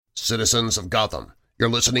citizens of Gotham.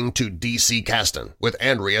 You're listening to DC Castin with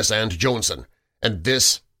Andreas and Johnson, and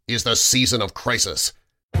this is the Season of Crisis.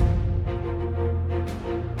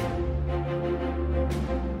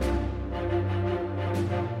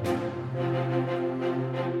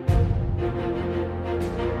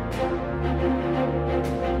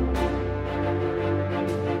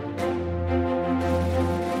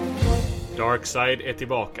 Darkseid är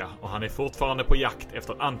tillbaka och han är fortfarande på jakt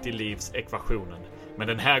efter antilivsekvationen. Men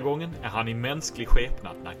den här gången är han i mänsklig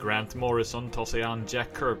skepnad när Grant Morrison tar sig an Jack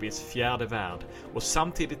Kirbys fjärde värld och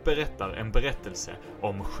samtidigt berättar en berättelse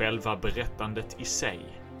om själva berättandet i sig.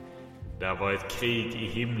 Det var ett krig i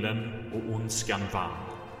himlen och ondskan vann.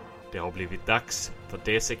 Det har blivit dags för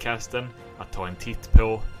DC-casten att ta en titt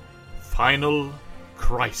på Final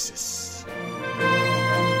Crisis.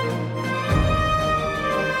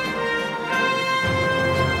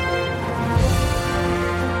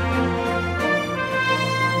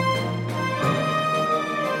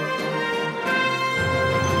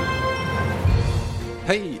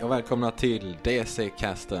 Hej och välkomna till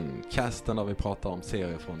DC-casten, casten där vi pratar om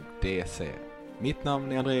serier från DC. Mitt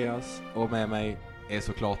namn är Andreas och med mig är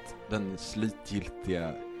såklart den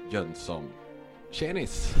slutgiltiga Jönsson.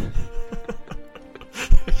 Tjenis!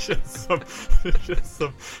 Det känns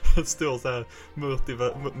som en stor så här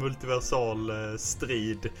multiversal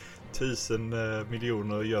strid. 1000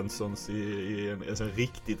 miljoner Jönssons i en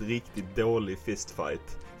riktigt dålig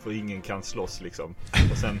fistfight. För ingen kan slåss liksom.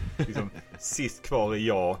 Och sen liksom, sist kvar är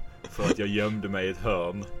jag för att jag gömde mig i ett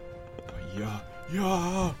hörn.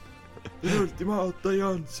 Ja, det ultimata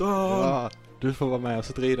Jönsson. Ja, du får vara med och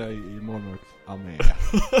strida i Monarchs armé.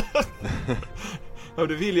 Ja,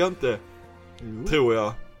 det vill jag inte. Jo. Tror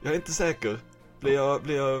jag. Jag är inte säker. Blir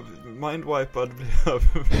jag mindwipad?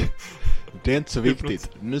 Det är inte så viktigt.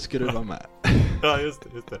 Nu ska du vara med. Ja, just det.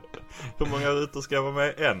 Hur många rutor ska jag vara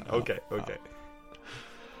med? En? Okej.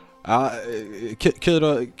 Ja, kul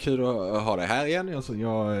att ha det här igen. Alltså,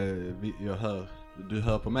 jag hör, du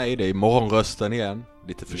hör på mig, det är morgonrösten igen.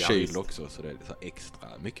 Lite förkyld också, så det är lite extra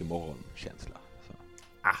mycket morgonkänsla. Så.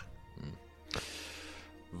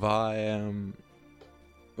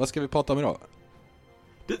 Vad ska vi prata om idag?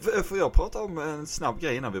 Får jag prata om en snabb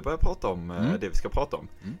grej innan vi börjar prata om det vi ska prata om?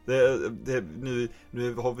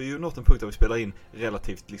 Nu har vi ju nått en punkt där vi spelar in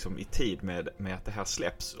relativt liksom i tid med att det här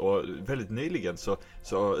släpps. Och väldigt nyligen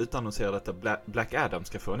så utannonserade att Black Adam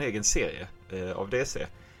ska få en egen serie av DC.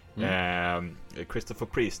 Christopher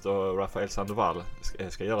Priest och Rafael Sandoval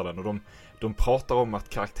ska göra den. Och de pratar om att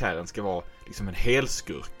karaktären ska vara liksom en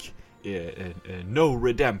helskurk. No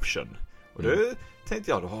redemption. Och det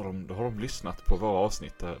tänkte jag, då har de lyssnat på våra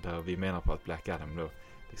avsnitt där vi menar på att Black Adam då,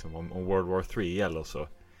 liksom om World War 3 gäller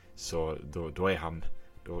så då är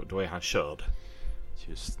han körd.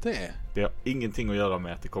 Just det. Det har ingenting att göra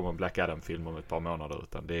med att det kommer en Black Adam-film om ett par månader,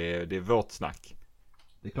 utan det är vårt snack.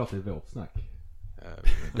 Det är klart det är vårt snack.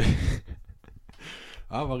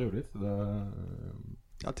 Ja, vad roligt.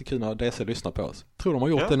 Alltid kul när DC lyssnar på oss. Tror de har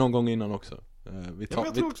gjort det någon gång innan också. Jag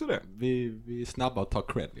tror också det. Vi är snabba att ta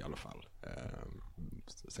cred i alla fall.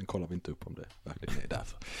 Sen kollar vi inte upp om det verkligen är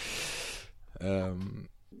därför.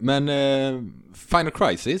 Men Final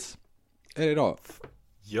Crisis är det idag.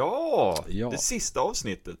 Ja, det sista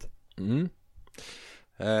avsnittet. Nej,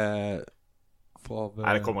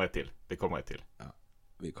 det kommer ett till. Ja,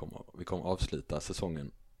 vi kommer avsluta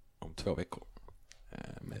säsongen om 2 veckor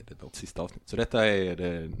med vårt sista avsnitt. Så detta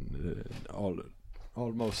är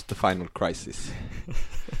almost the final crisis.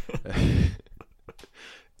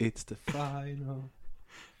 It's the final.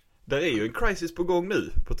 Där är ju en crisis på gång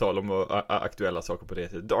nu, på tal om aktuella saker på det.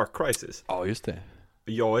 Dark Crisis. Ja, just det.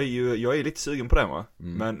 Jag är lite sugen på den, va?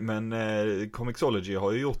 Men Comixology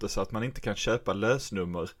har ju gjort det så att man inte kan köpa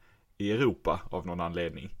lösnummer i Europa av någon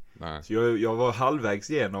anledning. Nej. Så jag var halvvägs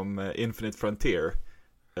genom Infinite Frontier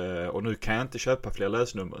och nu kan jag inte köpa fler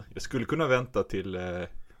lösnummer. Jag skulle kunna vänta till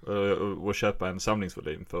och köpa en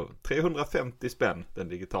samlingsvolym för 350 spänn, den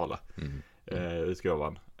digitala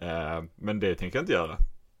utgåvan. Men det tänker jag inte göra.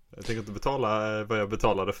 Jag tänker inte betala vad jag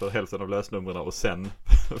betalade för hälften av lösnumren och sen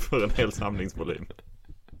för en hel samlingsvolym.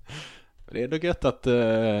 Det är då gött att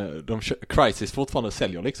Crisis fortfarande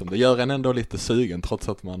säljer liksom. Det gör en ändå lite sugen trots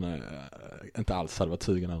att man inte alls hade varit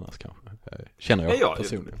sugen annars kanske. Känner jag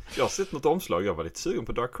personligen. Jag har sett något omslag, jag var lite sugen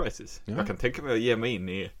på Dark Crisis. Ja. Jag kan tänka mig att ge mig in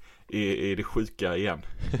i det sjuka igen.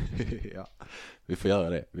 Ja, vi får göra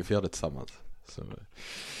det. Vi får göra det tillsammans. Så,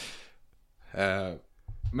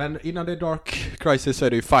 men innan det är Dark Crisis så är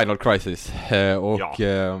det ju Final Crisis.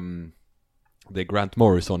 Det är Grant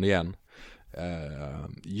Morrison igen.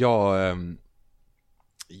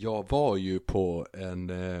 Jag var ju på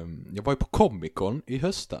Comic-Con i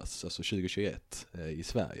höstas, alltså 2021 i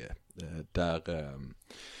Sverige. Där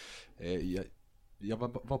jag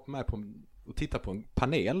var med på och tittade på en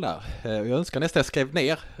panel där. Jag önskar nästan jag skrev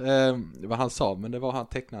ner vad han sa, men det var han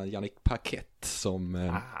tecknaren Yannick Paquette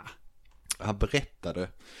som han berättade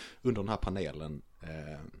under den här panelen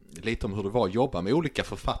lite om hur det var att jobba med olika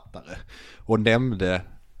författare och nämnde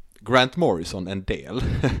Grant Morrison en del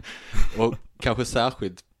och kanske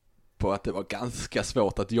särskilt på att det var ganska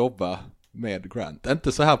svårt att jobba med Grant.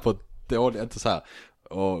 Inte så här på dåligt, inte så här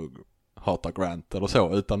och hata Grant eller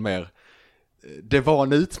så, utan mer det var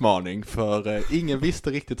en utmaning för ingen visste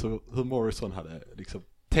riktigt hur Morrison hade liksom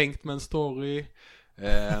tänkt med en story.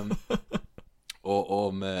 Och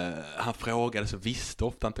om han frågade så visste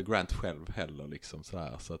ofta inte Grant själv heller liksom så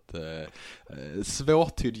här, så att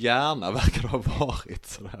svårtydd hjärna verkar det ha varit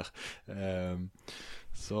så där.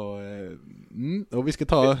 Och vi ska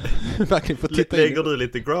ta verkligen få titta in. Lägger du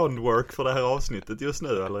lite groundwork för det här avsnittet just nu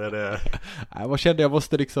eller är det? Nej, vad kände jag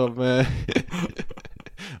måste liksom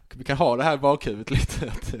vi kan ha det här i bakhuvudet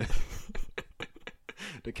lite att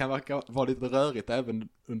det kan vara lite rörigt även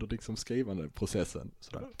under liksom skrivande processen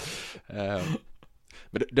sådär.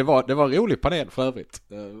 Men det var en rolig panel för övrigt.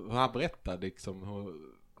 Han berättade liksom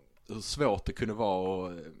hur svårt det kunde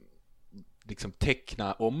vara att liksom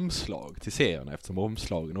teckna omslag till serierna, eftersom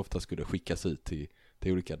omslagen ofta skulle skickas ut till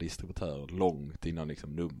olika distributörer långt innan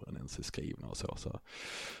liksom numren ens är skrivna och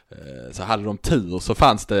så hade de tur så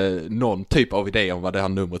fanns det någon typ av idé om vad det här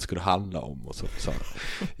numret skulle handla om och så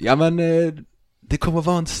ja men det kommer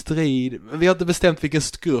vara en strid, vi har inte bestämt vilken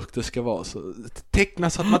skurk det ska vara, så teckna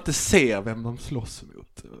så att man inte ser vem de slåss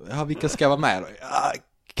mot. Ja, vilka ska vara med då? Ja,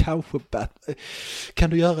 kanske Batman. Kan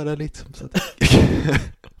du göra det liksom så att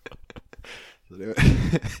ja,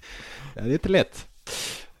 det är inte lätt.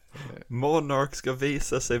 Monarch ska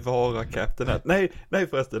visa sig vara Captain Hat. Nej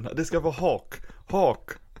förresten, det ska vara Hawk.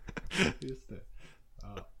 Just det.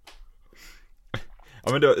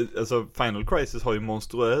 Ja men då, alltså Final Crisis har ju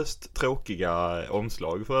monstruöst tråkiga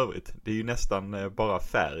omslag för övrigt. Det är ju nästan bara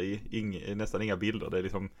färg, nästan inga bilder. Det är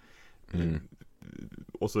liksom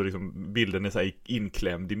och så liksom bilden är så här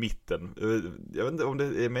inklämd i mitten. Jag vet inte om det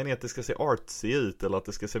är meningen att det ska se artsy ut eller att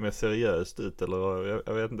det ska se mer seriöst ut eller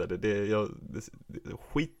jag vet inte. Det är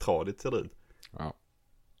skittradigt ser det ut. Ja.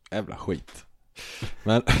 Jävla skit.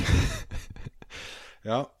 Men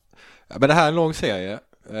ja. Men det här är en lång serie.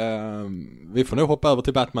 Vi får nog hoppa över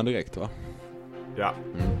till Batman direkt, va? Ja.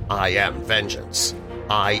 I am vengeance.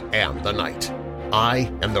 I am the night. I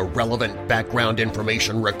am the relevant background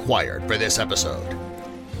information required for this episode.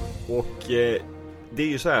 Och det är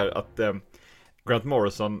ju så här att Grant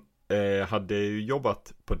Morrison hade ju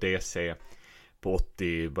jobbat på DC på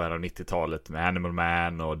 80, början av 90-talet med Animal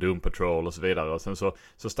Man och Doom Patrol och så vidare. Och sen så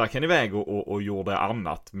stack han iväg och gjorde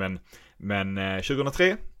annat. Men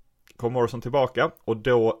 2003 kom Morrison tillbaka och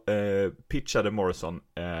då pitchade Morrison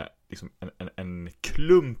liksom en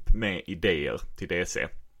klump med idéer till DC.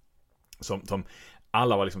 Som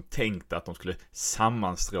alla var liksom tänkta att de skulle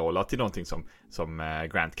sammanstråla till någonting som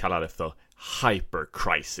Grant kallade för Hyper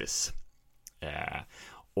Crisis.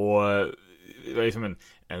 Och det var liksom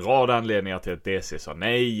en rad anledningar till att DC sa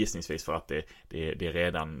nej, gissningsvis för att det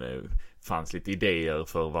redan fanns lite idéer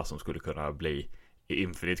för vad som skulle kunna bli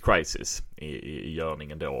Infinite Crisis i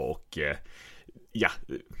görningen då och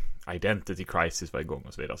Identity Crisis var igång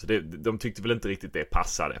och så vidare. Så de tyckte väl inte riktigt det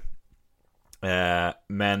passade.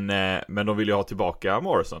 Men de ville ju ha tillbaka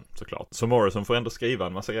Morrison såklart. Så Morrison får ändå skriva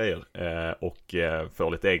en massa grejer och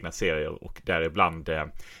får lite egna serier och däribland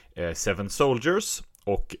Seven Soldiers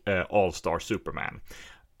och All-Star Superman.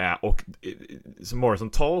 Och så Morrison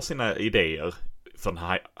tar sina idéer från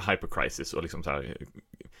Hyper Crisis och liksom så här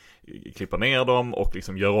klipper ner dem och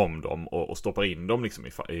liksom gör om dem och stoppar in dem liksom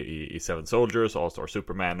i Seven Soldiers, All-Star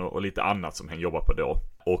Superman och lite annat som han jobbar på då.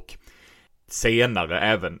 Och senare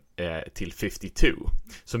även till 52.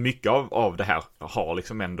 Så mycket av det här har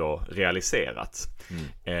liksom ändå realiserats.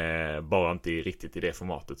 Bara inte riktigt i det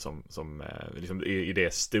formatet som liksom i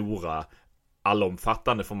det stora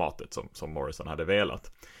allomfattande formatet som Morrison hade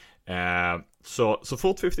velat. Så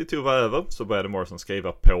fort 52 var över så började Morrison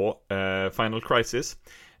skriva på Final Crisis.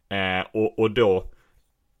 Och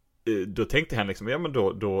då tänkte han liksom, ja men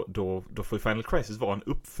då får Final Crisis vara en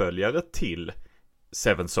uppföljare till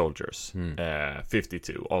Seven Soldiers,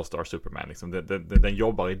 52, All-Star Superman liksom. Den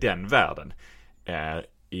jobbar i den världen,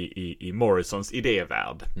 i Morrisons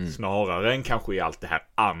idévärld, snarare än kanske i allt det här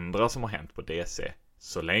andra som har hänt på DC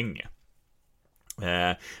så länge.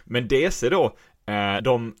 Men DC då,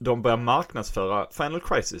 de börjar marknadsföra Final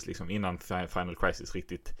Crisis liksom, innan Final Crisis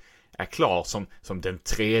riktigt är klar som den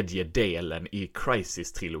tredje delen i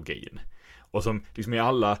Crisis-trilogin. Och som liksom i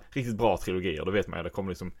alla riktigt bra trilogier, då vet man ju,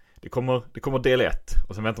 det kommer del 1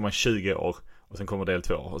 och sen väntar man 20 år och sen kommer del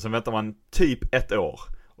 2 och sen väntar man typ 1 år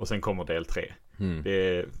och sen kommer del 3.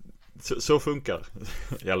 Det är, så funkar.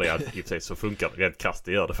 Eller i och för sig så funkar det. Rent krasst,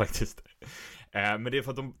 det gör det faktiskt. Men det är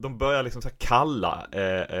för att de börjar liksom så här kalla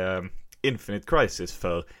Infinite Crisis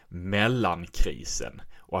för mellankrisen.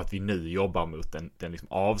 Och att vi nu jobbar mot den liksom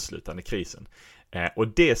avslutande krisen. Och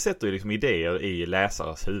det sätter ju liksom idéer i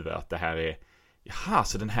läsares huvud att det här är, jaha,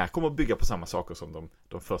 så den här kommer att bygga på samma saker som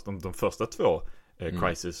de första två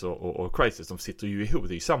Crisis och Crisis, de sitter ju ihop.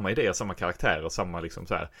 Det är ju samma idéer, samma karaktärer, samma liksom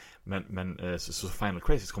så här. Men så Final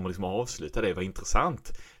Crisis kommer liksom att avsluta det. Var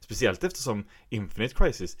intressant. Speciellt eftersom Infinite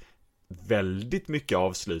Crisis väldigt mycket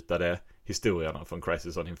avslutade historierna från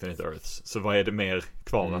Crisis on Infinite Earths. Så vad är det mer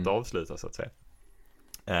kvar att avsluta, så att säga?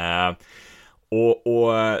 Och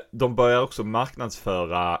de börjar också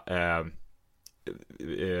marknadsföra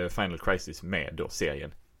Final Crisis med då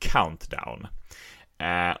serien Countdown.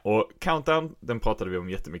 Och Countdown, den pratade vi om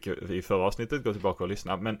jättemycket i förra avsnittet. Gå tillbaka och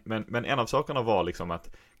lyssna. Men en av sakerna var liksom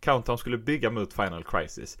att Countdown skulle bygga mot Final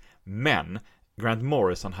Crisis. Men Grant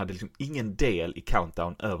Morrison hade liksom ingen del i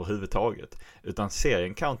Countdown överhuvudtaget. Utan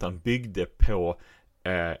serien Countdown byggde på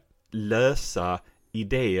lösa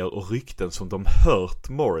idéer och rykten som de hört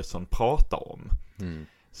Morrison prata om.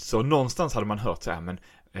 Så någonstans hade man hört så här, men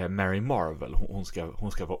Mary Marvel,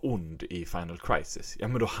 hon ska vara ond i Final Crisis. Ja,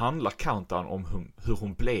 men då handlar Countdown om hur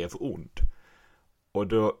hon blev ond. Och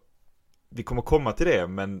då, vi kommer komma till det,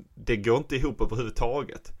 men det går inte ihop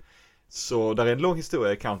överhuvudtaget. Så där är en lång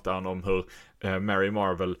historia i Countdown om hur Mary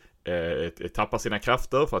Marvel tappar sina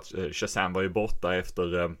krafter för att Shazam var ju borta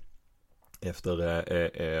efter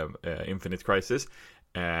Infinite Crisis.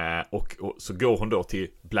 Och så går hon då till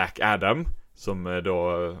Black Adam, som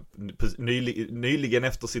då nyligen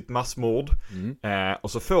efter sitt massmord.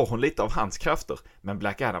 Och så får hon lite av hans krafter. Men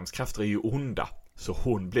Black Adams krafter är ju onda, så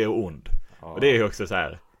hon blir ond. Och det är ju också så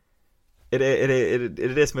här.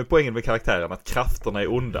 Är det som är poängen med karaktären, att krafterna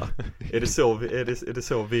är onda? Är det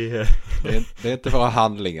så vi Det är inte våra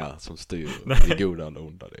handlingar som styr det goda och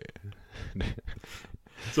onda.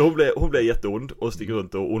 Så hon blir jätteond och stiger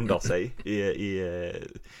runt och ondar sig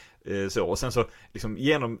så. Och sen så liksom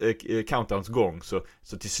genom Countdowns gång så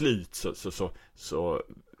till slut så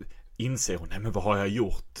inser hon, nej men vad har jag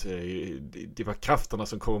gjort? Det var krafterna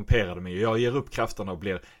som korrumperade mig. Jag ger upp krafterna och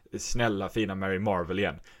blir snälla, fina Mary Marvel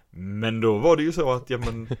igen. Men då var det ju så att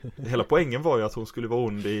hela poängen var ju att hon skulle vara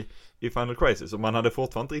ond i Final Crisis. Och man hade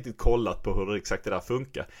fortfarande inte riktigt kollat på hur exakt det där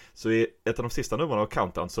funkar. Så i ett av de sista numren av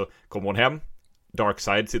Countdown så kommer hon hem.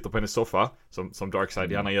 Darkseid sitter på hennes soffa, som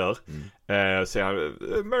Darkseid gärna gör. Säger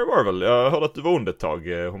Mary Marvel, jag hörde att du var ond ett tag.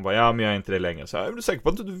 Hon bara, ja men jag är inte det längre. Så är du säker på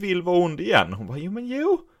att du vill vara ond igen? Hon bara,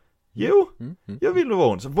 jo, jag vill nog vara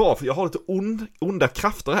ond. Så bra, för jag har lite onda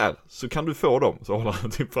krafter här. Så kan du få dem. Så håller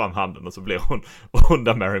han typ fram handen och så blir hon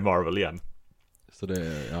onda Mary Marvel igen. Så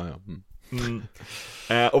det, ja.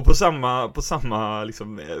 Och på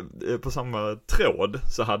samma tråd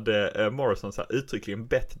så hade Morrison så här uttryckligen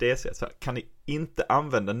bett DC så här, kan ni inte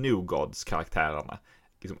använda New Gods karaktärerna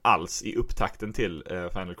liksom alls i upptakten till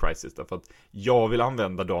Final Crisis, därför att jag vill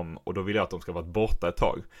använda dem och då vill jag att de ska vara borta ett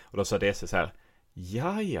tag. Och då sa DC så här,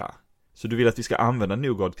 ja. Så du vill att vi ska använda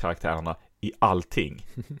New God-karaktärerna i allting?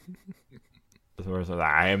 Och så var det så,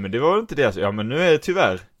 nej men det var inte det. Ja men nu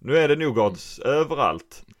är det New Gods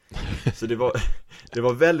överallt. Så det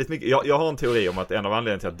var väldigt mycket. Jag har en teori om att en av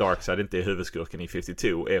anledningarna till att Darkseid inte är huvudskurken i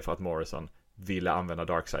 52 är för att Morrison ville använda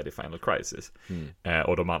Darkseid i Final Crisis.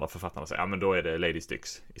 Och de andra författarna säger, ja men då är det Lady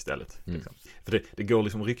Styx istället. Liksom. För det går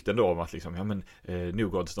liksom rykten då om att liksom, ja men New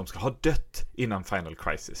Gods, de ska ha dött innan Final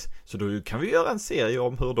Crisis. Så då kan vi göra en serie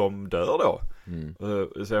om hur de dör då.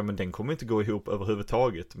 Så ja, men den kommer inte gå ihop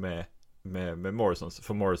överhuvudtaget med Morrisons,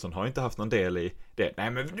 för Morrison har inte haft någon del i det.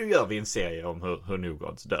 Nej men nu gör vi en serie om hur New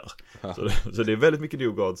Gods dör. Så det är väldigt mycket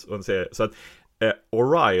New Gods och en serie. Så att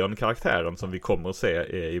Orion-karaktären som vi kommer att se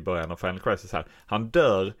i början av Final Crisis här, han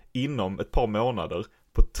dör inom ett par månader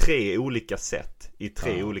på 3 olika sätt i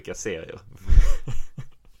 3 olika serier.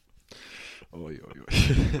 Oj.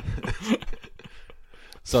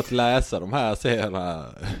 Så att läsa de här serierna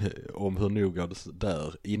om hur New Gods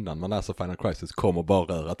dör innan man läser Final Crisis kommer bara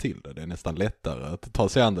röra till det. Det är nästan lättare att ta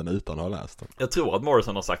sig an den utan att ha läst den. Jag tror att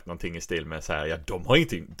Morrison har sagt någonting i stil med så här, ja de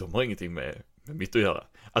har ingenting med mitt att göra.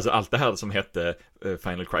 Alltså allt det här som hette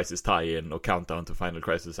Final Crisis tie-in och Countdown to Final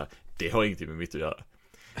Crisis, här, det har ingenting med mitt att göra.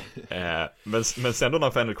 Men sen då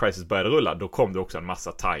när Final Crisis började rulla, då kom det också en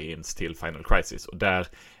massa tie-ins till Final Crisis. Och där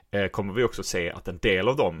kommer vi också se att en del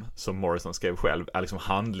av dem som Morrison skrev själv är liksom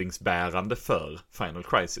handlingsbärande för Final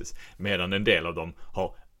Crisis, medan en del av dem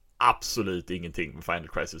har absolut ingenting med Final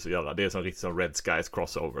Crisis att göra. Det är som riktigt som Red Skies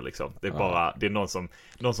crossover liksom. Det är bara, det är någon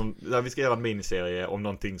som där vi ska göra en miniserie om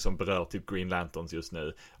någonting som berör typ Green Lanterns just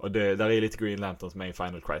nu. Och där är lite Green Lanterns med i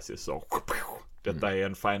Final Crisis, så detta är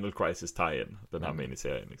en Final Crisis tie-in, den här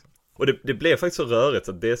miniserien liksom. Och det blev faktiskt så rörigt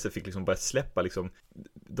att DC fick liksom börja släppa liksom,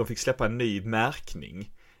 de fick släppa en ny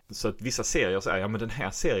märkning. Så att vissa serier säger, ja men den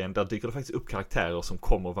här serien, där dyker det faktiskt upp karaktärer som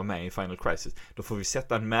kommer att vara med i Final Crisis. Då får vi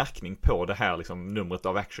sätta en märkning på det här liksom, numret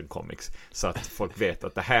av Action Comics, så att folk vet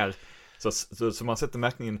att det här, så man sätter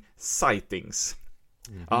märkningen sightings.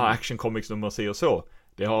 Action Comics nummer si och så.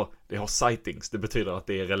 Det har sightings, det betyder att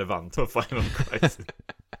det är relevant för Final Crisis.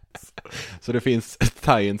 Så det finns ett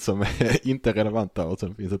tie-in som är inte relevanta, och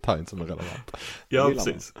sen finns ett tie-in som är relevant. Ja,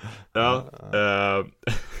 precis. Ja,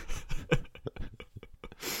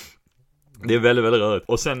 det är väldigt, väldigt rörigt.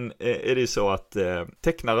 Och sen är det ju så att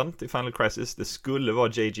tecknaren till Final Crisis, det skulle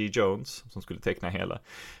vara J.G. Jones som skulle teckna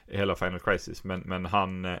hela Final Crisis. Men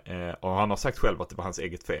han har sagt själv att det var hans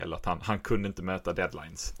eget fel. Att han kunde inte möta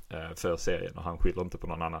deadlines för serien. Och han skyller inte på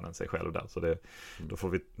någon annan än sig själv där. Så då får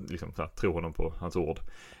vi liksom tro honom på hans ord.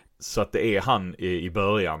 Så att det är han i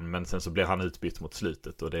början, men sen så blir han utbytt mot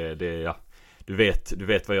slutet. Och ja, du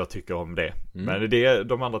vet vad jag tycker om det. Men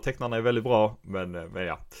de andra tecknarna är väldigt bra, men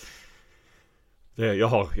ja. Jag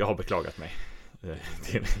har beklagat mig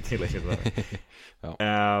tillräckligt med.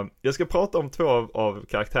 Ja. Jag ska prata om två av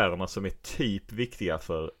karaktärerna som är typ viktiga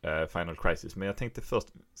för Final Crisis. Men jag tänkte först,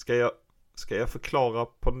 ska jag förklara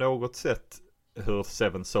på något sätt hur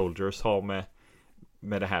Seven Soldiers har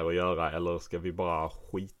med det här att göra, eller ska vi bara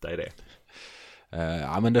skita i det?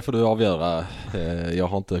 Ja, men det får du avgöra. Jag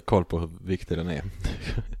har inte koll på hur viktig den är.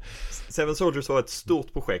 Seven Soldiers var ett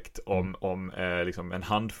stort projekt om liksom en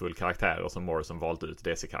handfull karaktärer som Morrison valt ut,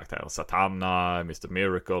 DC-karaktärer, Satana, Mr.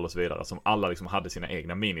 Miracle och så vidare, som alla liksom hade sina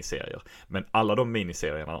egna miniserier. Men alla de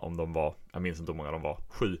miniserierna, om de var, jag minns inte hur många de var,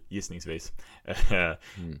 7 gissningsvis,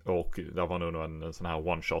 och där var nog en sån här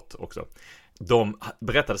one-shot också. De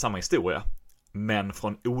berättade samma historia, men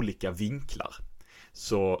från olika vinklar.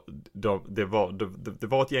 Så det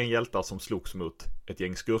var ett gäng hjältar som slogs mot ett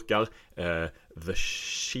gäng skurkar, The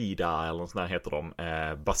Shida eller något sånt där heter de,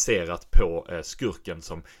 baserat på skurken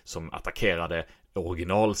som attackerade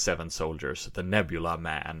original Seven Soldiers, The Nebula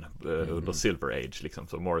Man, under Silver Age liksom.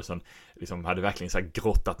 Så Morrison liksom hade verkligen så här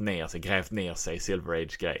grottat ner sig, grävt ner sig i Silver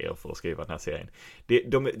Age-grejer för att skriva den här serien. Det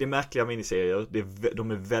är märkliga miniserier,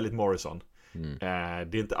 de är väldigt Morrison. Det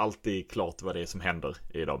är inte alltid klart vad det är som händer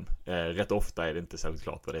i dem. Rätt ofta är det inte särskilt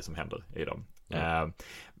klart vad det är som händer i dem.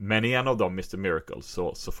 Men i en av dem, Mr. Miracle,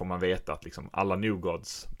 så får man veta att liksom alla New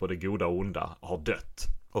Gods, både goda och onda, har dött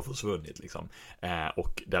och försvunnit liksom.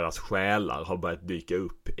 Och deras själar har börjat dyka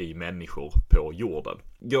upp i människor på jorden.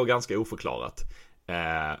 Går ganska oförklarat,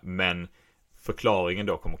 men förklaringen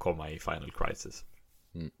då kommer komma i Final Crisis.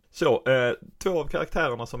 Så, två av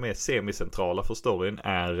karaktärerna som är semicentrala för storyn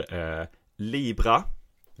är Libra.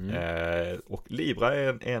 Och Libra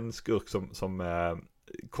är en skurk som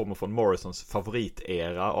kommer från Morrisons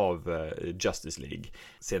favoritera av Justice League,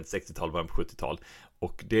 sent 60-tal, början på 70-tal.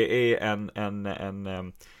 Och det är en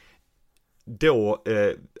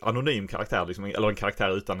anonym karaktär liksom, eller en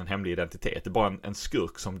karaktär utan en hemlig identitet. Det är bara en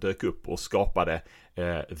skurk som dök upp och skapade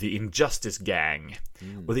The Injustice Gang.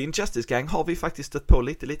 Och The Injustice Gang har vi faktiskt stött på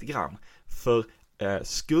lite grann. För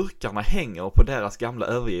skurkarna hänger på deras gamla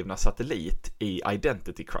övergivna satellit i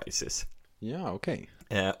Identity Crisis. Ja, okej.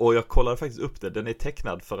 Och jag kollade faktiskt upp det. Den är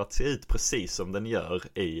tecknad för att se ut precis som den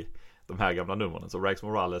gör i de här gamla numren. Så Rags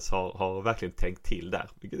Morales har verkligen tänkt till där,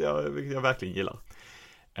 vilket jag verkligen gillar.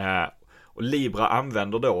 Och Libra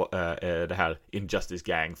använder då det här Injustice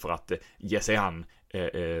Gang för att ge sig an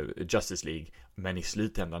Justice League. Men i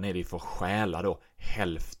slutändan är det för att stjäla då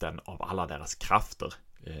hälften av alla deras krafter.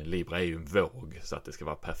 Libra är ju en våg, så att det ska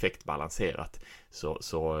vara perfekt balanserat.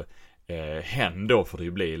 Så hen då får det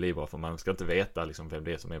ju bli Libra, för man ska inte veta liksom vem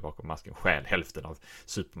det är som är bakom masken. Stjäl hälften av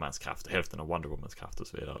Supermans kraft, hälften av Wonder Womans kraft och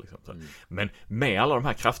så vidare liksom. Men med alla de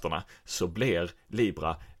här krafterna så blir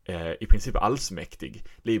Libra i princip allsmäktig.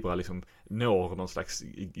 Libra liksom når någon slags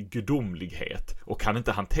gudomlighet och kan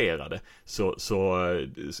inte hantera det. Så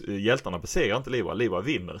hjältarna besegrar inte Libra. Libra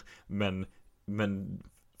vinner, men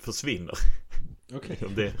försvinner.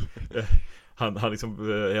 Okay. Han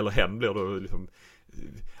liksom, eller hen blir då liksom,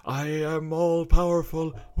 I am all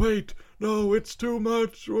powerful, wait, no, it's too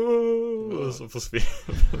much. Så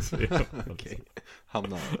försvinner. Okay.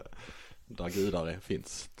 Hamnar där gudar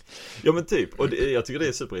finns. Ja men typ, och jag tycker det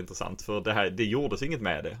är superintressant för det gjordes inget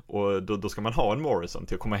med det. Och då ska man ha en Morrison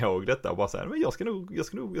till att komma ihåg detta och bara säga, men jag ska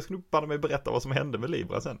nog bara mig berätta vad som hände med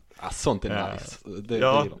Libra sen. Ja, sånt är nice. Det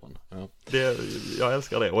ja, gillar man. Ja. Jag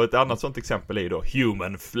älskar det. Och ett annat sånt exempel är då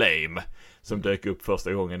Human Flame, som dök upp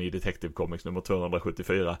första gången i Detective Comics nummer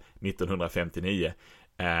 274 1959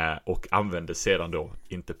 och användes sedan då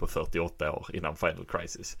inte på 48 år innan Final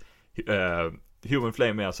Crisis. Human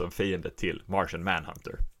Flame är alltså en fiende till Martian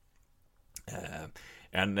Manhunter.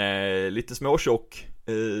 En lite småtjock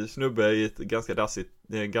snubbe i ett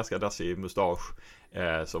ganska dassig mustasch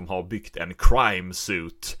som har byggt en crime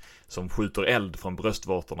suit som skjuter eld från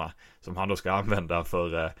bröstvårtorna som han då ska använda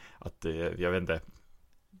för att, jag vet inte,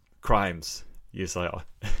 crimes gissar jag.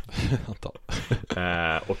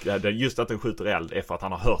 Och just att den skjuter eld är för att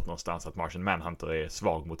han har hört någonstans att Martian Manhunter är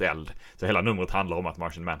svag mot eld. Så hela numret handlar om att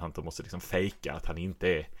Martian Manhunter måste liksom fejka att han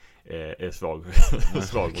inte är svag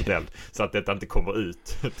mot eld. Så att detta inte kommer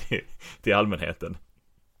ut till allmänheten.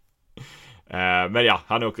 Men ja,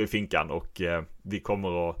 han åker i finkan och vi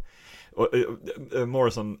kommer att...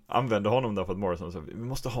 Morrison använder honom därför att Morrison sa, vi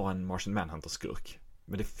måste ha en Martian Manhunter-skurk.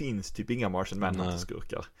 Men det finns typ inga Martian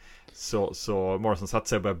Manhunter-skurkar. Så Morrison satt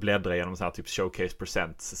sig och började bläddra igenom så här typ Showcase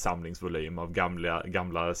Presents samlingsvolym av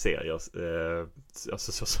gamla serier.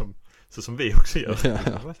 Alltså så som vi också gör.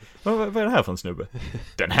 Vad är det här för en snubbe?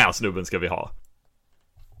 Den här snubben ska vi ha.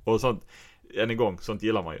 Och sånt, än en gång, sånt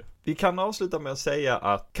gillar man ju. Vi kan avsluta med att säga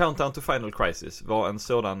att Countdown to Final Crisis var en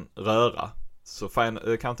sådan röra. Så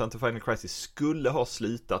Countdown to Final Crisis skulle ha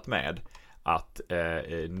slutat med att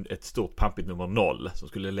ett stort pampigt nummer 0 som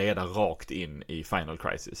skulle leda rakt in i Final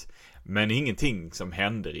Crisis. Men ingenting som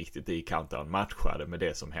hände riktigt i Countdown matchade med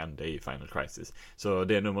det som hände i Final Crisis. Så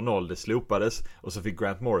det nummer 0 det slopades och så fick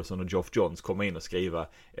Grant Morrison och Geoff Johns komma in och skriva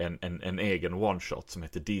en egen one-shot som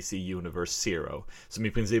heter DC Universe Zero. Som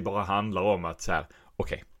i princip bara handlar om att så här,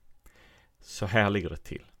 okej, så här ligger det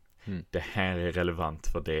till. Det här är relevant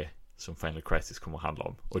för det som Final Crisis kommer att handla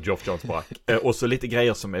om. Och Geoff Johns bara och så lite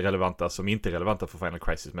grejer som är relevanta, som inte är relevanta för Final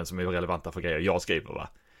Crisis, men som är relevanta för grejer jag skriver, va?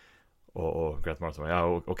 Och Grant Morrison bara,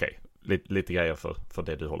 ja okej. Lite grejer för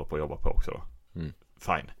det du håller på att jobba på också då.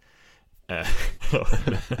 Fine.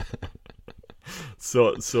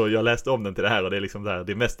 Så jag läste om den till det här och det är liksom där,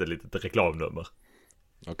 det är mest ett litet reklamnummer.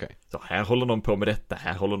 Okay. Så här håller de på med detta,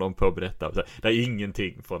 här håller de på med detta. Så det är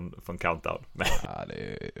ingenting från Countdown. Ja, det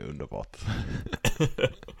är underbart.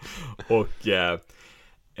 Och jag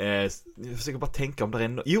försöker bara tänka om det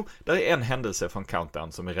är där är en händelse från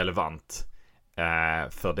Countdown som är relevant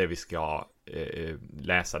för det vi ska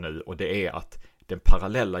läsa nu, och det är att den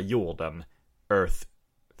parallella jorden Earth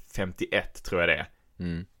 51 tror jag det är,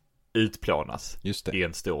 utplånas i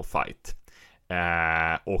en stor fight.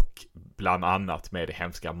 Och bland annat med det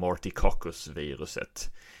hemska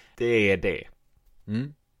Morticoccus-viruset. Det är det.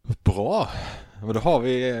 Bra. Men då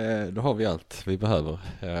har vi allt vi behöver.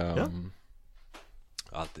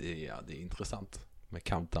 Att det är intressant med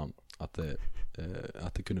Countdown att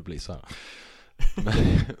det kunde bli så här.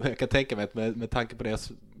 Men jag kan tänka mig att med tanke på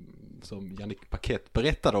det som Jannik Paquette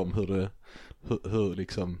berättade om hur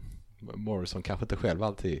liksom Morrison kanske inte själv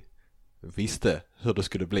alltid visste hur det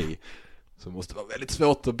skulle bli, så måste det vara väldigt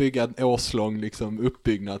svårt att bygga en årslång liksom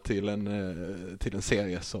uppbyggnad till en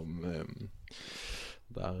serie som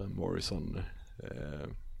där Morrison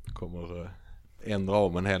kommer ändra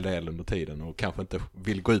om en hel del under tiden och kanske inte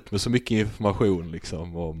vill gå ut med så mycket information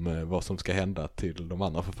liksom om vad som ska hända till de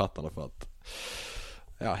andra författarna, för att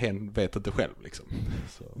hen vet inte själv liksom.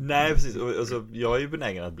 Så. Nej, precis. Alltså, jag är ju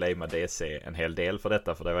benägen att blamea DC en hel del för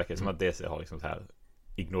detta, för det verkar som att DC har liksom så här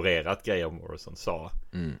ignorerat grejer Morrison sa.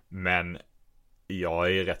 Men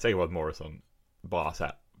jag är rätt säker på att Morrison bara så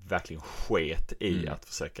här verkligen sket i att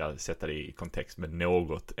försöka sätta det i kontext med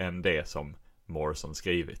något än det som Morrison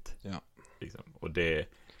skrivit. Ja. Liksom. Och det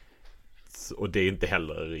är inte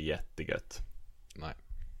heller jättegött. Nej.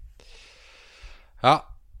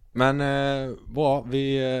 Ja, men bra.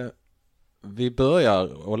 Vi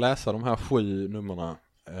börjar att läsa de här 7 nummerna.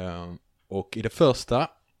 Och i det första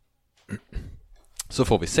så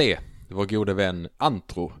får vi se vår gode vän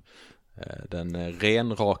Antro, den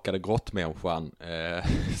renrakade grottmänniskan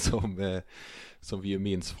som vi ju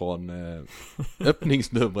minns från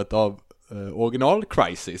öppningsnumret av Original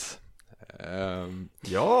Crisis.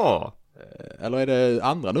 Ja. Eller är det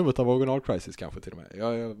andra numret av Original Crisis kanske till och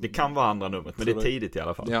med? Det kan vara andra numret, men det är tidigt i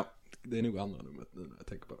alla fall. Ja, det är nog andra numret nu när jag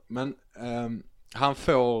tänker på det. Men han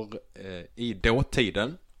får i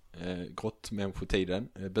dåtiden, grottmänniskotiden,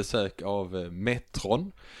 besök av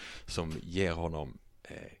Metron som ger honom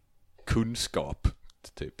kunskap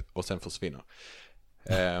typ, och sen försvinner.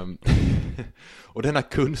 Och denna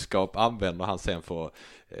kunskap använder han sen för att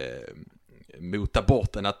mota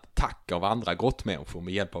bort en attack av andra grottmänniskor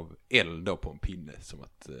med hjälp av eld då på en pinne, som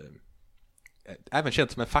att även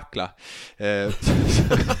känt som en fackla.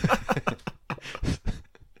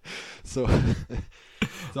 Så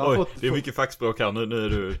oj, det är mycket fackspråk här nu är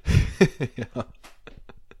du. Ja.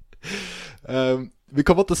 Vi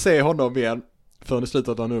kommer inte se honom igen förrän i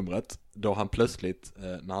slutet av numret, då han plötsligt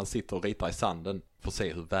när han sitter och ritar i sanden får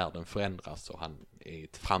se hur världen förändras, och han är i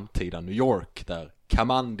ett framtida New York där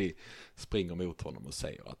Kamandi springer mot honom och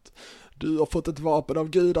säger att du har fått ett vapen av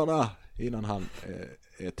gudarna, innan han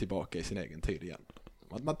är tillbaka i sin egen tid igen.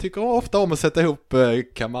 Man tycker ofta om att sätta ihop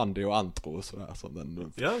Kamandi och Antro och sådär, som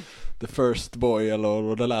den The First Boy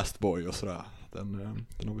eller The Last Boy och sådär.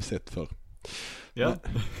 Den har vi sett för. Ja.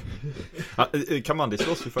 Kamandi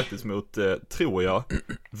slåss ju faktiskt mot, tror jag,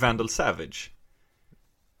 Vandal Savage.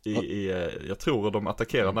 Jag tror de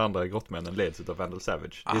attackerar den andra grottmännen leds av Vandal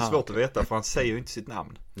Savage. Det är svårt att veta för han säger ju inte sitt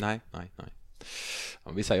namn. Nej.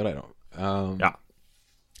 Ja, vi säger det då.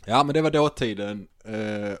 Ja, men det var dåtiden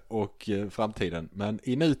och framtiden. Men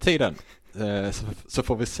i nutiden så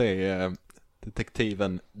får vi se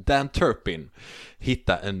detektiven Dan Turpin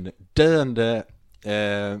hitta en döende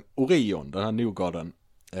Orion, den här Newgarden,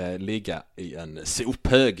 ligga i en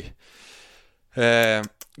sophög.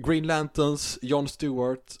 Green Lanterns Jon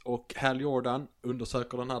Stewart och Hal Jordan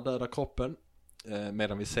undersöker den här döda kroppen,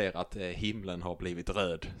 medan vi ser att himlen har blivit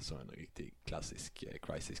röd, så en riktig klassisk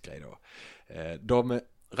crisis-grej då. De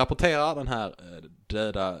rapporterar den här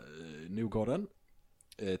döda Newgarden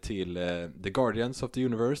till The Guardians of the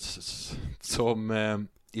Universe, som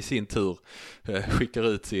i sin tur skickar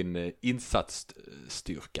ut sin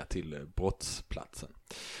insatsstyrka till brottsplatsen.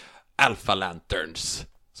 Alpha Lanterns,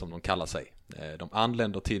 som de kallar sig. De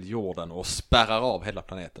anländer till jorden och spärrar av hela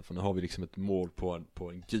planeten, för nu har vi liksom ett mål på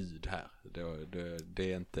en gud här.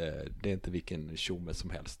 Det är inte vilken tjomme som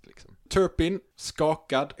helst liksom. Turpin,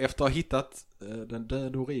 skakad efter att ha hittat den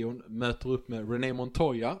döda Orion, möter upp med Renee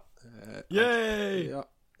Montoya. Yay!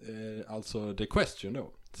 Alltså The Question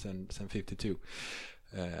då, sen 52.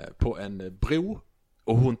 På en bro,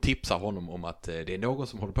 och hon tipsar honom om att det är någon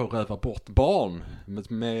som håller på att röva bort barn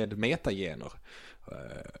med metagener.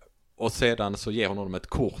 Och sedan så ger hon honom ett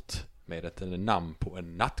kort med ett namn på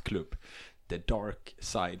en nattklubb, The Dark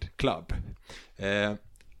Side Club.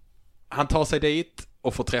 Han tar sig dit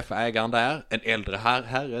och får träffa ägaren där, en äldre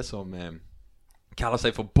herre som kallar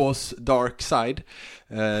sig för Boss Darkside.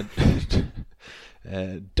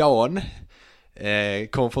 Dan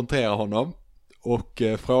konfronterar honom och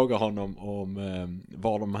frågar honom om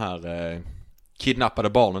var de här kidnappade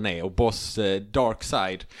barnen är, och Boss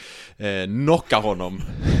Darkside knockar honom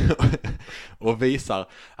och visar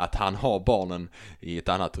att han har barnen i ett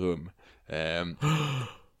annat rum.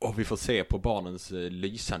 Och vi får se på barnens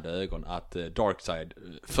lysande ögon att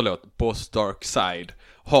Boss Darkside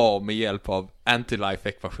har med hjälp av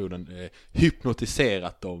anti-life-ekvationen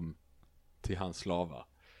hypnotiserat dem till hans slavar.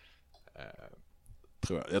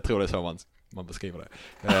 Jag tror det är så man beskriver det.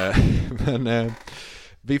 Men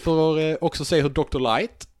vi får också se hur Dr.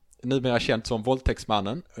 Light, numera känd som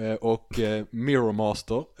våldtäktsmannen, och Mirror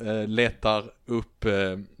Master letar upp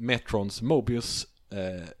Metrons Mobius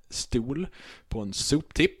stol på en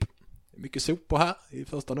soptipp. Mycket sop på här i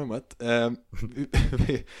första numret.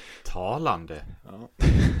 Talande. Ja.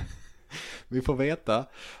 Vi får veta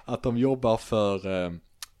att de jobbar för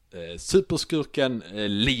superskurken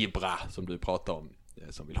Libra, som du pratade om,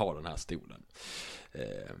 som vill ha den här stolen.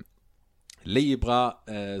 Libra,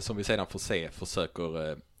 som vi sedan får se,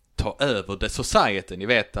 försöker ta över The Society. Ni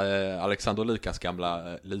vet Alexander Lukas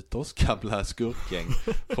gamla skurkgäng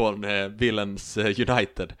från Villains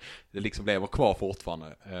United. Det liksom lever kvar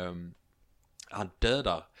fortfarande. Han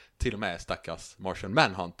dödar till och med stackars Martian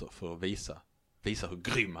Manhunter för att visa hur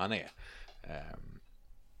grym han är.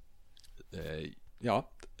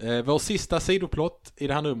 Vår sista sidoplott i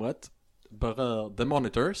det här numret berör The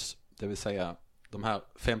Monitors, det vill säga de här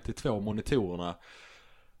 52 monitorerna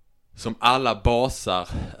som alla basar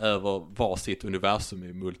över varsitt universum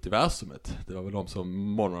i multiversumet. Det var väl de som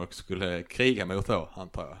Monarch skulle kriga mot då,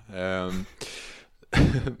 antar jag.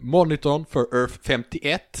 Monitorn för Earth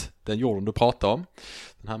 51, den jorden du pratar om.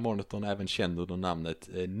 Den här monitorn är även känd under namnet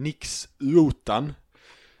Nix Uotan.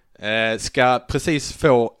 Ska precis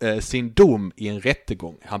få sin dom i en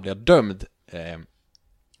rättegång. Han blir dömd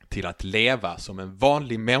till att leva som en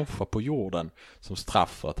vanlig människa på jorden som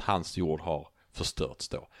straff för att hans jord har förstörts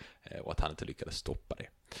då, och att han inte lyckades stoppa det.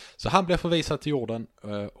 Så han blir förvisad till jorden,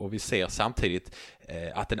 och vi ser samtidigt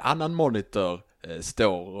att en annan monitor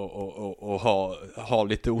står och har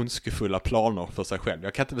lite ondskefulla planer för sig själv.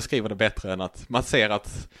 Jag kan inte beskriva det bättre än att man ser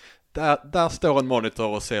att där står en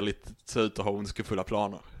monitor och ser ut att ha ondskefulla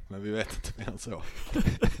planer. Men vi vet inte mer än så.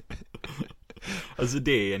 Alltså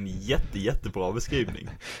det är en jättebra beskrivning.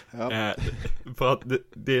 Ja. För att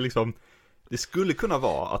det är liksom, det skulle kunna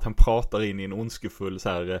vara att han pratar in i en ondskefull så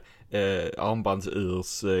här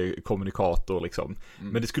armbandsurs kommunikator liksom.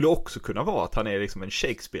 Men det skulle också kunna vara att han är liksom en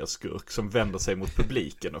Shakespeare-skurk som vänder sig mot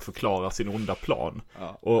publiken och förklarar sin onda plan. Ja.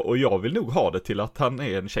 Och jag vill nog ha det till att han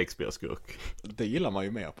är en Shakespeare-skurk. Det gillar man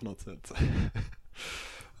ju mer på något sätt.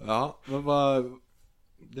 Ja, men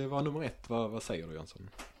det var nummer 1. Vad säger du, Jönsson?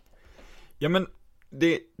 Ja, men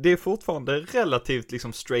det är fortfarande relativt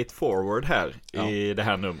liksom straightforward här i det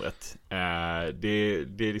här numret.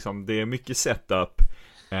 Det är mycket setup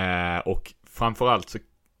och framförallt så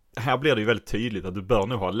här blir det ju väldigt tydligt att du bör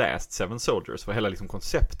nog ha läst Seven Soldiers, för hela liksom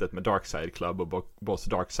konceptet med Darkseid Club och Boss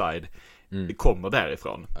Darkseid det kommer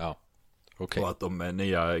därifrån. Ja. Okay. Och att de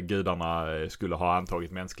nya gudarna skulle ha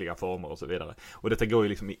antagit mänskliga former och så vidare. Och detta går ju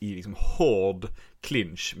liksom i liksom hård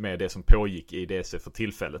clinch med det som pågick i DC för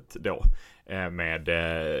tillfället då. Med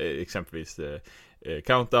exempelvis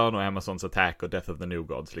Countdown och Amazons Attack och Death of the New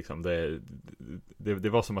Gods. Liksom. Det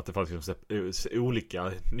var som att det fanns liksom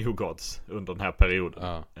olika New Gods under den här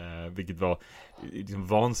perioden. Vilket var liksom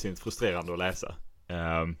vansinnigt frustrerande att läsa.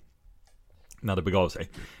 När det begav sig.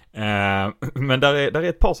 Men där är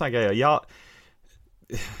ett par sådana grejer.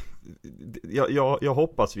 Jag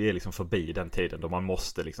hoppas vi är liksom förbi den tiden då man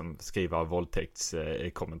måste liksom skriva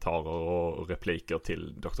våldtäktskommentarer och repliker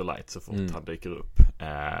till Dr. Light så fort han dyker upp.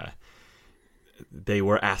 They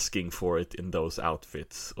were asking for it in those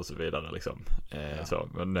outfits och så vidare liksom. Så,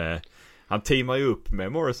 men han teamar ju upp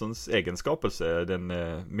med Morrisons egen skapelse, den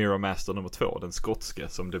Mirror Master nummer 2, den skotske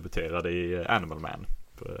som debuterade i Animal Man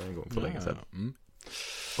en gång för länge sedan.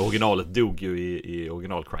 Originalet dog ju i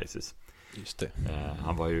original Crisis. Just det.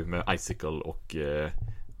 Han var ju med Icicle och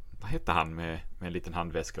vad hette han med en liten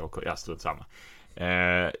handväska och strunt samma.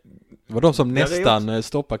 Det var de som nästan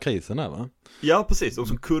stoppade krisen här, va? Ja, precis. De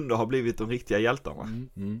som kunde ha blivit de riktiga hjältarna.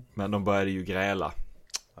 Men de började ju gräla.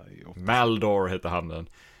 Maldor hette han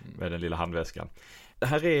med den lilla handväskan. Det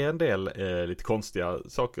här är en del lite konstiga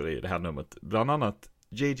saker i det här numret. Bland annat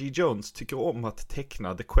J.G. Jones tycker om att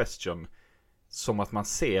teckna The Question som att man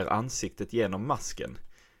ser ansiktet genom masken.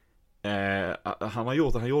 Han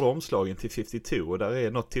gjorde omslagen till 52 och där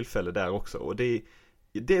är något tillfälle där också. Och det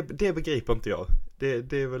begriper inte jag.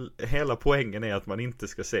 Det är väl hela poängen är att man inte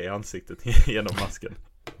ska se ansiktet genom masken.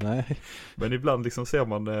 Nej. Men ibland liksom ser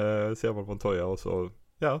man Montoya och så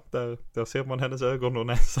där ser man hennes ögon och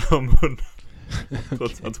näsa och mun.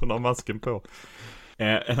 Trots att hon har masken på.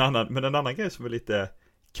 En annan grej som är lite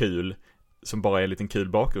kul, som bara är en liten kul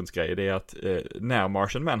bakgrundsgrej, det är att när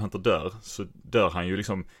Martian Manhunter dör så dör han ju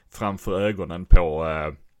liksom framför ögonen på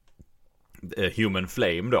Human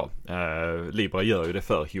Flame då. Libra gör ju det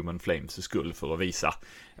för Human Flames skull, för att visa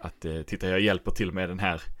att titta, jag hjälper till med den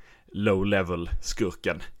här low level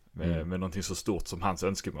skurken med någonting så stort som hans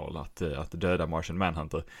önskemål att döda Martian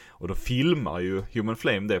Manhunter. Och då filmar ju Human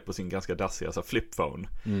Flame det på sin ganska dassiga flipphone.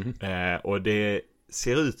 Och det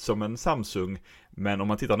ser ut som en Samsung, men om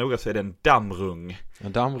man tittar noga så är det en dammrung.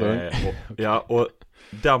 En dammrung? Och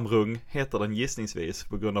dammrung heter den gissningsvis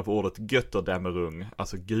på grund av ordet Götterdämmerung,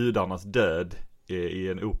 alltså gudarnas död i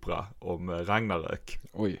en opera om Ragnarök.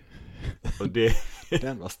 Oj. Och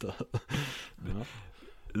den var större. Ja.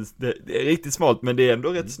 Det är riktigt smalt, men det är ändå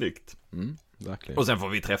rätt snyggt. Verkligen. Och sen får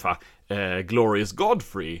vi träffa Glorious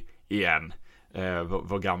Godfrey igen.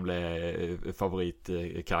 Vår gamla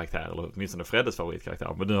favoritkaraktär, eller åtminstone Freddes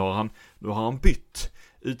favoritkaraktär. Men nu har han bytt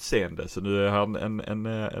utseende, så nu är han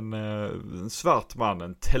en svart man,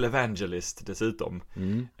 en televangelist dessutom.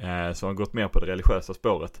 Så han gått mer på det religiösa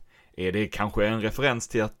spåret. Är det kanske en referens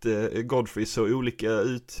till att Godfrey såg olika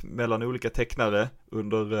ut mellan olika tecknare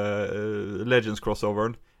under Legends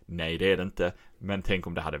crossovern? Nej, det är det inte. Men tänk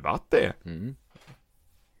om det hade varit det.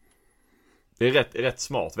 Det är rätt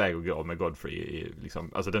smart väg att gå med Godfrey.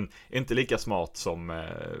 Liksom, alltså den är inte lika smart som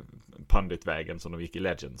Pundit-vägen som de gick i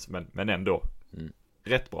Legends. Men ändå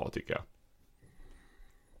rätt bra, tycker jag.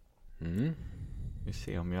 Vi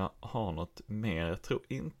ser om jag har något mer. Jag tror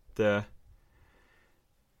inte...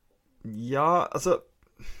 Ja, alltså...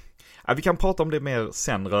 Ja, vi kan prata om det mer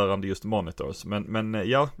sen rörande just Monitors. Men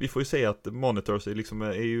ja, vi får ju säga att Monitors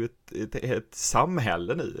är ju ett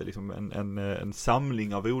samhälle nu. Liksom en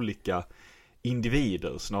samling av olika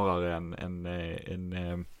individer snarare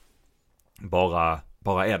än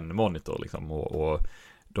bara en monitor liksom. Och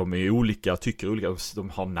de är olika, tycker olika, de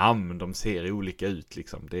har namn, de ser olika ut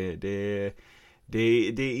liksom. Det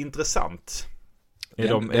Det är intressant. Det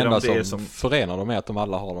enda som förenar dem är att de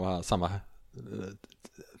alla har de här samma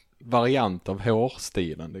variant av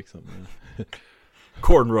hårstilen liksom.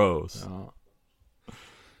 Cornrows. Ja.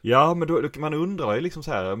 Ja, men då man undrar ju liksom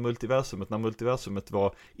så här, när multiversumet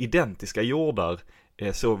var identiska jordar,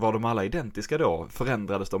 så var de alla identiska då?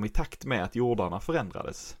 Förändrades de i takt med att jordarna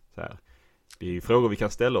förändrades? Så här. Det är ju frågor vi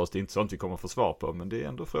kan ställa oss, det är inte sånt vi kommer få svar på, men det är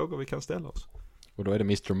ändå frågor vi kan ställa oss. Och då är det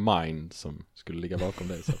Mr. Mind som skulle ligga bakom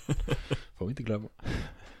det, så får vi inte glömma.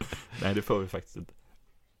 Nej, det får vi faktiskt inte.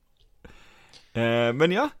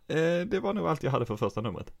 Men ja, det var nog allt jag hade för första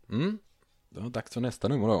numret. Det var dags för nästa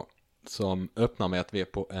nummer då. Som öppnar med att vi är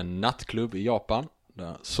på en nattklubb i Japan.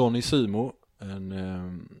 Där Sonny Sumo,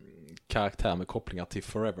 en karaktär med kopplingar till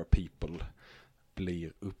Forever People,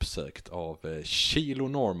 blir uppsökt av Chilo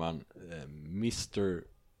Norman, Mr.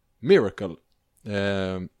 Miracle,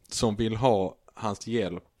 som vill ha hans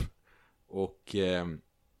hjälp. Och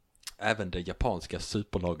även det japanska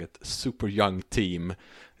superlaget Super Young Team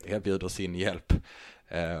erbjuder sin hjälp.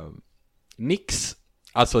 Nix,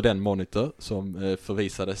 alltså den monitor som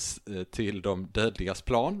förvisades till de dödligas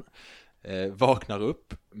plan, vaknar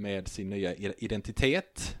upp med sin nya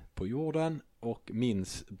identitet på jorden och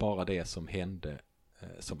minns bara det som hände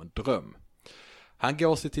som en dröm. Han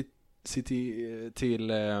går till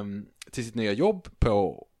sitt nya jobb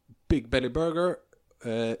på Big Belly Burger,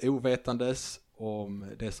 ovetandes om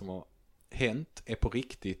det som har hänt är på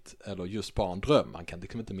riktigt eller just bara en dröm. Han kan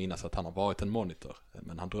liksom inte minnas att han har varit en monitor,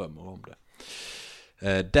 men han drömmer om det.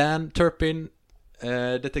 Dan Turpin,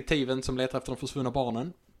 detektiven som letar efter de försvunna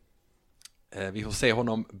barnen. Vi får se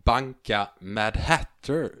honom banka Mad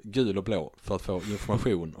Hatter, gul och blå, för att få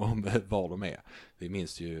information om var de är.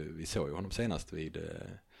 Vi såg ju honom senast vid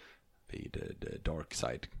The Dark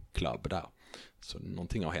Side Club där. Så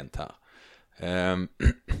någonting har hänt här.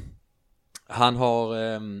 Han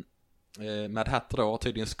har Mad Hatter då har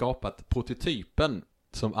tydligen skapat prototypen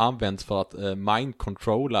som används för att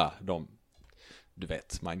mind-controlla dem. Du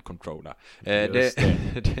vet, mind-controlla.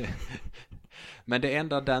 Men det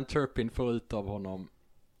enda Dan Turpin får ut av honom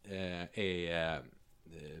är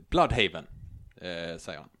Bloodhaven,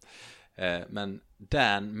 säger han. Men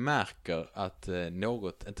Dan märker att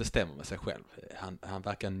något inte stämmer med sig själv. Han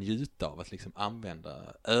verkar njuta av att liksom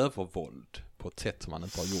använda övervåld på ett sätt som han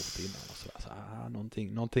inte har gjort innan. Och så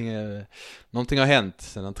någonting har hänt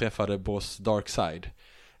sedan han träffade boss Darkseid.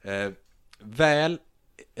 Väl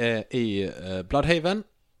i Bloodhaven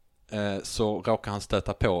så råkar han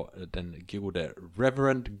stöta på den gode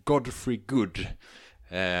Reverend Godfrey Good,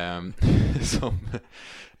 som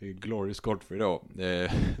Glorious Godfrey då.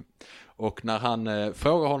 Och när han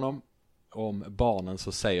frågar honom om barnen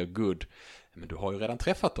så säger Good: men du har ju redan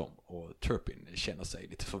träffat dem. Och Turpin känner sig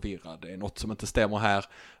lite förvirrad. Det är något som inte stämmer här.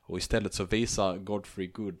 Och istället så visar Godfrey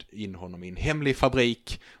Good in honom i en hemlig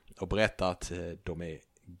fabrik och berättar att de är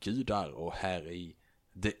gudar och här i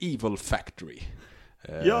The Evil Factory.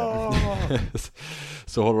 Ja!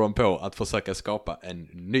 Så håller de på att försöka skapa en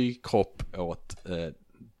ny kropp åt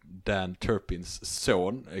Dan Turpins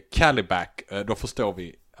son Calibac. Då förstår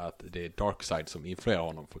vi att det är Darkseid som influerar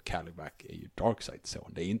honom, för Calibac är ju Darkseids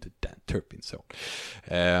son, det är inte Dan Turpins son.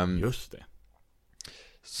 Just det.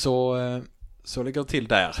 Så ligger det till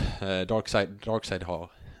där. Darkseid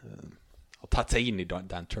har tagit sig in i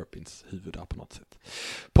Dan Turpins huvud där på något sätt.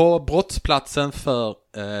 På brottsplatsen för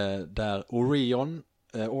där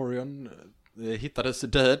Orion hittades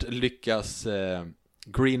död lyckas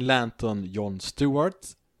Green Lantern John Stewart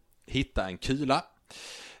hitta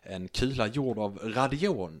en kula gjord av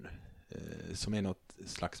radion, som är något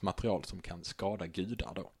slags material som kan skada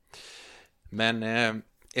gudar då. Men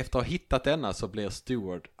efter att ha hittat denna så blir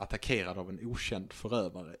Stewart attackerad av en okänd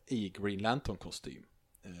förövare i Green Lantern-kostym.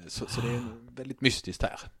 Så det är väldigt mystiskt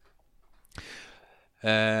här.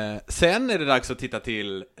 Sen är det dags att titta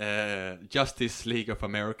till Justice League of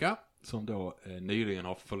America, som då nyligen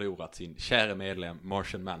har förlorat sin kära medlem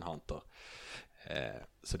Martian Manhunter.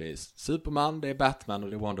 Så det är Superman, det är Batman och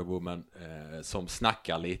det är Wonder Woman som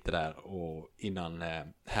snackar lite där, och innan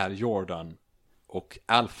Hal Jordan och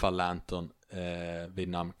Alpha Lantern vid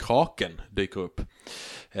namn Kraken dyker upp.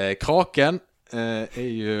 Kraken är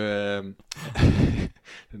ju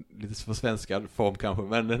lite försvenskad form kanske,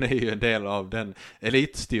 men den är ju en del av den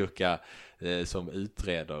elitstyrka som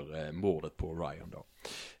utreder mordet på Orion då.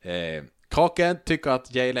 Kraken tycker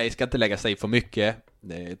att JLA ska inte lägga sig för mycket.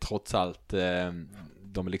 Trots allt,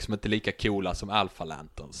 de är liksom inte lika coola som Alpha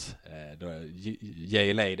Lanterns.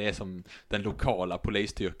 JLA, det är som den lokala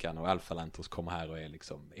polisstyrkan, och Alpha Lanterns kommer här och är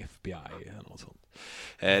liksom FBI eller något sånt.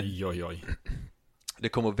 Oj. Det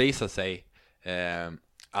kommer att visa sig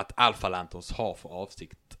att Alpha Lanterns har för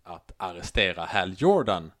avsikt att arrestera Hal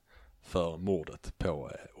Jordan för mordet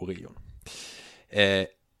på Orion.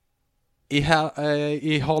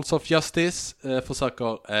 I Halls of Justice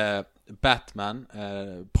försöker Batman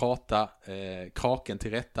prata Kraken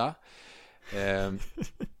till rätta.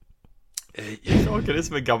 Kraken är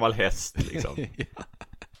som en gammal häst liksom.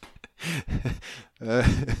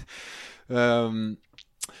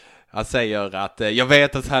 Han säger att jag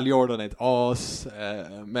vet att Hal Jordan är ett as,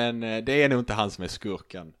 men det är nog inte han som är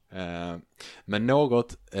skurken. Men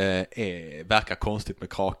något verkar konstigt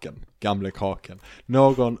med Kraken, gamle Kraken.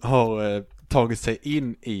 Någon har tagit sig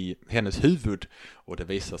in i hennes huvud och det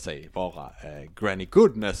visar sig vara Granny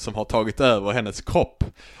Goodness som har tagit över hennes kropp.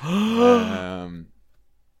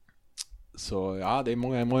 Så ja, det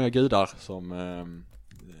är många gudar som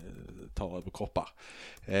tar över kroppar.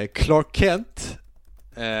 Clark Kent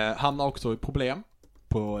hamnar också i problem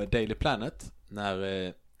på Daily Planet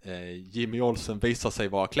när Jimmy Olsen visar sig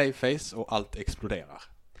vara Clayface och allt exploderar.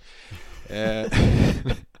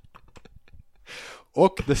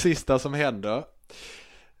 Och det sista som händer,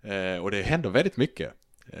 och det händer väldigt mycket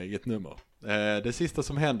i ett nummer. Det sista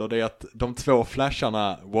som händer är att de två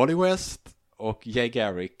flasharna Wally West och Jay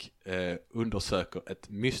Garrick undersöker ett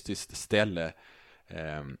mystiskt ställe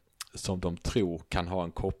som de tror kan ha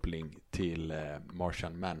en koppling till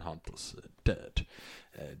Martian Manhunters död.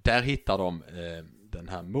 Där hittar de den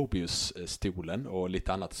här Mobius-stolen och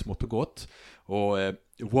lite annat smått och gott. Och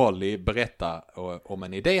Wally berättar om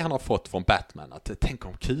en idé han har fått från Batman. Att tänk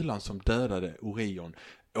om kulan som dödade Orion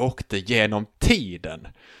åkte genom tiden.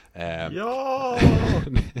 Ja!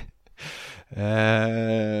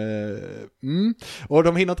 Och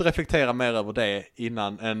de hinner inte reflektera mer över det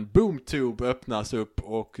innan en boomtube öppnas upp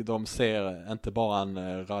och de ser inte bara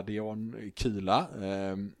en radionkula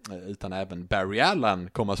utan även Barry Allen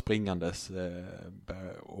komma springandes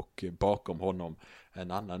och bakom honom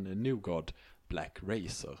en annan New God, Black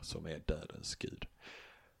Racer, som är dödens gud.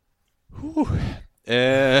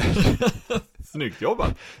 Snyggt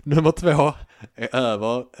jobbat. Nummer 2 är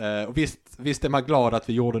över. Och visst är man glad att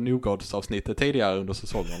vi gjorde New Gods avsnittet tidigare under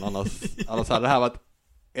säsongen. Annars hade det här varit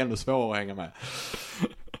ännu svårare att hänga med.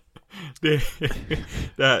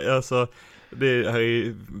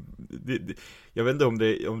 Jag vet inte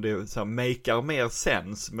om det så här makear mer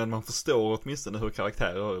sens, men man förstår åtminstone hur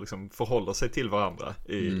karaktärer liksom förhåller sig till varandra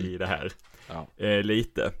i det här. Ja.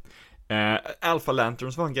 Lite. Alpha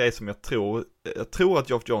Lanterns var en grej som jag tror att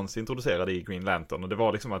Geoff Johns introducerade i Green Lantern, och det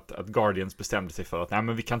var liksom att Guardians bestämde sig för att nej,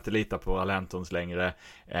 men vi kan inte lita på våra Lanterns längre.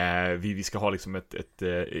 Vi ska ha liksom ett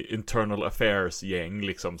internal affairs gäng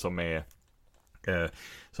liksom som är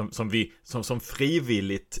som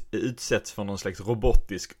frivilligt utsätts för någon slags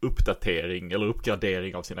robotisk uppdatering eller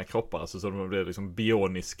uppgradering av sina kroppar, alltså så de blir liksom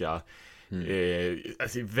bioniska.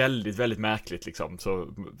 Alltså väldigt, väldigt märkligt liksom.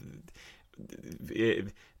 Så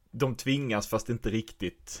de tvingas fast inte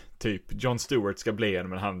riktigt. Typ John Stewart ska bli en,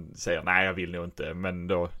 men han säger nej, jag vill nog inte. Men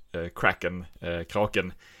då Kraken,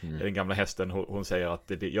 den gamla hästen, hon säger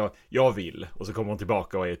att jag vill. Och så kommer hon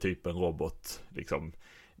tillbaka och är typ en robot liksom.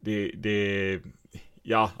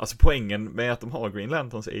 Ja, alltså poängen med att de har Green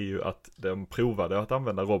Lanterns är ju att de provade att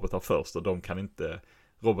använda robotar först, och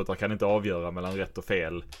robotar kan inte avgöra mellan rätt och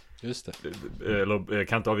fel. Just det. Eller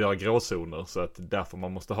kan inte avgöra gråzoner, så att därför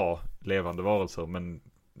man måste ha levande varelser. Men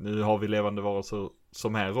nu har vi levande varelser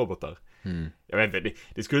som är robotar. Jag vet inte,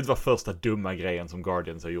 det skulle inte vara första dumma grejen som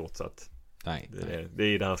Guardians har gjort, så att nej. Det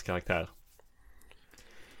är deras karaktär.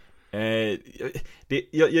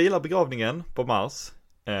 Jag gillar begravningen på Mars.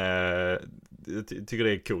 Jag tycker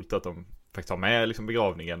det är coolt att de faktiskt har med liksom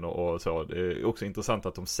begravningen och så. Det är också intressant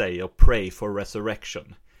att de säger pray for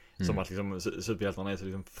resurrection. Som att liksom, superhjältarna är så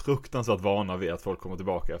liksom fruktansvärt vana vid att folk kommer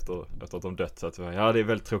tillbaka efter att de dött. Så att, ja, det är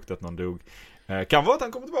väldigt tråkigt att någon dog. Kan vara att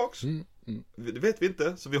han kommer tillbaks. Det vet vi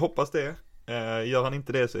inte, så vi hoppas det. Gör han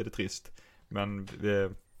inte det så är det trist. Men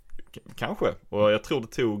kanske. Och jag tror det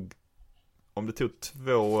tog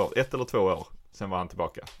 2 år, 1 eller 2 år, sen var han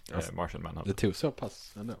tillbaka. Martian Manhunter. Det tog så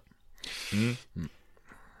pass ändå.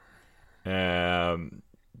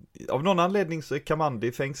 Av någon anledning så är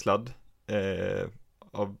Kamandi fängslad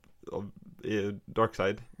av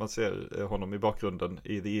Darkseid. Man ser honom i bakgrunden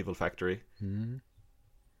i The Evil Factory.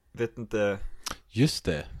 Vet inte. Just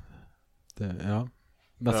det. Ja.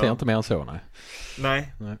 Man ser inte mer än så,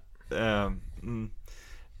 nej.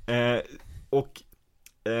 Och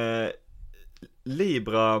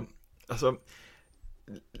Libra, alltså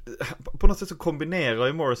på något sätt så kombinerar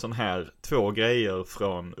ju Morrison här 2 grejer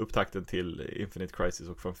från upptakten till Infinite Crisis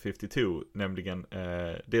och från 52, nämligen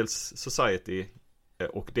dels Society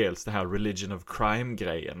och dels det här Religion of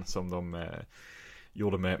Crime-grejen som de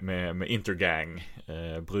gjorde med Intergang,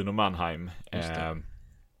 Bruno Mannheim.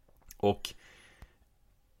 Och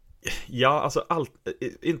ja, alltså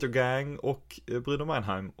Intergang och Bruno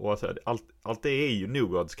Mannheim och alltså, allt det är ju New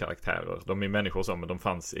Gods karaktärer. De är människor som de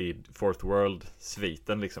fanns i Fourth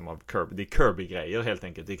World-sviten liksom av Kirby. Det är Kirby-grejer helt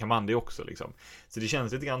enkelt. Det kan man det också liksom. Så det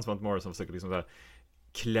känns lite grann som att Morrison försöker liksom så här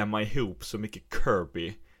klämma ihop så mycket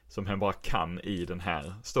Kirby som han bara kan i den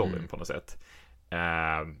här storyn på något sätt.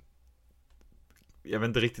 Jag vet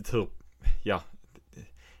inte riktigt hur... Ja,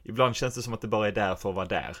 ibland känns det som att det bara är där för att vara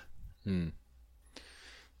där.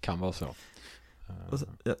 Kan vara så.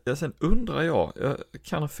 Sen undrar jag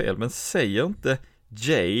kan ha fel, men säger inte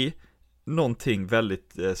Jay någonting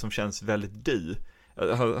väldigt som känns väldigt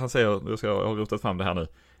han säger, jag har rotat fram det här nu.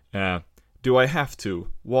 Do I have to,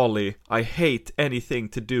 Wally, I hate anything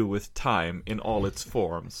to do with time in all its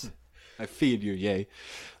forms. I feel you, Jay.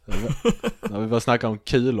 När vi bara snackar om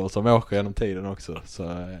kulor som åker genom tiden också.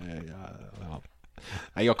 Så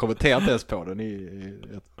jag kommenterar inte ens på det. Ni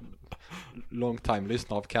long time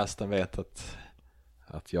lyssnare av casten vet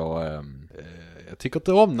att jag tycker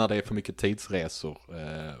inte om när det är för mycket tidsresor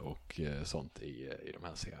och sånt i de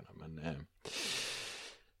här serierna. Men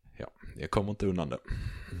jag kommer inte undan det.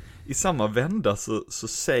 I samma vända så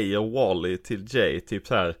säger Wally till Jay typ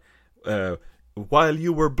så här: while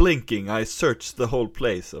you were blinking I searched the whole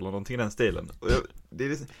place, eller någonting i den stilen. Det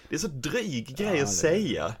är så dryg grej att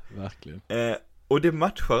säga. Verkligen. Och det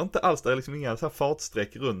matchar inte alls. Det är liksom inga så här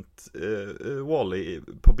fartsträck runt Wally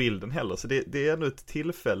på bilden heller. Så det är ändå ett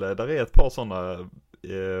tillfälle där är ett par sådana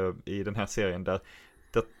i den här serien där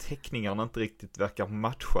teckningarna inte riktigt verkar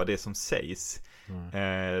matcha det som sägs.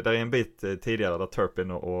 Där är en bit tidigare där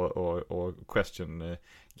Turpin och Question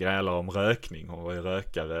grälar om rökning och är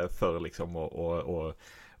rökare för liksom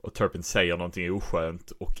och Turpin säger någonting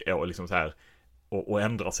oskönt och liksom så här och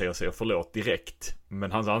ändrar sig och säger förlåt direkt,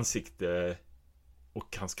 men hans ansikte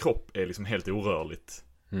och hans kropp är liksom helt orörligt.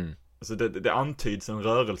 Alltså det antyds en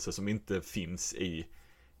rörelse som inte finns i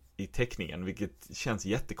teckningen, vilket känns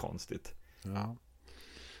jättekonstigt. Ja,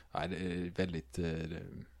 det är väldigt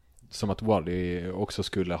som att Wally också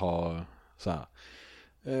skulle ha så här: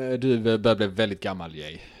 du börjar bli väldigt gammal,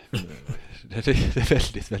 Jay. Det är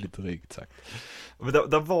väldigt, väldigt drygt sagt. Men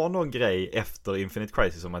det var någon grej efter Infinite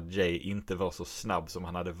Crisis om att Jay inte var så snabb som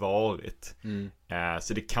han hade varit.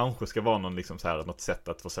 Så det kanske ska vara någon liksom så här, något sätt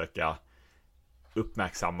att försöka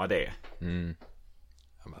uppmärksamma det.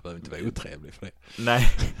 Man behöver inte vara otrevlig för det. Nej.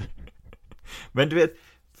 Men du vet,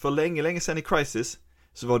 för länge sedan i Crisis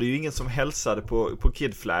så var det ju ingen som hälsade på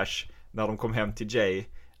Kid Flash när de kom hem till Jay.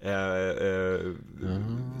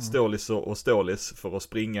 Stålis och Stålis för att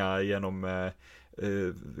springa genom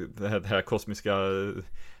det här kosmiska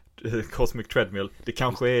Cosmic Treadmill. Det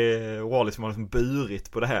kanske är Wally som har liksom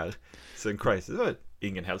burit på det här sen Crisis.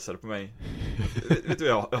 Ingen hälsade på mig. Vet du,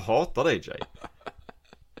 jag hatar dig, Jay.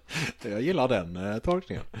 Jag gillar den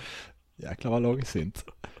tolkningen. Jäklar vad långsynt.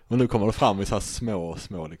 Och nu kommer det fram i så här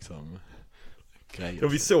små liksom grejer. Ja,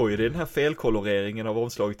 vi såg ju det i den här felkoloreringen av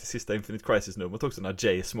omslaget till sista Infinite Crisis-numret också, när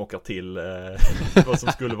Jay smockar till vad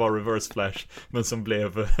som skulle vara Reverse Flash men som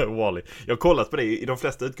blev Wally. Jag har kollat på det, i de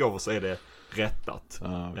flesta utgåvor så är det rättat.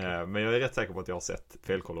 Okay. Men jag är rätt säker på att jag har sett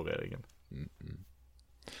felkoloreringen.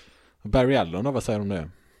 Barry Allen då, vad säger du om det?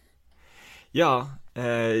 Jag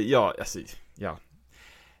är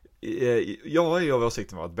ju av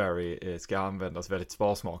åsikten att Barry ska användas väldigt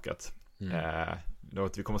sparsmakat.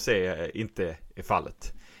 Något vi kommer att se inte är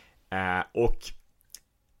fallet. Och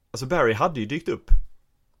alltså Barry hade ju dykt upp.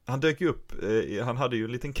 Han dök ju upp. Han hade ju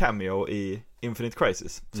en liten cameo i Infinite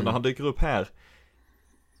Crisis. Så när han dyker upp här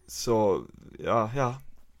så ja,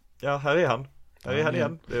 här är han. Här är han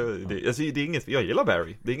igen. Det är inget, jag gillar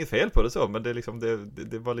Barry. Det är inget fel på det så, men det är liksom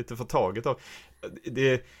det var lite förtaget av.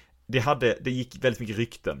 Det gick väldigt mycket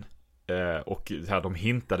rykten. Och här, de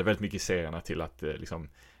hintade väldigt mycket i serierna till att liksom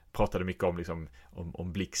pratade mycket om liksom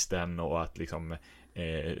om Blixten och att liksom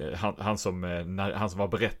han som var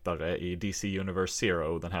berättare i DC Universe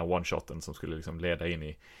Zero, den här one-shoten som skulle liksom leda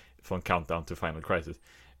in från Countdown to Final Crisis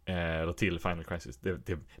eller till Final Crisis.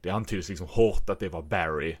 Det antyds liksom hårt att det var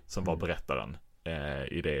Barry som var berättaren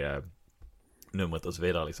i det numret och så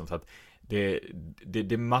vidare liksom, så att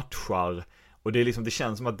det matchar, och det är liksom, det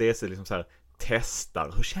känns som att DC liksom så här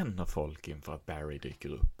testar hur känner folk inför att Barry dyker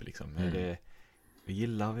upp liksom.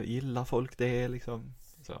 Gillar folk det liksom,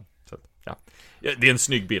 så att, ja, det är en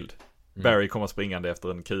snygg bild. Barry kommer springande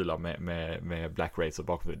efter en kula med Black Racer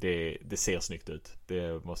bakom. Det ser snyggt ut.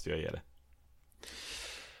 Det måste jag ge det.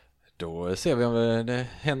 Då ser vi om det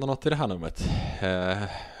händer något i det här numret.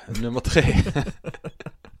 Nummer 3.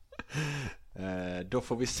 Då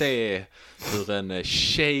får vi se hur en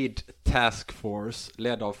Shade Task Force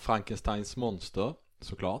ledd av Frankensteins monster,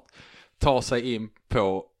 såklart, tar sig in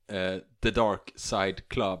på The Dark Side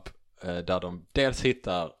Club, där de dels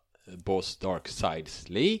hittar Boss Darksides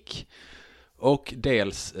lik och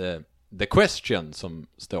dels The Question som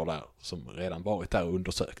står där, som redan varit där och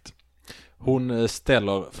undersökt. Hon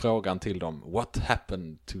ställer frågan till dem: What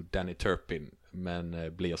happened to Danny Turpin?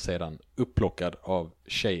 Men blir sedan upplockad av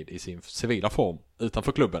Shade i sin civila form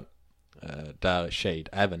utanför klubben, där Shade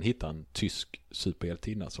även hittar en tysk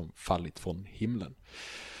superhjältinna som fallit från himlen.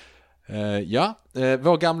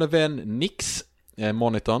 Vår gamla vän Nix,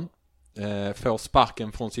 monitorn, får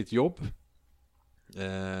sparken från sitt jobb.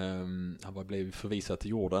 Han var blivit förvisad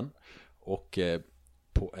till jorden, och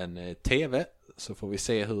på en tv så får vi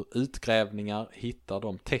se hur utgrävningar hittar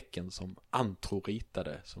de tecken som Antro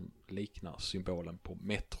ritade, som liknar symbolen på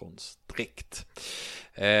Metrons dräkt.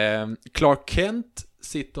 Clark Kent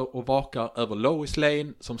sitter och vakar över Lois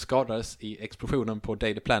Lane som skadades i explosionen på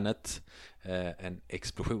Daily Planet. En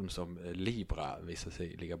explosion som Libra visar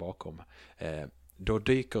sig ligga bakom. Då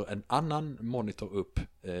dyker en annan monitor upp,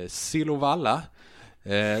 Silovalla,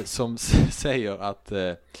 som säger att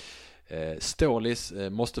Stålis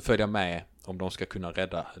måste följa med om de ska kunna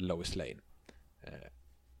rädda Lois Lane.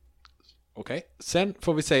 Okej. Sen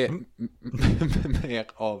får vi se mer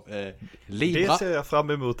av Libra. Det ser jag fram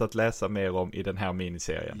emot att läsa mer om i den här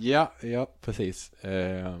miniserien. Ja, precis.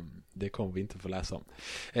 Det kommer vi inte få läsa om.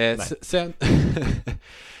 Sen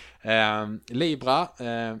Libra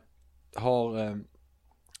har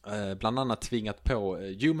bland annat tvingat på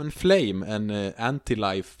Human Flame en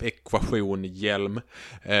anti-life-ekvation-hjälm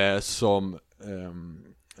som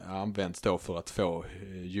används då för att få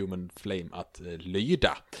Human Flame att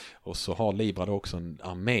lyda. Och så har Libra då också en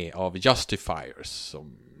armé av Justifiers,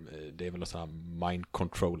 som det är väl så här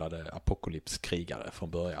mind-controllade apokalypskrigare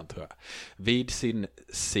från början, tror jag. Vid sin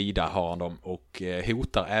sida har han dem, och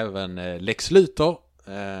hotar även Lex Luthor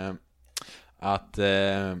att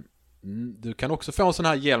du kan också få en sån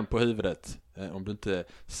här hjälm på huvudet om du inte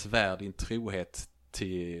svär din trohet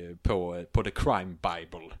på The Crime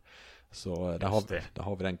Bible. Så där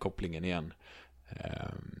har vi den kopplingen igen.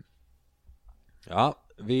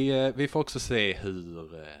 Vi får också se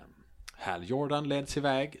hur Hal Jordan leds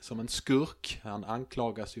iväg som en skurk. Han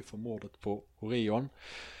anklagas ju för mordet på Orion.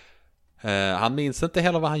 Han minns inte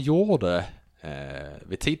heller vad han gjorde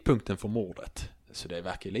vid tidpunkten för mordet. Så det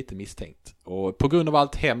verkar lite misstänkt. Och på grund av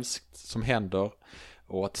allt hemskt som händer,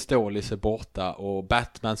 och att Stålis är borta och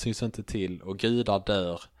Batman syns inte till och gudar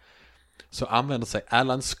dör, så använder sig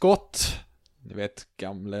Alan Scott, ni vet,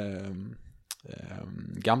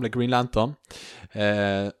 gamle Green Lantern,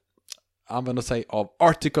 använder sig av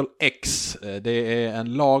Article X. Det är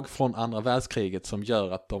en lag från andra världskriget som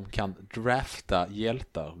gör att de kan drafta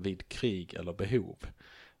hjältar vid krig eller behov.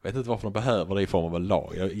 Jag vet inte varför de behöver det i form av en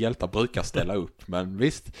lag. Hjältar brukar ställa upp, men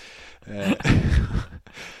visst.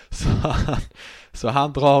 Så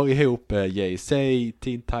han drar ihop JSA,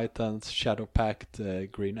 Teen Titans, Shadow Pact,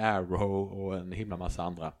 Green Arrow och en himla massa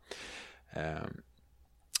andra.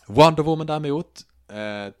 Wonder Woman däremot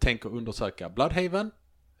tänker undersöka Bloodhaven.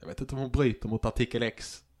 Jag vet inte om hon bryter mot artikel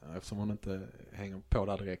X, eftersom hon inte hänger på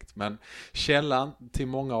där direkt. Men källan till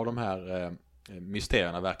många av de här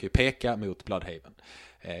mysterierna verkar ju peka mot Bloodhaven.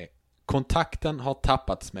 Kontakten har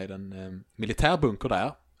tappats med en militärbunker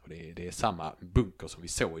där. Och det är samma bunker som vi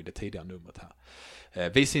såg i det tidigare numret här.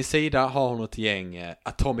 Vid sin sida har hon ett gäng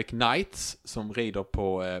Atomic Knights som rider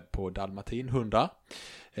på dalmatinhundar.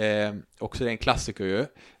 Också det är en klassiker ju.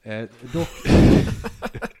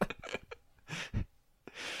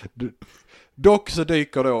 Dock så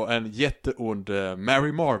dyker då en jätteond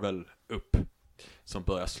Mary Marvel upp som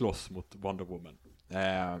börjar slåss mot Wonder Woman.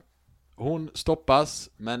 Hon stoppas,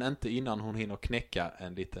 men inte innan hon hinner knäcka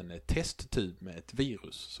en liten testtub med ett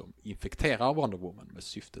virus som infekterar Wonder Woman med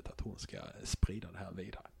syftet att hon ska sprida det här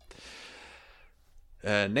vidare.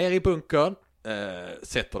 Ner i bunkern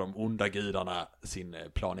sätter de onda gudarna sin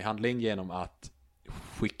plan i handling genom att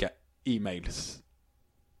skicka e-mails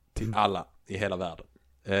till alla i hela världen.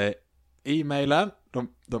 E-mailen,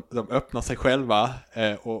 de öppnar sig själva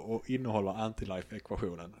och innehåller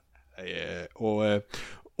anti-life-ekvationen. Och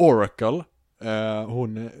Oracle,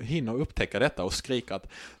 hon hinner upptäcka detta och skriker att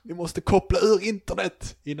vi måste koppla ur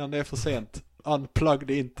internet innan det är för sent. Unplug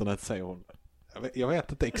the internet, säger hon. Jag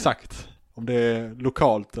vet inte exakt om det är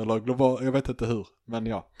lokalt eller globalt, jag vet inte hur, men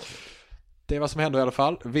ja. Det är vad som händer i alla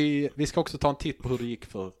fall. Vi ska också ta en titt på hur det gick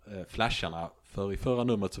för Flasharna. För i förra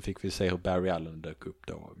numret så fick vi se hur Barry Allen dök upp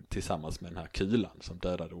då tillsammans med den här kulan som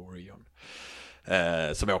dödade Orion.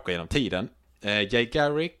 Som åker genom tiden. Jay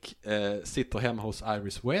Garrick sitter hemma hos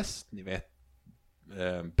Iris West, ni vet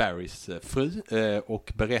Barrys fru,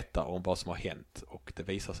 och berättar om vad som har hänt. Och det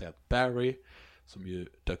visar sig att Barry, som ju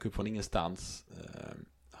dök upp från ingenstans,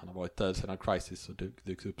 han har varit död sedan Crisis och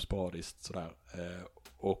dykt upp sporadiskt sådär.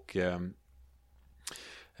 Och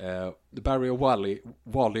Barry och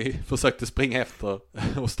Wally försökte springa efter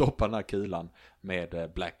och stoppa den här kulan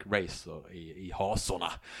med Black Racer i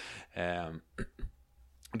hasorna.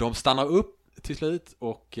 De stannar upp till slut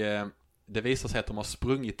och det visar sig att de har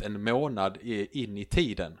sprungit en månad in i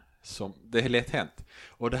tiden. Som det är lätt hänt.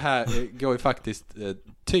 Och det här går ju faktiskt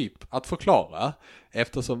typ att förklara.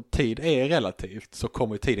 Eftersom tid är relativt så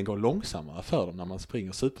kommer tiden gå långsammare för dem när man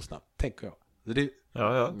springer supersnabbt, tänker jag. Det,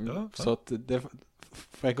 Ja. Så att det,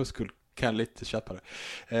 för en gångs skull kan jag lite köpa det.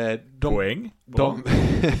 Poäng.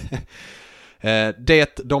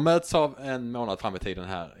 De möts av en månad fram i tiden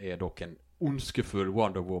här är dock en ondskefull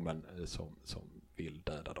Wonder Woman som vill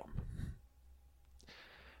döda dem.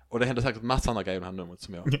 Och det händer säkert massa andra grejer i det här numret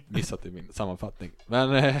som jag missat i min sammanfattning.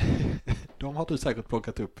 Men de har du säkert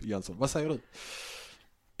plockat upp, Jönsson. Vad säger du?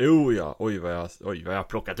 Oj vad jag har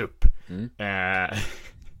plockat upp.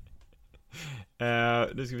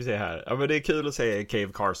 Nu ska vi se här. Ja, men det är kul att se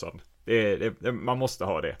Cave Carson. Man måste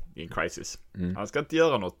ha det i en crisis. Han ska inte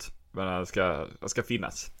göra något, men han ska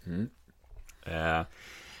finnas.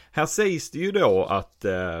 Här sägs det ju då att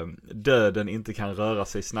döden inte kan röra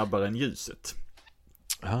sig snabbare än ljuset.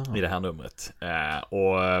 I det här numret.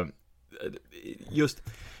 Och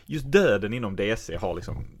just döden inom DC har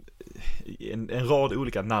liksom en rad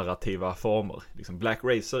olika narrativa former. Liksom Black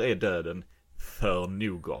Racer är döden för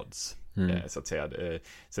New Gods. Så att säga.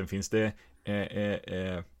 Sen finns det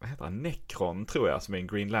vad heter han? Necron, tror jag, som är en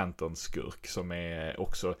Green Lantern-skurk, som är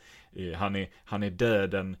också han är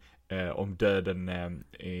döden om döden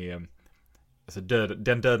är alltså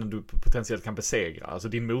den döden du potentiellt kan besegra, alltså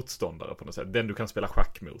din motståndare på något sätt, den du kan spela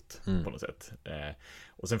schack mot på något sätt.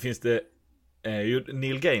 Och sen finns det ju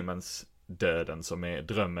Neil Gaimans döden, som är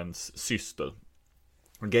drömmens syster.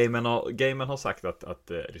 Gaiman har sagt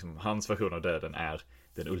att liksom, hans version av döden är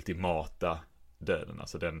den ultimata döden,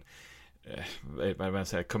 alltså den vad man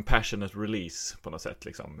säger, compassionate release på något sätt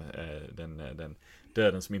liksom. Den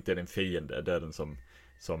döden som inte är din fiende, döden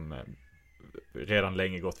som redan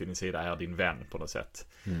länge gått vid din sida, är din vän på något sätt.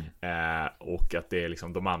 Och att det är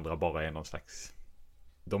liksom, de andra bara är någon slags,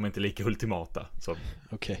 de är inte lika ultimata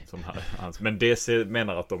som hans. Men DC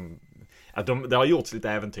menar att det har gjorts lite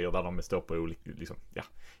äventyr där de står på olika liksom,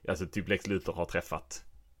 alltså typ Lex Luthor har träffat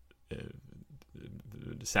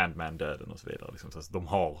Sandman-döden och så vidare liksom, så alltså, de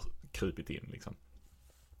har krupit in liksom.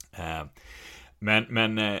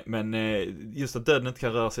 Men just att döden inte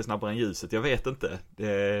kan röra sig snabbare än ljuset, jag vet inte.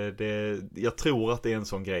 Jag tror att det är en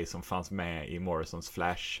sån grej som fanns med i Morrisons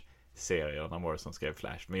Flash-serier när Morrison skrev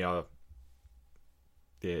Flash, men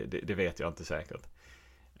det vet jag inte säkert.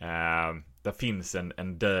 Det finns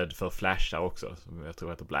en död för Flashar också, som jag tror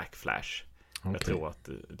heter Black Flash. Okay. Jag tror att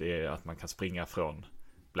det är att man kan springa från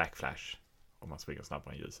Black Flash om man springer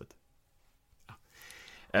snabbare än ljuset.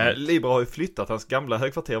 Libra har ju flyttat. Hans gamla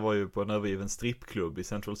högkvarter var ju på en övergiven strippklubb i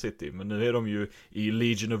Central City, men nu är de ju i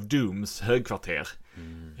Legion of Dooms högkvarter.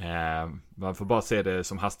 Man får bara se det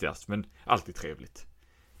som hastigast, men alltid trevligt.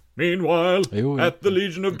 Meanwhile, at the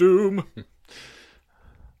Legion of Doom.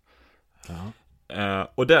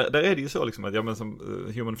 Och där är det ju så liksom att som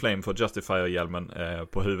Human Flame får Justifier-hjälmen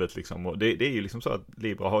på huvudet liksom, och det är ju liksom så att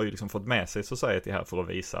Libra har ju liksom fått med sig Society här för att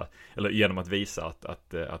visa, eller genom att visa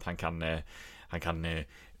att han kan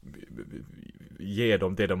ge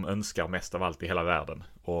dem det de önskar mest av allt i hela världen.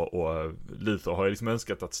 Och Luthor har ju liksom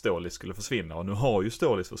önskat att Stålis skulle försvinna, och nu har ju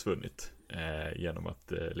Stålis försvunnit genom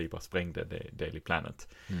att Libra sprängde Daily Planet.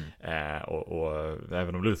 Och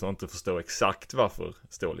även om Luthor inte förstår exakt varför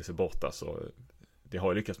Stålis är borta, så det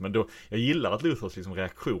har ju lyckats. Men då, jag gillar att Luthors liksom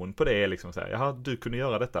reaktion på det är liksom så här: jaha, du kunde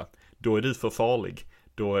göra detta, då är du för farlig.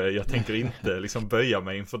 Jag tänker inte liksom böja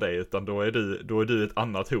mig inför dig, utan då är du ett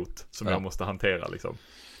annat hot som jag måste hantera liksom.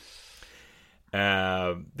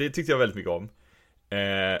 Det tyckte jag väldigt mycket om.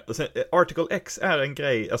 Och sen, Article X är en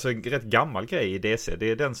grej, alltså en rätt gammal grej i DC. Det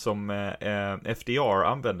är den som FDR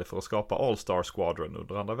använde för att skapa All-Star Squadron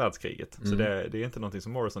under andra världskriget. Så det är inte någonting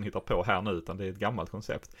som Morrison hittar på här nu, utan det är ett gammalt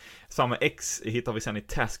koncept. Samma X hittar vi sen i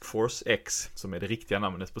Task Force X, som är det riktiga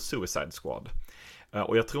namnet på Suicide Squad.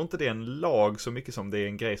 Och jag tror inte det är en lag så mycket som det är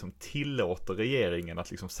en grej som tillåter regeringen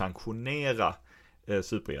att liksom sanktionera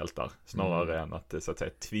superhjältar, snarare än att så att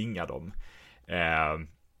säga tvinga dem.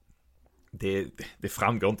 Det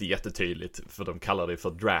framgår inte jättetydligt, för de kallar det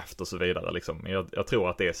för draft och så vidare liksom. Men jag tror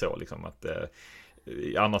att det är så liksom, att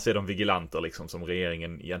Annars är de vigilanter liksom, som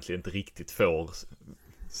regeringen egentligen inte riktigt får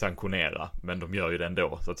sanktionera, men de gör ju det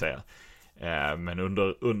ändå, så att säga. Men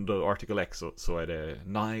under Article X så är det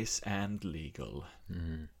nice and legal.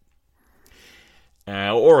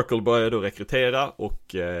 Och Oracle börjar då rekrytera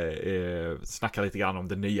och snackar lite grann om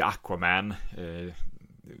den nya Aquaman.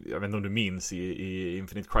 Jag vet inte om du minns, i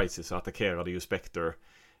Infinite Crisis så attackerade ju Spectre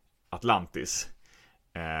Atlantis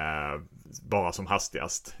bara som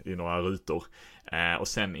hastigast i några rutor. Och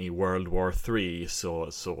sen i World War 3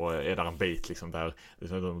 så är där en bit liksom där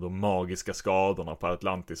de magiska skadorna på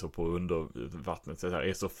Atlantis och på undervattnet så här,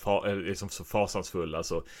 är så fasansfulla,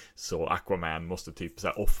 så Aquaman måste typ så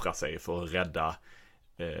här offra sig för att rädda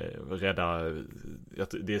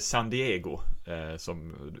det är San Diego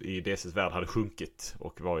som i DC:s värld hade sjunkit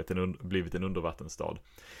och blivit en undervattensstad.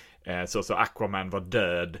 Så Aquaman var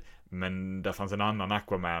död, men där fanns en annan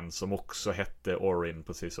Aquaman som också hette Orin,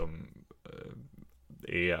 precis som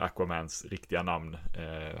är Aquamans riktiga namn.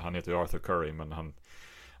 Han heter ju Arthur Curry, men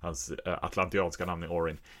hans atlantianska namn är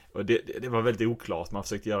Orin. Och det var väldigt oklart. Man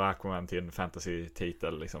försökte göra Aquaman till en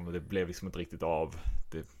fantasy-titel liksom, och det blev liksom inte riktigt av.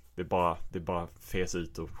 Det bara fes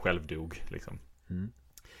ut och självdog liksom.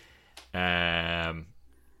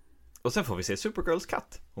 Och sen får vi se Supergirls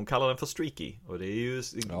katt. Hon kallar den för Streaky, och det är ju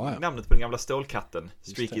namnet på den gamla stålkatten,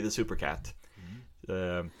 Streaky the Supercat.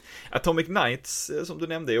 Atomic Knights, som du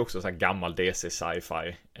nämnde, är också så här gammal DC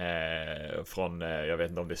sci-fi från, jag vet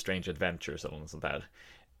inte om det är Strange Adventures eller något sånt där.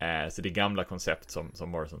 Så det är gamla koncept som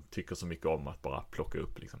Morrison tycker så mycket om att bara plocka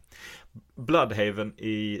upp liksom. Bloodhaven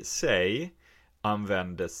i sig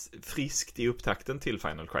användes friskt i upptakten till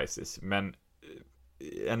Final Crisis, men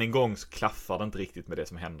än en gång så klaffar det inte riktigt med det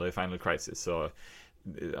som händer i Final Crisis. Så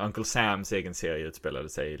Uncle Sams egen serie utspelade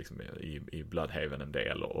sig liksom i Bloodhaven en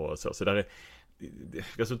del och så där är,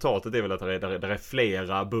 resultatet är väl att där är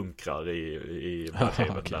flera bunkrar i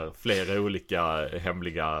Bloodhaven, okay, där flera olika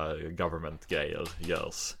hemliga government-grejer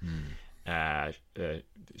görs.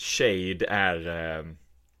 Shade är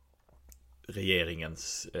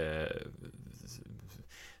regeringens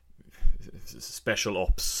special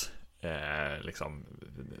ops, liksom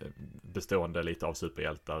bestående lite av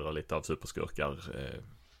superhjältar och lite av superskurkar.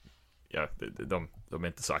 De är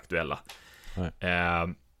inte så aktuella.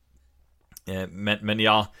 Men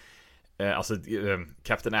ja, alltså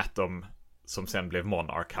Captain Atom, som sen blev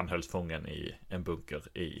Monarch, han hölls fången i en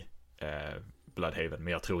bunker i Bloodhaven,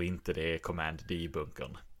 men jag tror inte det är Command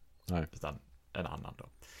D-bunkern, utan en annan då.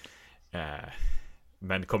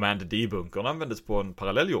 Men Command D-bunkern användes på en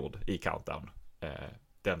parallell jord i Countdown,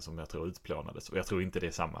 den som jag tror utplånades, och jag tror inte det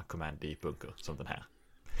är samma Command D-bunker som den här.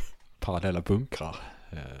 Parallella bunkrar.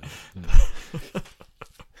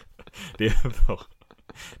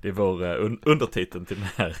 Det är vår undertiteln till den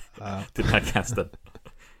här casten.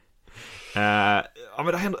 Ja, men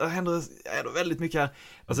det händer väldigt mycket här.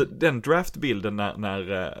 Alltså den draftbilden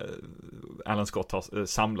när Alan Scott har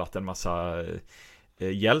samlat en massa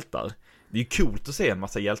hjältar. Det är ju coolt att se en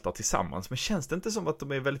massa hjältar tillsammans, men känns det inte som att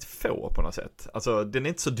de är väldigt få på något sätt? Alltså den är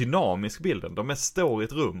inte så dynamisk, bilden. De står i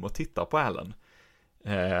ett rum och tittar på Alan.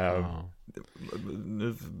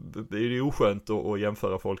 Nu är det ju oskönt att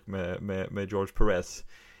jämföra folk med George Perez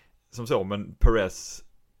som så, men Perez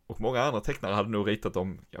och många andra tecknare hade nog ritat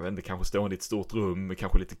dem, jag vet inte, kanske stående i ett stort rum med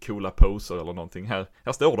kanske lite coola poser eller någonting. Här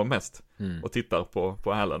står de mest och tittar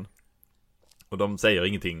på Alan, och de säger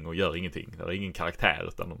ingenting och gör ingenting. Det är ingen karaktär,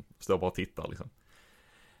 utan de står bara och tittar liksom.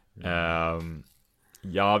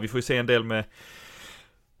 Ja, vi får ju se en del med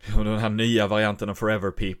den här nya varianten av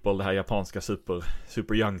Forever People, det här japanska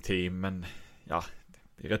super young team, men ja,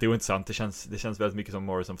 det är rätt ointressant. Det känns väldigt mycket som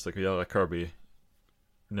Morrison försöker göra Kirby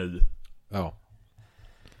nu. Ja.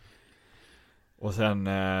 Och sen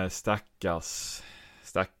stackars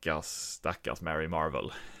Mary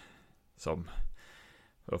Marvel som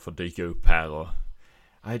får dyka upp här och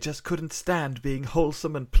I just couldn't stand being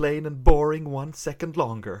wholesome and plain and boring 1 second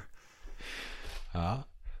longer. Ja,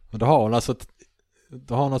 men då har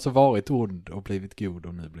hon alltså varit ond och blivit god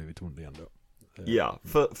och nu blivit ond igen då. Ja,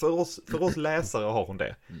 för oss läsare har hon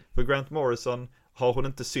det. För Grant Morrison har hon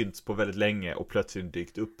inte synts på väldigt länge och plötsligt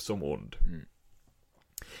dykt upp som ond.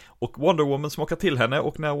 Och Wonder Woman smakar till henne,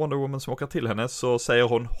 och när Wonder Woman smakar till henne så säger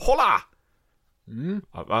hon HOLLA!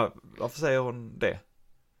 Varför säger hon det?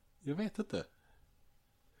 Jag vet inte.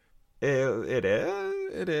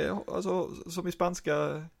 Är det alltså som i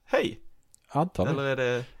spanska hej? Antagligen. Eller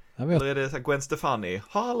är det så här Gwen Stefani?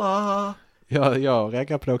 Halla! Jag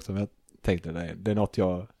reagerar på det också, men jag tänkte det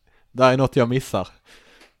är något jag missar.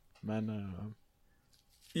 Men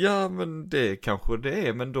ja, men det kanske det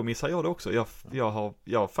är, men då missar jag det också.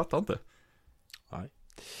 Jag fattar inte. Nej.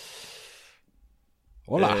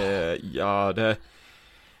 Hola.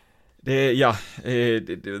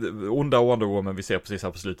 Onda Wonder Woman vi ser precis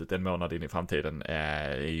här på slutet, en månad in i framtiden,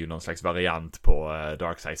 är ju någon slags variant på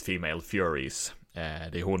Darkseids Female Furies.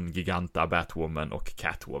 Det är hon, Giganta, Batwoman och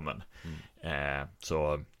Catwoman.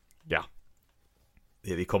 Så ja,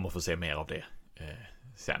 vi kommer få se mer av det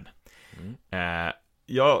sen.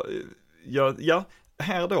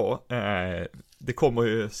 Här då, det kommer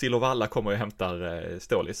ju, Silovalla kommer ju hämtar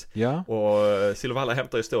Stålis. Ja. Och Silovalla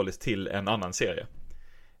hämtar ju Stålis till en annan serie.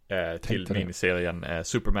 Till miniserien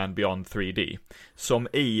Superman Beyond 3D. Som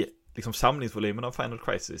i liksom samlingsvolymen av Final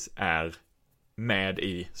Crisis är med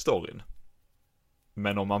i storyn.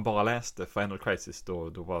 Men om man bara läste Final Crisis då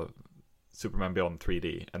var Superman Beyond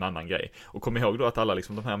 3D en annan grej. Och kom ihåg då att alla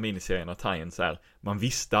liksom de här miniserierna tie-ins är, man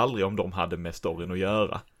visste aldrig om de hade med storyn att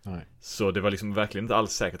göra. Nej. Så det var liksom verkligen inte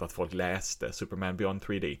alls säkert att folk läste Superman Beyond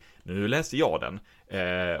 3D. Nu läste jag den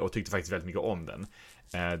och tyckte faktiskt väldigt mycket om den.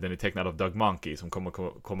 Den är tecknad av Doug Mahnke som kommer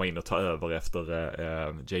komma in och ta över efter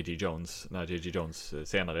J.J. Jones, när J.J. Jones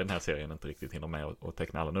senare i den här serien inte riktigt hinner med och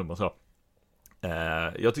teckna alla nummer så.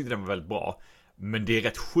 Jag tyckte den var väldigt bra. Men det är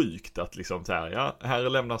rätt sjukt att liksom så här, ja, här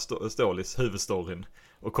lämnar Stålis huvudstoryn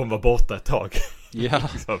och kommer vara borta ett tag. Ja.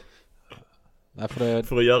 liksom. Nej,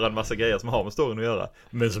 för att göra en massa grejer som har med storyn att göra,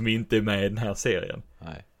 men som inte är med i den här serien.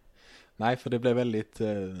 Nej, för det blev väldigt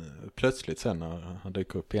plötsligt sen när han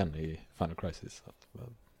dyker upp igen i Final Crisis.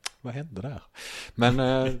 Vad hände där? Men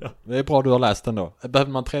det är bra du har läst den då.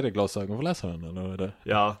 Behöver man 3D-glasögon för att läsa den? Eller är det?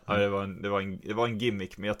 Ja, det var en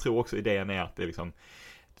gimmick, men jag tror också idén är att det är liksom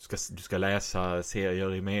du ska läsa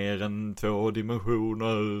serier i mer än 2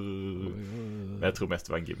 dimensioner. Men jag tror mest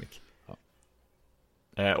det var en gimmick.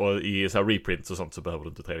 Ja. Och i så här reprints och sånt så behöver du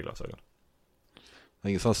inte 3D-glasögon. Det är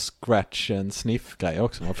ingen sån scratch and sniff-grej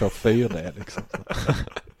också. Man får 4D liksom.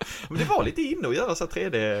 Men det var lite inne att göra så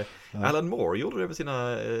 3D. Ja. Alan Moore gjorde det med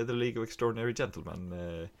sina The League of Extraordinary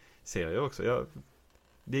Gentlemen-serier också.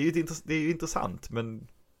 Det är ju intressant, men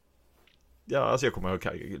ja, alltså jag kommer ihåg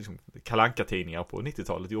liksom, Kalle Anka-tidningar på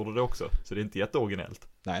 90-talet gjorde det också. Så det är inte jätteoriginellt.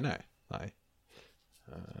 Nej.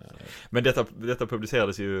 Men detta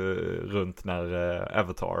publicerades ju runt när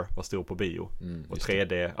Avatar var stor på bio. Och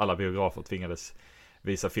 3D, alla biografer tvingades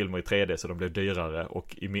visa filmer i 3D så de blev dyrare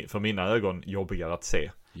och för mina ögon jobbigare att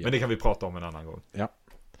se. Ja. Men det kan vi prata om en annan gång. Ja.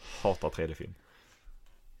 Hatar 3D-film.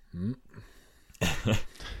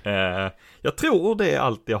 Jag tror det är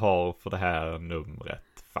allt jag har för det här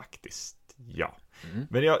numret faktiskt. Ja.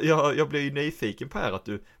 Men jag blir ju nyfiken på här att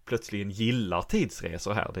du plötsligen gillar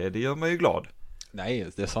tidsresor här. Det gör mig ju glad.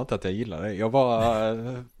 Nej, det är sant att jag gillar det.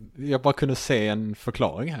 Jag bara kunde se en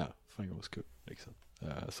förklaring här för en gångs skull. Liksom.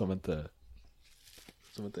 Som inte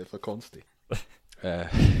är för konstig. Men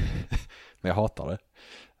jag hatar det.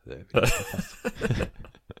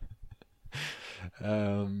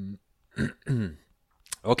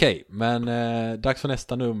 Okej, men dags för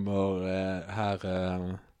nästa nummer.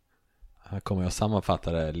 Här kommer jag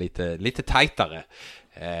sammanfatta det lite tajtare.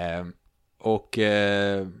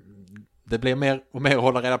 Det blir mer och mer att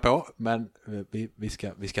hålla reda på, men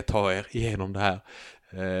vi ska ta er igenom det här.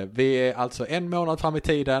 Vi är alltså 1 månad fram i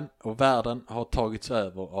tiden och världen har tagits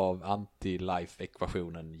över av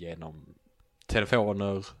anti-life-ekvationen genom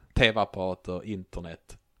telefoner, tv-apparater,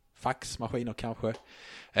 internet, faxmaskiner kanske.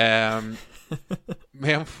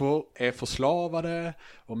 Människor är förslavade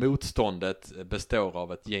och motståndet består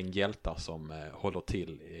av ett gäng hjältar som håller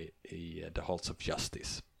till i The Halls of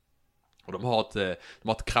Justice. Och de har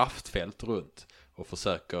ett kraftfält runt och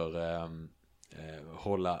försöker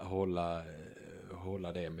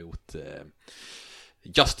hålla det mot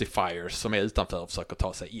Justifiers som är utanför och försöker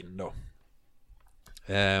ta sig in då.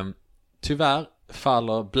 Tyvärr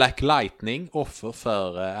faller Black Lightning offer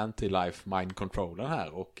för anti-life mind controller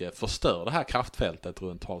här och förstör det här kraftfältet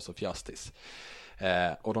runt House of Justice.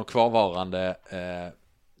 Och de kvarvarande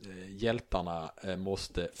hjältarna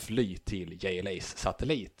måste fly till JLAs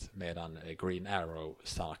satellit medan Green Arrow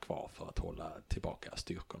stannar kvar för att hålla tillbaka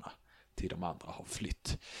styrkorna till de andra har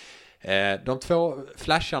flytt. De 2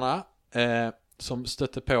 flasharna som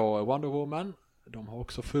stötte på Wonder Woman, de har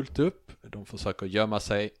också fullt upp. De försöker gömma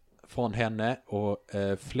sig från henne och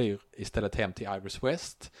flyr istället hem till Iris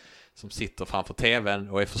West som sitter framför tvn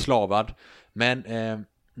och är förslavad. Men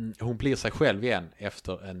hon blir sig själv igen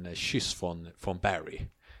efter en kyss från Barry.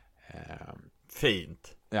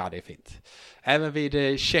 Fint. Ja, det är fint. Även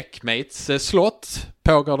vid Checkmates slott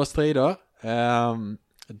pågår det strider.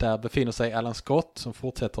 Där befinner sig Alan Scott som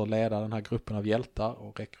fortsätter att leda den här gruppen av hjältar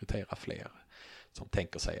och rekrytera fler som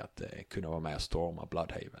tänker sig att kunna vara med och storma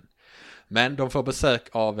Bloodhaven. Men de får besök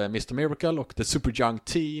av Mr. Miracle och The Super Young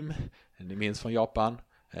Team. Ni minns från Japan.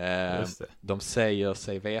 Just det. De säger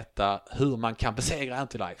sig veta hur man kan besegra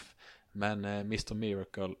Anti-Life. Men Mr.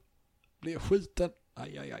 Miracle blir skjuten.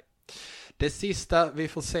 Aj. Det sista vi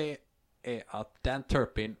får se är att Dan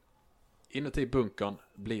Turpin inuti bunkern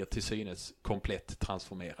blir till synes komplett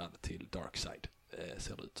transformerad till Darkseid.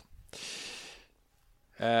 Ser det ut.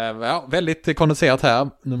 Ja, väldigt kondenserat här.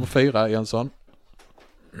 Nummer 4, Jönsson.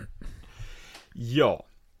 Ja.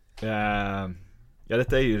 Ja,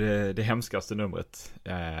 detta är ju det hemskaste numret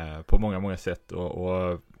på många sätt.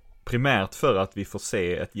 Och primärt för att vi får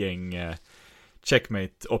se ett gäng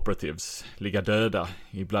Checkmate Operatives ligga döda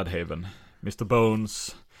i Bloodhaven. Mr.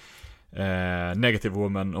 Bones, Negative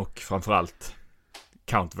Woman och framförallt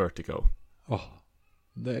Count Vertigo.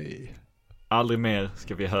 Nej. Aldrig mer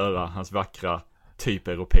ska vi höra hans vackra typ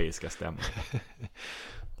europeiska stämma.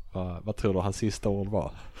 Vad tror du hans sista ord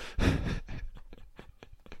var?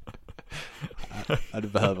 Du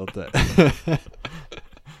behöver inte.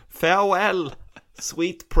 Farewell,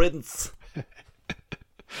 sweet prince.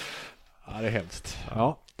 Ja, det är hemskt.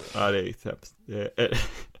 Ja, det är riktigt hemskt.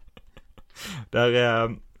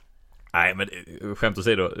 Nej, men skämt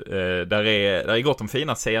åsido, där är gott om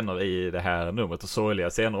fina scener i det här numret och sorgliga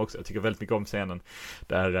scener också. Jag tycker väldigt mycket om scenen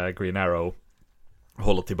där Green Arrow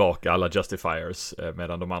håller tillbaka alla Justifiers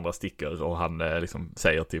medan de andra sticker och han liksom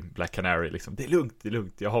säger till Black Canary liksom, det är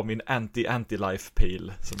lugnt, jag har min anti-life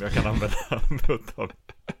pil som jag kan använda mot dem.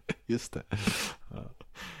 Just det.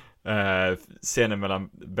 Scenen mellan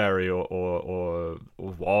Barry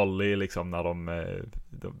och Wally liksom, när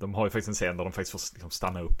de har ju faktiskt en scen där de faktiskt får liksom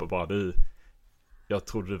stanna upp och bara, jag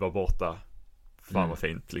trodde du var borta, fan vad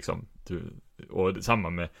fint liksom, och samma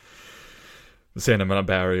med scenen mellan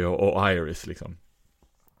Barry och Iris liksom.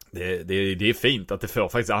 Det är fint att det får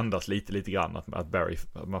faktiskt andas lite grann att Barry,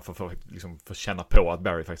 att man får liksom får känna på att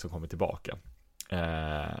Barry faktiskt har kommit tillbaka.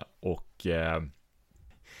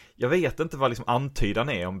 Jag vet inte vad liksom antydan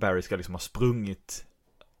är, om Barry ska liksom ha sprungit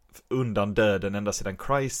undan döden ända sedan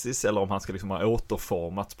Crisis, eller om han ska liksom ha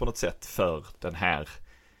återformats på något sätt för den här.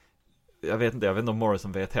 Jag vet inte om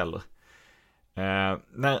Morrison vet heller.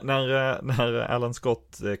 När Alan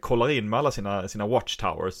Scott kollar in med alla sina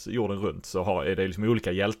watchtowers jorden runt, så är det liksom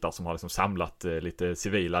olika hjältar som har liksom samlat lite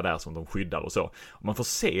civila där som de skyddar och så. Och man får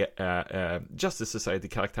se Justice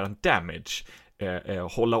Society-karaktären Damage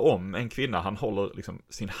hålla om en kvinna. Han håller liksom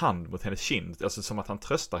sin hand mot hennes kind, alltså som att han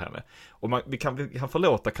tröstar henne. Och vi kan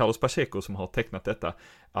förlåta Carlos Pacheco som har tecknat detta,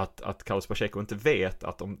 att Carlos Pacheco inte vet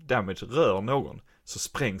att om Damage rör någon så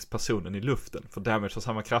sprängs personen i luften, för Damage har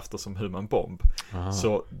samma krafter som Human Bomb. Aha.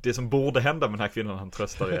 Så det som borde hända med den här kvinnan han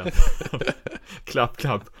tröstar är att klapp.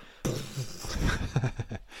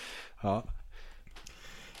 Ja.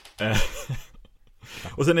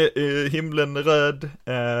 Och sen är himlen röd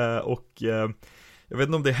och jag vet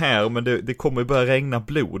inte om det är här, men det kommer ju börja regna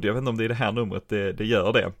blod. Jag vet inte om det är det här numret det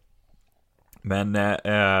gör det. Men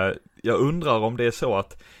jag undrar om det är så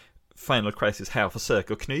att Final Crisis här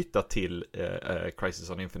försöker knyta till Crisis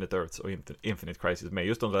on Infinite Earths och Infinite Crisis med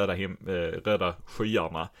just de röda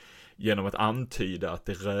skyarna, genom att antyda att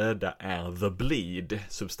det röda är The Bleed,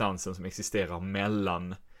 substansen som existerar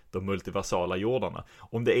mellan de multiversala jordarna.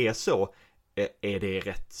 Om det är så, är det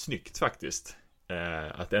rätt snyggt faktiskt.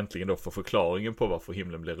 Att äntligen då få förklaringen på varför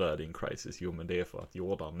himlen blir röd i en Crisis. Jo, men det är för att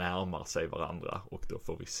jordar närmar sig varandra och då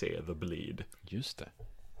får vi se The Bleed. Just det.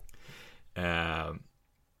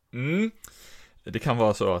 Det kan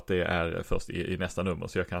vara så att det är först i nästa nummer,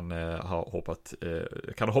 så jag kan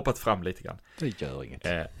ha hoppat fram lite grann. Det gör inget.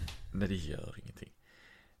 Nej, det gör ingenting.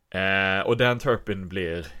 Och Dan Turpin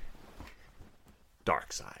blir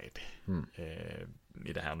Darkseid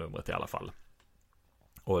i det här numret i alla fall.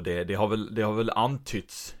 Och det har väl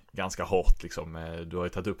antytts ganska hårt liksom, du har ju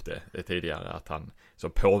tagit upp det tidigare, att han så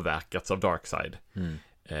påverkats av Darkseid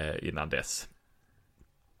innan dess.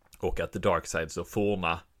 Och att Darkseid så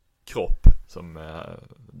forna kropp som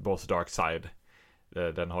Boss Darkseid,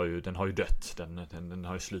 den har ju dött, den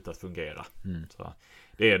har ju slutat fungera. Så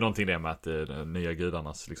det är någonting det med att nya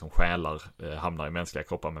gudarnas liksom själar hamnar i mänskliga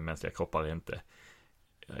kroppar, men mänskliga kroppar är inte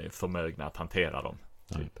förmögna att hantera dem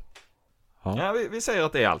typ. Ja, vi säger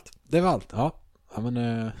att det är allt. Det var allt, ja. Men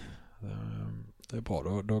det är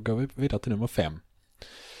bra, då går vi vidare till nummer 5.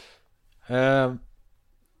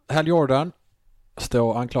 Hal Jordan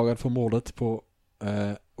står anklagad för mordet på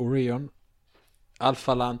Orion.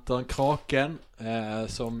 Alpha-lantern Kraken,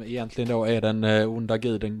 som egentligen då är den onda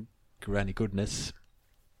guden Granny Goodness,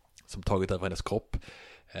 som tagit över hennes kropp,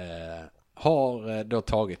 har då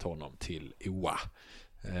tagit honom till Oa.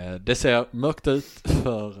 Det ser mörkt ut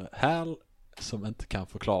för Hal, som inte kan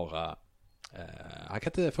förklara han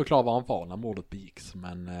kan inte förklara vad han var när mordet begicks,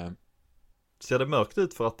 men Ser det mörkt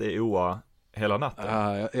ut för att det är OA hela natten?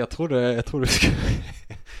 Jag trodde du skulle...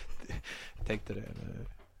 Jag tänkte det.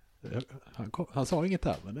 Han sa inget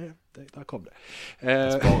där, men där kom det.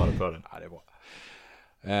 Jag sparade på den. Ja, det är bra.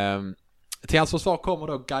 Till hans försvar kommer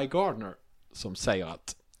då Guy Gardner som säger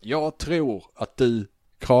att jag tror att du,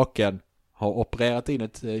 Kraken, har opererat in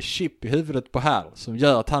ett chip i huvudet på Hal som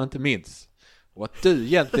gör att han inte minns. Och att du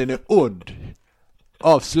egentligen är ond.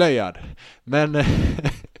 Avslöjad. Men...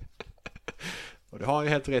 och det har han ju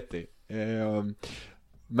helt rätt i.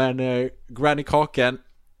 Men Granny Kraken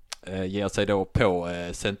ger sig då på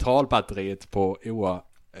centralbatteriet på OA.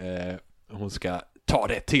 Hon ska ta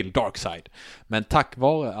det till Darkseid. Men tack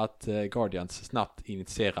vare att Guardians snabbt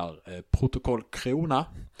initierar protokoll Krona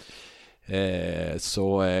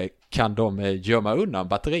så kan de gömma undan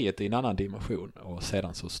batteriet i en annan dimension och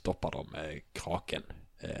sedan så stoppar de Kraken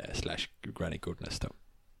 / Granny Goodness då.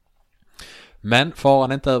 Men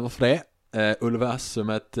faran är inte över för det.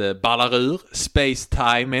 Universumet ballar ur. Space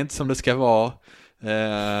time är inte som det ska vara.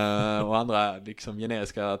 Och andra liksom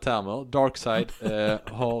generiska termer. Darkseid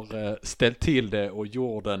har ställt till det och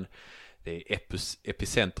jorden, det är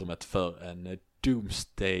epicentrumet för en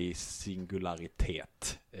Doomsday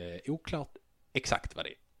singularitet. Oklart exakt vad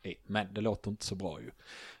det är, men det låter inte så bra ju.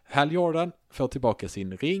 Hal Jordan får tillbaka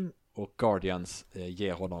sin ring och Guardians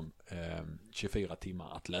ger honom 24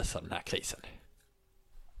 timmar att lösa den här krisen.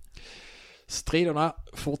 Striderna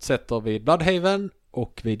fortsätter vid Bloodhaven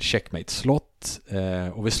och vid Checkmate slott.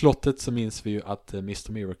 Och vid slottet så minns vi ju att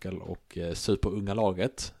Mr. Miracle och superunga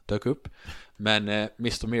laget dök upp. Men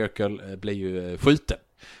Mr. Miracle blir ju skjuten.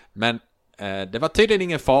 Men det var tydligen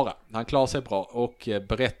ingen fara. Han klarar sig bra och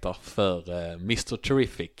berättar för Mr.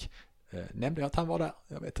 Terrific. Nämnde jag att han var där?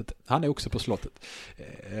 Jag vet inte. Han är också på slottet.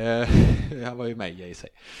 Han var ju med i sig.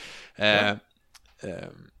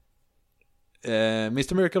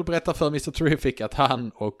 Mr. Miracle berättar för Mr. Terrific att han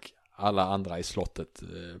och alla andra i slottet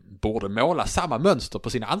borde måla samma mönster på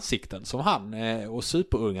sina ansikten som han och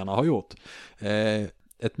superungarna har gjort.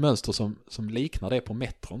 Ett mönster som liknar det på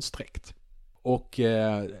Metrons dräkt. Och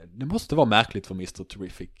det måste vara märkligt för Mr.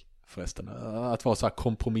 Terrific förresten att vara så här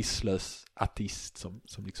kompromisslös ateist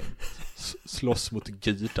som liksom slåss mot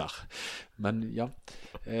gudar. Men ja,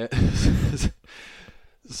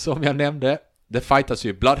 som jag nämnde, det fightas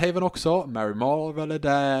ju Bloodhaven också. Mary Marvel är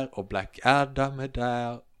där och Black Adam är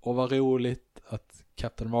där. Och vad roligt att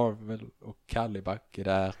Captain Marvel och Kalibak är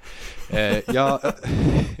där.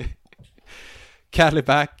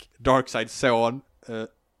 Kalibak, Darkseids son,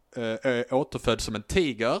 återfödd som en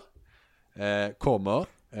tiger, kommer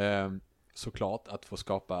såklart att få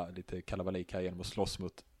skapa lite kalabalik här genom att slåss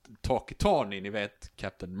mot Tawkitani, ni vet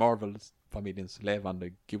Captain Marvels familjens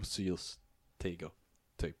levande gosedjurstiger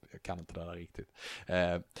typ, jag kan inte det där riktigt.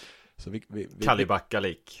 Så vi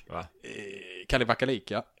Kalibakalik, va?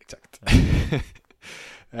 Kalibakalik, ja, exakt.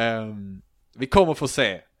 Vi kommer få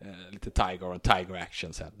se lite Tiger och Tiger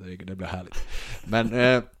action sen. Det blir härligt. Men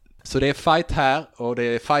så det är fight här och det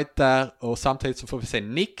är fight där och samtidigt så får vi se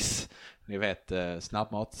Nix. Ni vet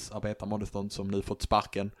snabbmatsarbetarmonstern som nu fått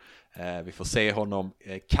sparken. Vi får se honom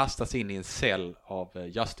kastas in i en cell av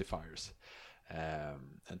Justifiers.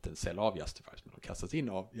 Inte en cell av Justifiers, men de kastas in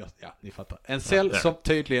av, ja, ni fattar. En cell som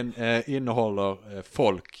tydligen innehåller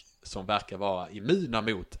folk som verkar vara immuna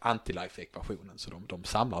mot anti-life-ekvationen. Så de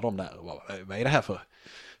samlar dem där. Vad är det här för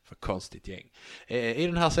konstigt gäng? I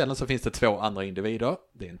den här cellen så finns det 2 andra individer.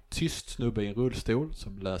 Det är en tyst snubbe i en rullstol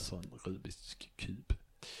som löser en rubisk kub.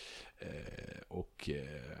 Och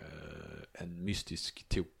en mystisk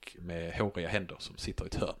tok med håriga händer som sitter i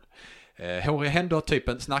ett hörn. Håriga händer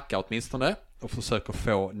typen snackar åtminstone och försöker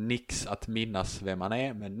få Nix att minnas vem han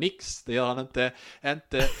är, men Nix, det gör han inte.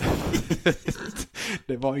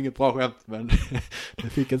 Det var inget bra skämt, men det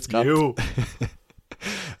fick en skratt.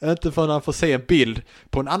 Inte förrän han får se en bild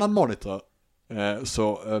på en annan monitor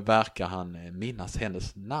så verkar han minnas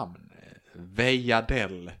hennes namn,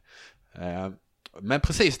 Vejadell. Men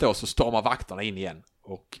precis då så stormar vakterna in igen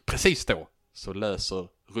och precis då så löser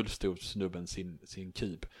rullstolssnubben sin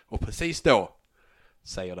kub. Och precis då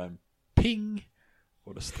säger den ping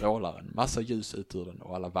och det strålar en massa ljus ut ur den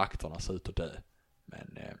och alla vakterna ser ut att dö.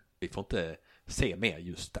 Men vi får inte se mer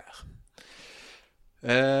just där.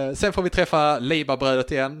 Sen får vi träffa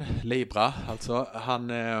Libra-brödet igen. Libra, alltså. Han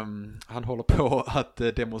håller på att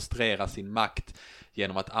demonstrera sin makt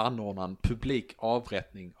genom att anordna en publik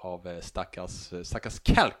avrättning av stackars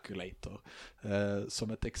Calculator.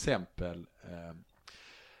 Som ett exempel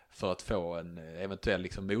för att få en eventuell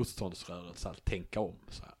liksom motståndsrörelse att tänka om.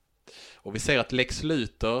 Så här. Och vi ser att Lex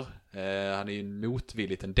Luthor, han är ju en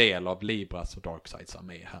motvilligt en del av Libras och Darkseids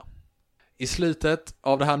armé här. I slutet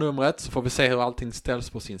av det här numret så får vi se hur allting ställs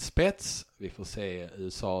på sin spets. Vi får se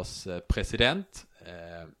USAs president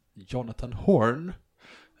Jonathan Horn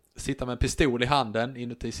sitta med en pistol i handen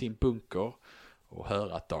inuti sin bunker och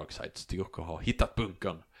höra att Darkseids styrkor har hittat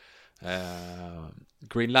bunkern.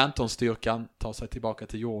 Green Lantern-styrkan tar sig tillbaka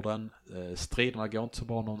till jorden. Striderna går inte så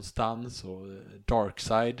bra någonstans och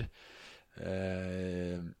Darkseid,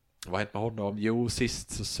 vad hände med honom? Jo,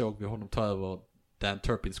 sist så såg vi honom ta över Dan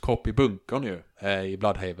Turpins kropp i bunkern nu i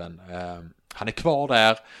Bloodhaven. Han är kvar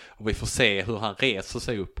där och vi får se hur han reser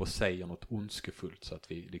sig upp och säger något ondskefullt så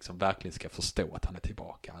att vi liksom verkligen ska förstå att han är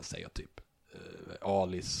tillbaka. Han säger typ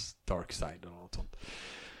Alice Darkseid eller något sånt.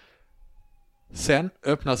 Sen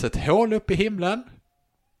öppnas ett hål upp i himlen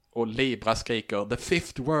och Libra skriker "The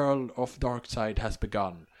fifth world of Darkseid has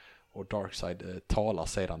begun". Och Darkseid talar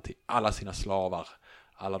sedan till alla sina slavar,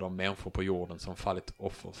 alla de människor på jorden som fallit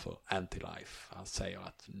offer för Antilife. Han säger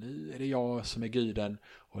att nu är det jag som är guden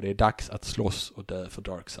och det är dags att slåss och dö för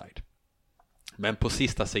Darkseid. Men på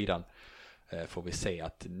sista sidan får vi se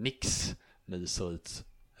att Nix nu ser ut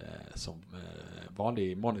som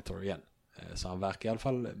vanlig monitor igen. Så han verkar i alla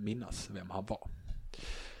fall minnas vem han var.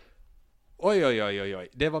 Oj.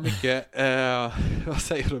 Det var mycket. Vad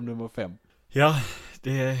säger du om nummer 5? Ja,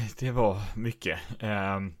 det var mycket.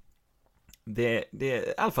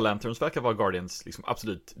 Alpha Lanterns verkar vara Guardians liksom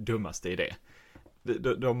absolut dummaste idé.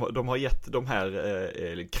 De har gett de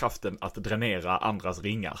här kraften att dränera andras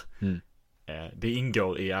ringar. Det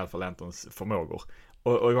ingår i Alpha Lanterns förmågor.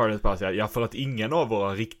 Och Guardians bara säger, ja, för att ingen av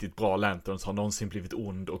våra riktigt bra Lanterns har någonsin blivit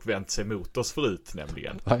ond och vänt sig mot oss förut,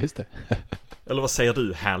 nämligen. Ja, just det. Eller vad säger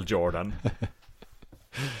du, Hal Jordan?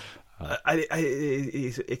 Det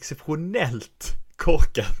är så exceptionellt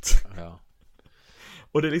korkat. Ja.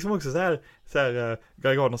 Och det är liksom också så här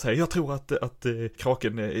Guy Gardner säger, jag tror att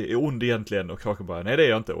Kraken är ond egentligen. Och Kraken bara, nej det är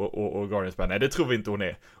jag inte. Och Guardians bara, nej det tror vi inte hon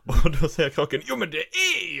är. Och då säger Kraken, jo men det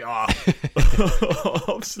är jag! Och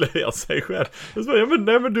avslöjar sig själv. Och så bara, ja men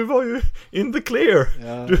nej men du var ju in the clear.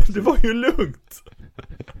 Ja. Du var ju lugnt.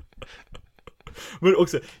 Men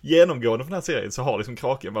också genomgående för den här serien så har liksom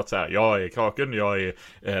Kraken varit så här, jag är Kraken, jag är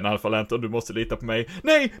en Alpha Lantern, du måste lita på mig.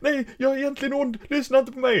 Nej, jag är egentligen ond, lyssna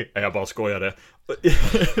inte på mig. Jag bara skojade.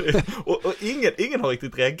 och ingen har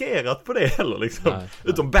riktigt reagerat på det heller liksom. Nej.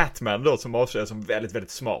 Utom Batman då, som avslöjar som väldigt,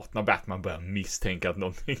 väldigt smart när Batman börjar misstänka att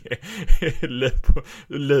någonting är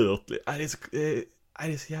lurt. Det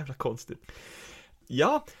är så jävla konstigt.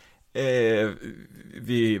 Ja,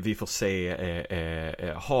 vi får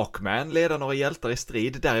se Hawkman leda några hjältar i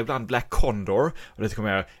strid, däribland Black Condor. Och det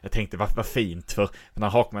kommer jag tänkte vad fint, för när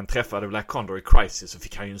Hawkman träffade Black Condor i Crisis så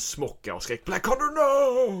fick han ju en smocka och skrek Black Condor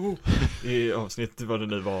no! I avsnitt vad det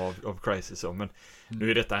nu var av Crisis så. Men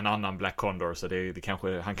nu är detta en annan Black Condor, så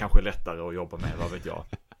han kanske är lättare att jobba med, vad vet jag.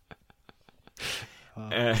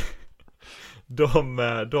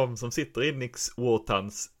 De som sitter i Nix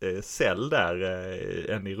Wotans cell där,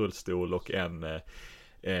 en i rullstol och en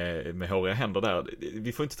med håriga händer där,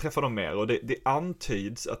 vi får inte träffa dem mer. Och det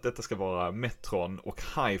antyds att detta ska vara Metron och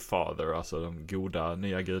Highfather, alltså de goda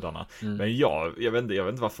nya gudarna. Men jag vet inte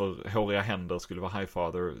varför håriga händer skulle vara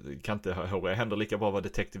Highfather. Kan inte håriga händer lika bra vara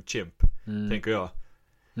Detective Chimp, tänker jag.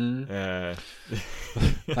 Nej,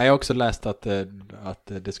 jag har också läst att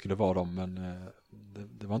det skulle vara dem, men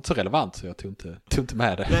det var inte så relevant, så jag tog inte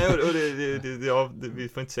med det. Nej, och vi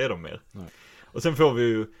får inte se dem mer. Nej. Och sen får vi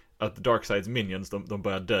ju att Darkseids minions, de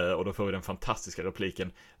börjar dö, och då får vi den fantastiska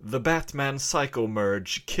repliken: The Batman Psycho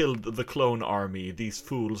Merge killed the clone army these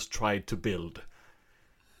fools tried to build.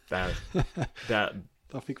 Där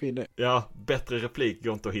fick vi in det. Ja, bättre replik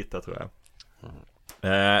går inte att hitta, tror jag.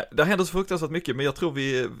 Det händer så fruktansvärt mycket, men jag tror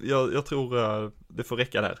det får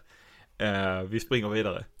räcka där. Vi springer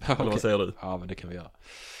vidare. Okay. Eller vad säger du? Ja, men det kan vi göra.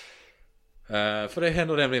 För det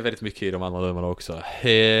händer nämligen väldigt mycket i de andra numren också.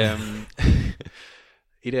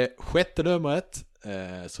 I det 6:e numret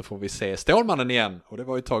så får vi se Stålmannen igen. Och det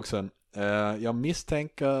var ju ett tag sedan. Jag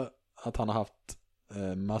misstänker att han har haft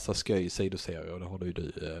massa sköj i sidoserier. Och det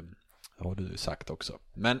har du sagt också.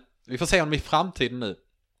 Men vi får se honom i framtiden nu.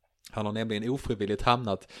 Han har nämligen ofrivilligt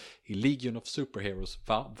hamnat i Legion of Superheroes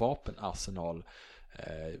vapenarsenal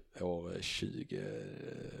år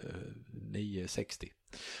 2960.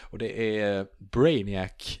 Och det är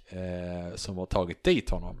Brainiac som har tagit dit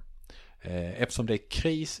honom. Eftersom det är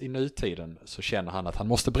kris i nutiden så känner han att han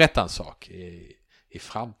måste berätta en sak. I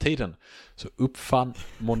framtiden så uppfann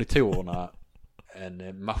monitorerna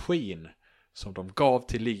en maskin som de gav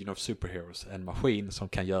till Legion of Superheroes, en maskin som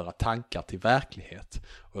kan göra tankar till verklighet.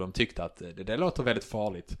 Och de tyckte att det låter väldigt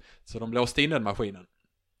farligt, så de låste in den maskinen.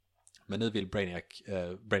 Men nu vill Brainiac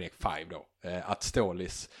 5 då att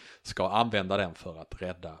Stålis ska använda den för att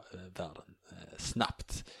rädda världen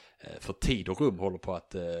snabbt. För tid och rum håller på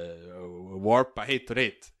att warpa hit och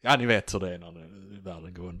dit. Ja, ni vet hur det är när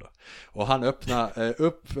världen går under. Och han öppnar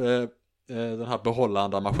upp den här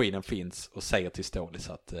behållaren där maskinen finns och säger till Stålis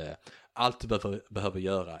att allt du behöver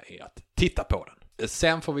göra är att titta på den.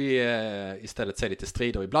 Sen får vi istället se lite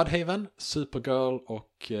strider i Bloodhaven. Supergirl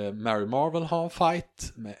och Mary Marvel har en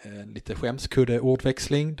fight med lite skämskudde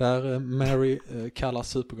ordväxling där Mary kallar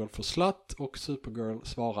Supergirl för slut och Supergirl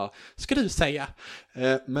svarar ska du säga?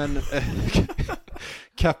 Men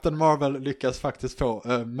Captain Marvel lyckas faktiskt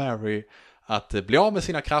få Mary att bli av med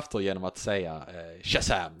sina krafter genom att säga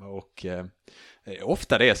Shazam och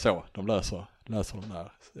ofta det är så de löser de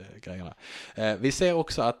där grejerna. Vi ser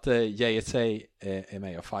också att JSA är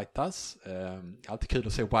med och fightas. Alltid kul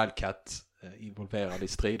att se Wildcat involverad i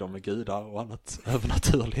strider med gudar och annat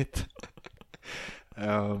övernaturligt.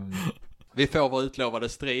 Vi får vår utlovade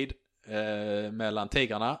strid mellan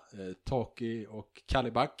tigrarna, Toki och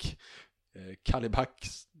Kalibak.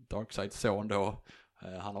 Kalibaks Darkseids son då.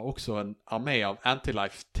 Han har också en armé av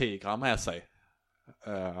anti-life-tigrar med sig.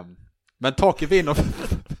 Men Toki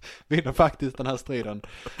vinner faktiskt den här striden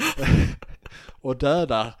och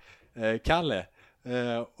dödar Kalle.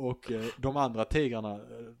 Och de andra tigrarna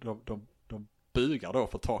de bugar då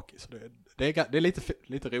för Toki. Så det är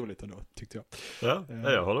lite roligt ändå, tyckte jag. Ja,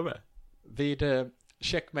 jag håller med. Vid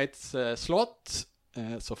Checkmates slott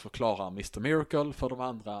så förklarar Mr. Miracle för de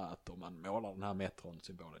andra att om man målar den här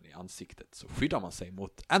Metron-symbolen i ansiktet så skyddar man sig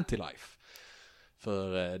mot anti-life.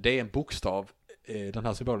 För det är en bokstav, den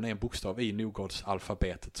här symbolen är en bokstav i New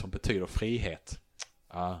Gods-alfabetet som betyder frihet.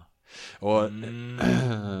 Och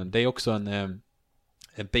det är också en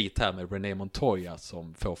bit här med Renee Montoya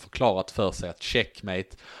som får förklarat för sig att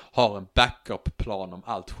Checkmate har en backup-plan om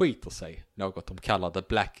allt skiter sig. Något de kallar The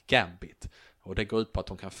Black Gambit. Och det går ut på att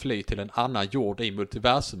de kan fly till en annan jord i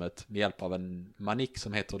multiversumet med hjälp av en manik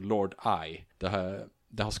som heter Lord Eye.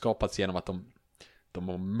 Det har skapats genom att de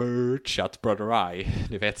har merchat Brother Eye.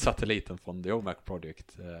 Ni vet satelliten från The OMAC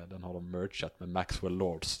Project. Den har de merchat med Maxwell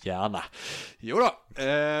Lords hjärna. Jo då.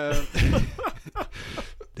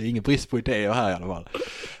 Det är ingen brist på idéer här i alla fall.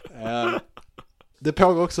 Det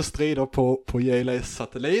pågår också strider på JLAs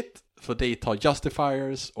satellit. För dit har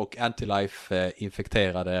Justifiers och Anti-Life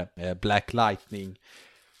infekterade Black Lightning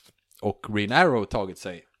och Green Arrow tagit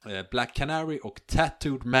sig. Black Canary och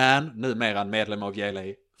Tattooed Man, numera en medlem av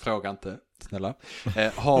JLA, fråga inte, snälla,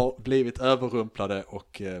 har blivit överrumplade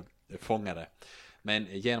och fångade. Men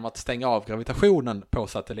genom att stänga av gravitationen på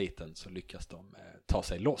satelliten så lyckas de ta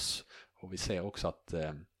sig loss. Och vi ser också att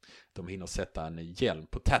de hinner sätta en hjälm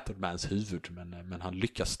på Tattooed Mans huvud, men han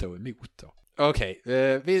lyckas stå emot då. Okej,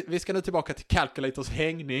 vi ska nu tillbaka till Calculators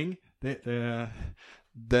hängning.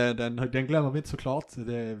 Den glömmer vi inte såklart.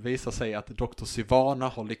 Det visar sig att Dr. Sivana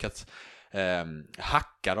har lyckats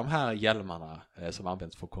hacka de här hjälmarna som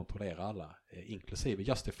används för att kontrollera alla, inklusive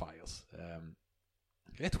Justifiers.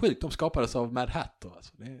 Rätt sjukt, de skapades av Mad Hatter.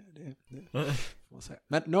 Alltså. Får man säga.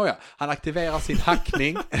 Men nåja, han aktiverar sin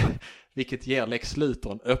hackning, vilket ger Lex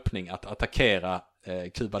Luthor en öppning att attackera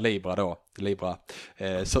Cuba Libra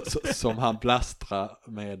som han blastrar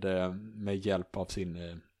med hjälp av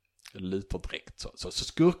sin Luthor-dräkt. Så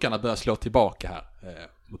skurkarna börjar slå tillbaka här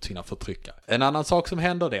mot sina förtryckare. En annan sak som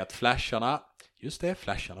händer är att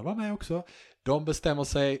Flasharna var med också. De bestämmer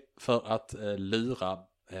sig för att lura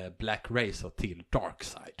Black Racer till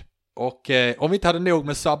Darkseid. Och om vi inte hade nog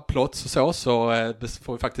med subplots så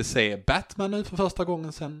får vi faktiskt se Batman nu för första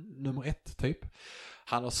gången sedan nummer 1 typ.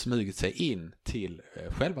 Han har smugit sig in till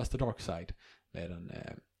självaste Darkseid med en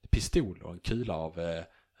pistol och en kula av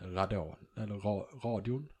radion.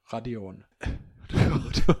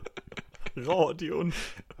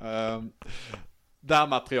 Där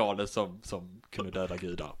materialet som kunde döda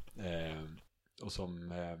gudar och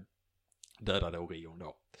som dödade Orion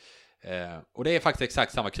då. Och det är faktiskt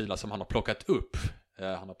exakt samma kula som han har plockat upp.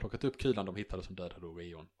 Han har plockat upp kulan de hittade som dödade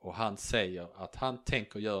Orion. Och han säger att han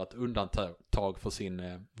tänker göra ett undantag för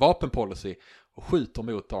sin vapenpolicy och skjuter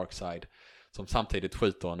mot Darkseid, som samtidigt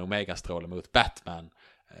skjuter en Omega-stråle mot Batman.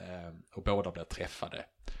 Och båda blir träffade.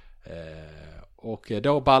 Och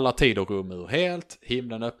då ballar tid och rum ur helt.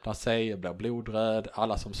 Himlen öppnar sig, blir blodröd.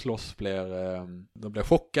 Alla som slåss blir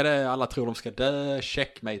chockade. Alla tror de ska dö.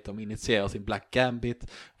 Checkmate, de initierar sin Black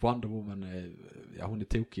Gambit. Wonder Woman, hon är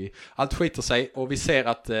tokig. Allt skiter sig. Och vi ser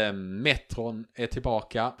att Metron är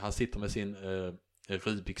tillbaka. Han sitter med sin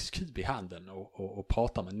Rubiks kub i handen och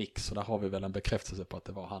pratar med Nix. Så där har vi väl en bekräftelse på att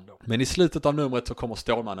det var han då. Men i slutet av numret så kommer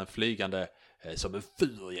Stålmannen flygande som en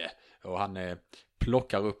furie. Och han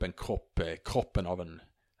plockar upp en kroppen av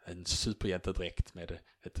en superhjältedräkt med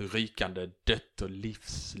ett rykande dött och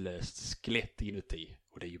livslöst skelett inuti.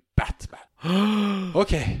 Och det är ju Batman.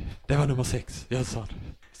 Okej, det var nummer 6. Jönsson,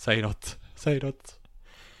 säg något.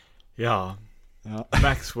 Ja.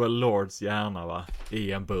 Maxwell Lords hjärna, va?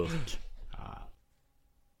 I en burk.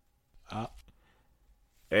 Ja.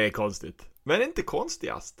 Det är konstigt. Men inte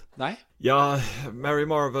konstigast. Nej. Ja, Mary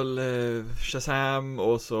Marvel, Shazam,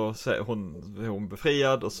 och så är hon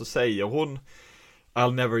befriad, och så säger hon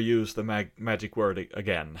I'll never use the magic word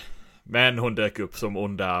again. Men hon dök upp som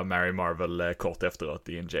onda Mary Marvel kort efteråt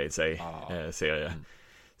i en JSA-serie.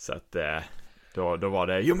 Så att då var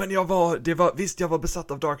det, jo men jag var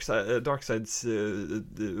besatt av Darkseids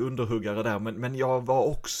underhuggare där, men jag var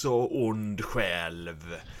också ond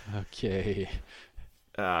själv. Okej.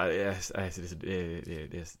 Det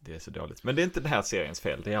är så dåligt. Men det är inte den här seriens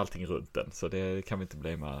fel, det är allting runt den. Så det kan vi inte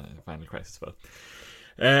blamea Final Crisis för.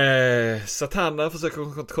 Satana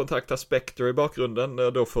försöker kontakta Spectre i bakgrunden.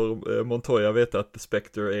 Då får Montoya veta att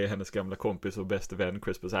Spectre är hennes gamla kompis och bästa vän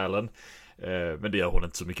Crispus Allen. Men det gör hon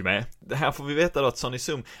inte så mycket med. Det här får vi veta då att Sonny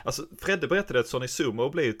Sumo, alltså Fredde berättade att Sonny Sumo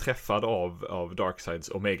blev träffad av Darkseids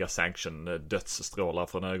Omega Sanction dödsstrålar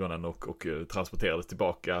från ögonen och transporterades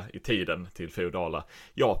tillbaka i tiden till feudala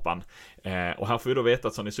Japan. Och här får vi då veta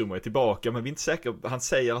att Sonny Sumo är tillbaka, men vi är inte säkra. Han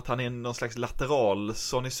säger att han är någon slags lateral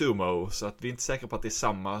Sonny Sumo, så att vi är inte säkra på att det är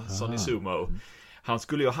samma Sonny Sumo. Han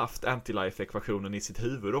skulle ju ha haft anti-life-ekvationen i sitt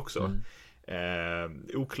huvud också.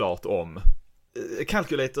 Oklart om.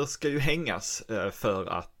 Calculator ska ju hängas för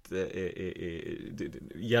att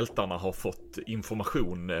hjältarna har fått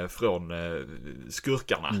information från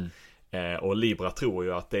skurkarna. Och Libra tror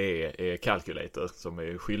ju att det är Calculator som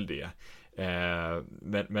är skyldiga.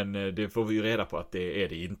 Men det får vi ju reda på att det är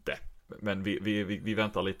det inte. Men vi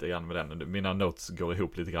väntar lite grann med den. Mina notes går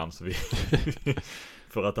ihop lite grann, så vi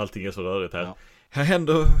för att allting är så rörigt här. Ja. Här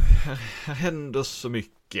händer så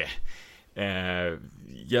mycket.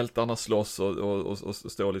 Hjältarna slåss och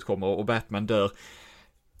Stålis kommer och Batman dör.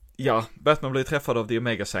 Ja, Batman blir träffad av The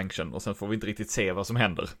Omega Sanction och sen får vi inte riktigt se vad som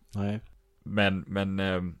händer. Nej. Men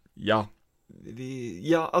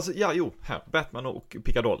här, Batman och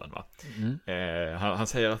pickadollen, va? Han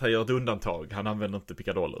säger att han gör ett undantag. Han använder inte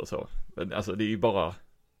pickadoller och så. Men alltså det är ju bara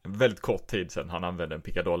en väldigt kort tid sedan han använde en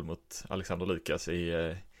pickadoll mot Alexander Lucas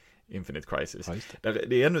i Infinite Crisis. Ja,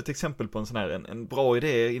 det är ännu ett exempel på en sån här en bra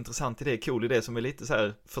idé, intressant idé, cool idé som är lite så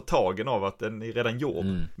här förtagen av att den är redan gjord.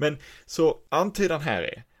 Men så antydan här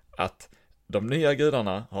är att de nya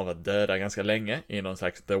gudarna har varit döda ganska länge i någon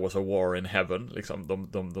slags there was a war in heaven, liksom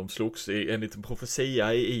de slogs i en liten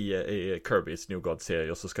profetia i Kirby's New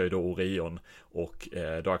God-serie, så ska ju då Orion och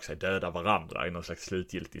Darkseid döda varandra i någon slags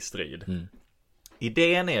slutgiltig strid.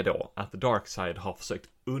 Idén är då att Darkseid har försökt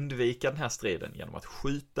undvika den här striden genom att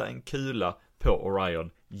skjuta en kula på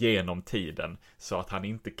Orion genom tiden, så att de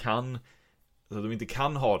inte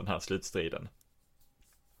kan ha den här slutstriden.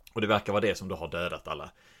 Och det verkar vara det som då har dödat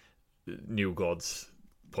alla New Gods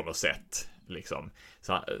på något sätt, liksom.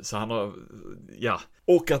 Så han har, ja.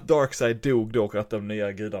 Och att Darkseid dog då, och att de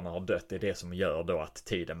nya gudarna har dött, det är det som gör då att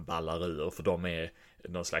tiden ballar ur, för de är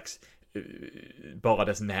någon slags bara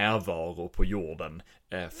dess närvaro på jorden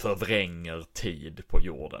förvränger tid på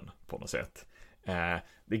jorden på något sätt.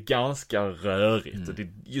 Det är ganska rörigt och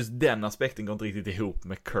just den aspekten går inte riktigt ihop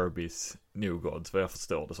med Kirby's New Gods, vad jag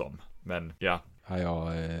förstår det som. Men ja.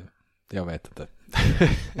 Jag vet inte.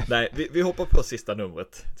 Nej, vi hoppar på sista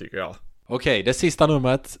numret, tycker jag. Okej, det sista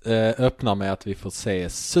numret öppnar med att vi får se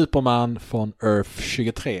Superman från Earth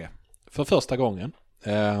 23 för första gången.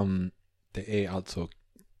 Det är alltså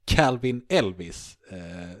Calvin Elvis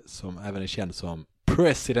som även är känd som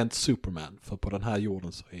President Superman, för på den här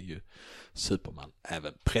jorden så är ju Superman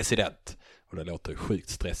även president, och det låter sjukt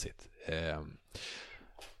stressigt.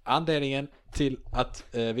 Anledningen till att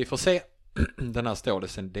vi får se den här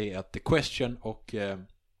ståelsen, det är att The Question och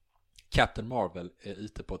Captain Marvel är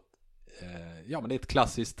ute på men det är ett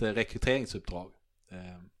klassiskt rekryteringsuppdrag.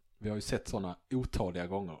 Vi har ju sett sådana otaliga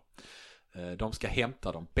gånger. De ska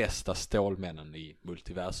hämta de bästa stålmännen i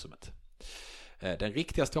multiversumet. Den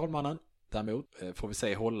riktiga stålmannen däremot får vi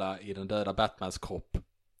se hålla i den döda Batmans kropp,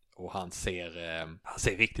 och han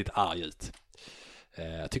ser riktigt arg ut.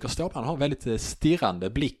 Jag tycker Stålmannen har en väldigt stirrande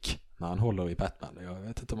blick när han håller i Batman. Jag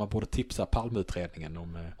vet inte om man borde tipsa Palmeutredningen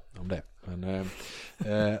om det. Men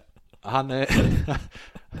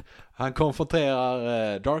han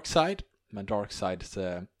konfronterar Darkseid, men Darkseids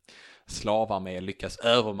slavarmé lyckas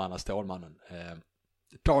övermanna Stålmannen.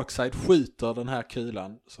 Darkseid skjuter den här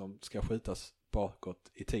kulan som ska skjutas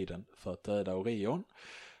bakåt i tiden för att döda Orion.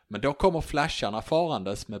 Men då kommer flasharna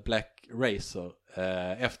farandes med Black Racer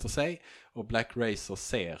efter sig. Och Black Razor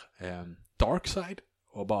ser Darkseid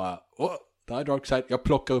och bara, där är Darkseid, jag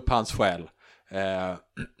plockar upp hans själ.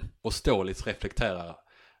 Och Stålis reflekterar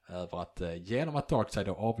över att genom att Darkseid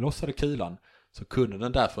då avlossade kulan så kunde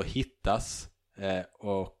den därför hittas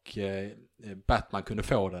och Batman kunde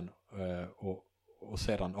få den och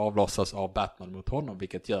sedan avlossas av Batman mot honom,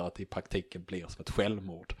 vilket gör att det i praktiken blir som ett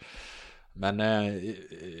självmord. Men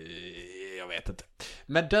jag vet inte.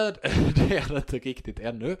 Men död det är det inte riktigt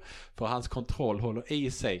ännu, för hans kontroll håller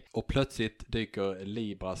i sig och plötsligt dyker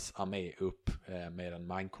Libras armé upp med en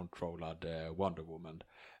mind-controllad Wonder Woman.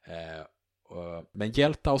 Men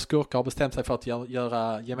hjältar och skurkar har bestämt sig för att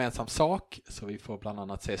göra gemensam sak, så vi får bland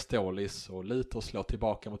annat se Stålis och Luthor slå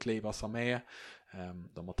tillbaka mot Libras armé.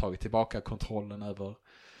 De har tagit tillbaka kontrollen över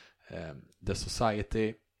The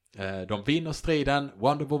Society. De vinner striden,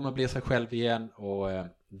 Wonder Woman blir sig själv igen och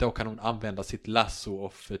då kan hon använda sitt lasso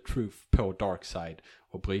of truth på Darkseid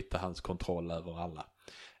och bryta hans kontroll över alla.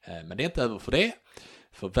 Men det är inte över för det,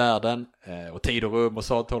 för världen och tid och rum och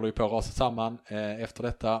sånt håller ju på att rasa samman efter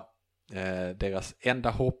detta. Deras enda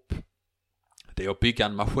hopp, det är att bygga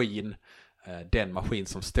en maskin, den maskin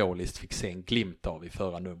som Stålis fick se en glimt av i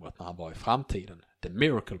förra numret när han var i framtiden, The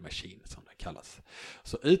Miracle Machine som den kallas.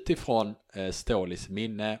 Så utifrån Stålis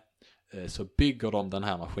minne så bygger de den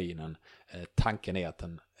här maskinen. Tanken är att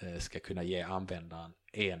den ska kunna ge användaren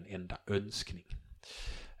en enda önskning.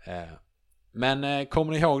 Men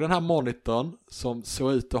kommer ni ihåg den här monitorn som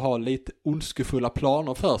såg ut att ha lite ondskefulla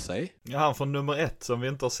planer för sig? Ja, han från nummer 1 som vi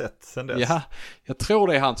inte har sett sedan dess. Ja, jag tror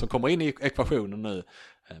det är han som kommer in i ekvationen nu.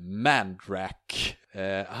 Mandrak.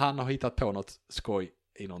 Han har hittat på något skoj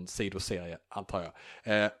i någon sidoserie, antar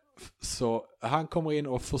jag. Så han kommer in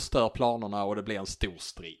och förstör planerna och det blir en stor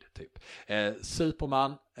strid typ.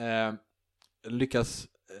 Superman lyckas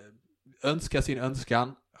önska sin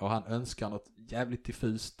önskan, och han önskar något jävligt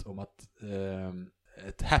diffust om att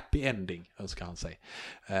ett happy ending önskar han sig.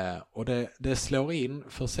 Och det slår in,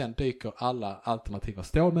 för sen dyker alla alternativa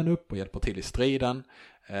Stålmän upp och hjälper till i striden.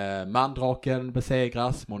 Mandraken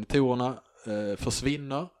besegras, monitorerna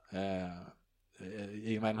försvinner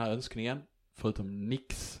i och med den här önskningen, förutom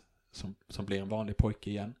Nix som blir en vanlig pojke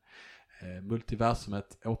igen.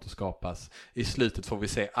 Multiversumet återskapas. I slutet får vi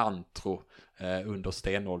se Antro under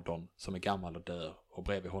stenåldern som är gammal och dör, och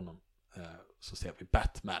bredvid honom så ser vi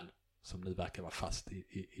Batman som nu verkar vara fast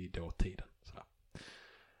i dåtiden.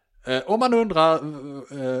 Om man undrar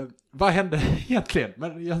vad hände egentligen,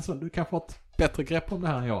 men Jönsson, du kanske har ett bättre grepp om det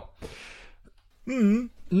här än jag.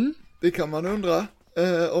 Det kan man undra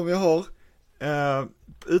om jag har.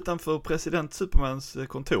 Utanför president Supermans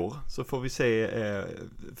kontor så får vi se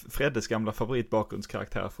Freddes gamla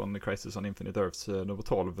favoritbakgrundskaraktär från Crisis on Infinite Earths nummer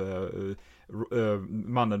 12,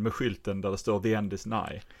 mannen med skylten där det står The End is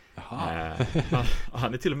Nigh.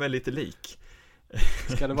 Han är till och med lite lik.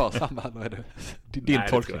 Ska det vara samma? Är det din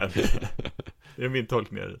tolkning? Det är min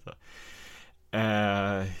tolkning.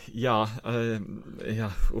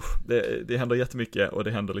 Det händer jättemycket, och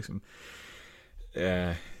det händer liksom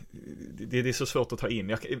det är så svårt att ta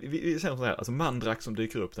in. Vi säger så här, alltså Mandrak som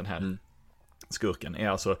dyker upp, den här skurken, är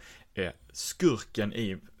alltså skurken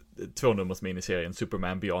i 2-nummers miniserien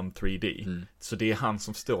Superman Beyond 3D. Så det är han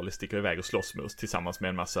som Stålis sticker iväg och slåss med tillsammans med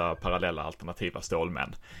en massa parallella alternativa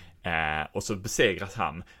stålmän. Och så besegras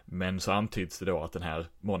han, men så antyds det då att den här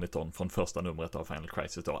monitorn från första numret av Final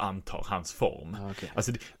Crisis då antar hans form. Okay.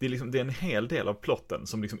 Alltså det är en hel del av plotten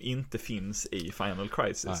som liksom inte finns i Final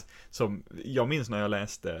Crisis. Som jag minns när jag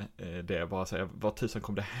läste det, bara så här, var tusan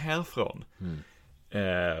kom det här från?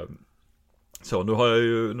 Så nu har jag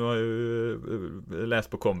ju läst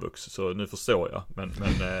på komvux, så nu förstår jag. Men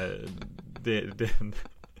det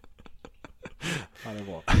ja, det är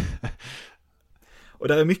bra. Och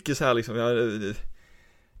där är mycket så här liksom,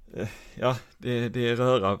 det är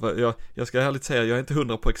röra. Jag ska ärligt säga, jag är inte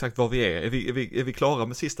 100 på exakt var vi är. Är vi klara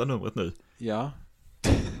med sista numret nu? Ja.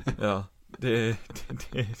 Ja, det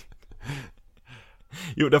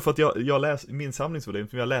Jo, därför att jag läser, min samlingsvolym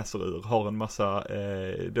som jag läser ur har en massa,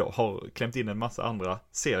 har klämt in en massa andra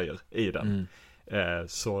serier i den.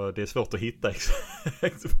 Så det är svårt att hitta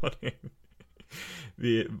exakt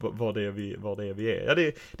vad det är vi är. Ja,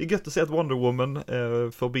 det är gött att se att Wonder Woman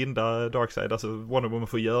får binda Darkseid. Alltså Wonder Woman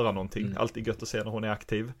får göra någonting. Alltid gött att se när hon är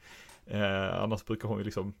aktiv. Annars brukar hon ju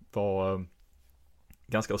liksom vara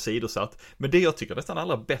ganska åsidosatt. Men det jag tycker nästan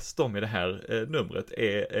allra bäst om i det här numret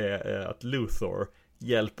är att Luthor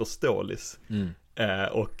hjälper Stålis.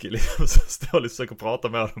 Och liksom Stålis försöker prata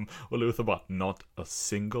med dem, och Luthor bara, not a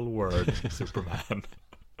single word, Superman.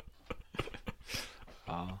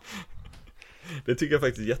 Det tycker jag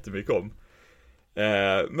faktiskt jättemycket om.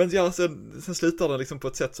 Men ja, sen slutar den liksom på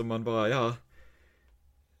ett sätt som man bara,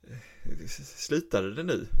 slutade det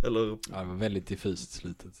nu? Eller? Ja, det var väldigt diffust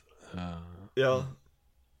slutet. Ja,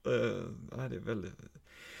 det är väldigt,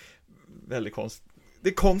 väldigt konstigt. Det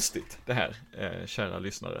är konstigt det här, kära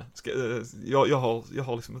lyssnare. Jag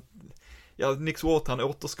har liksom Nick Swart, han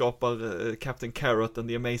återskapar Captain Carrot and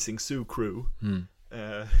the Amazing Zoo Crew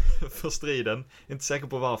för striden. Inte säker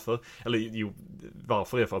på varför. Eller jo,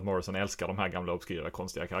 varför är för att Morrison älskar de här gamla obskyra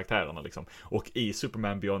konstiga karaktärerna liksom. Och i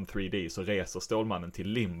Superman Beyond 3D så reser Stålmannen till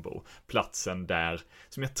Limbo, platsen där,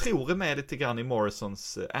 som jag tror är med lite grann i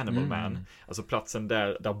Morrisons Animal Man. Alltså platsen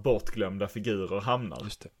där bortglömda figurer hamnar.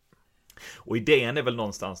 Just det. Och idén är väl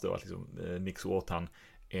någonstans då att liksom, Nick Swart,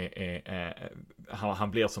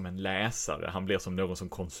 han blir som en läsare, han blir som någon som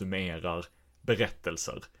konsumerar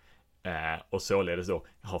berättelser och således då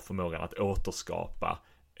har förmågan att återskapa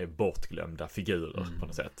bortglömda figurer på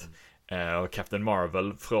något sätt. Och Captain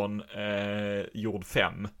Marvel från Jord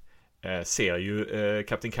 5 ser ju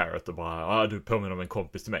Captain Carrot och bara, du påminner om en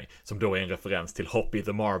kompis till mig, som då är en referens till Hoppy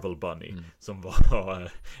the Marvel Bunny, som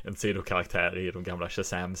var en sidokaraktär i de gamla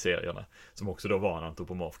Shazam-serierna, som också då var en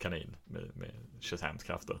antropomorf kanin med Shazams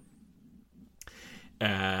krafter.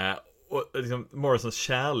 Och liksom, Morrisons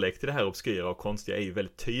kärlek till det här obskyra och konstiga är ju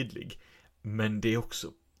väldigt tydlig, men det är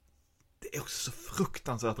också så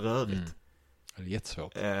fruktansvärt rörigt. Det är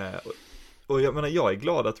jättesvårt. Och jag menar, jag är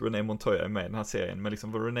glad att Renee Montoya är med i den här serien, men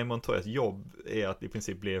liksom Renee Montoyas jobb är att i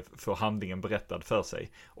princip få handlingen berättad för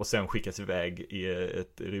sig och sen skickas iväg i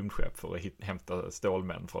ett rymdskepp för att hämta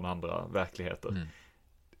stålmän från andra verkligheter.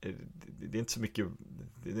 Det är inte så mycket,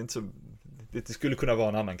 det skulle kunna vara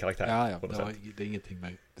en annan karaktär på något sätt. Det är ingenting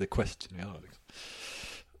med The Question att göra liksom.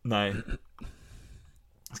 Nej.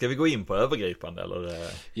 Ska vi gå in på övergripande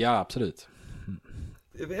eller? Ja, absolut.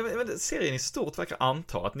 Serien i stort verkar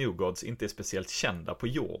anta att New Gods inte är speciellt kända på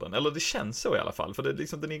jorden. Eller det känns så i alla fall. För det,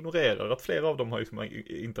 liksom, den ignorerar att flera av dem har liksom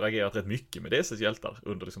interagerat rätt mycket med DC:s hjältar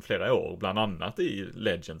under liksom flera år. Bland annat i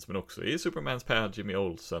Legends, men också i Supermans Per, Jimmy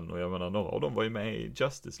Olsen. Och jag menar, några av dem var ju med i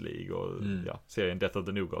Justice League och serien Death of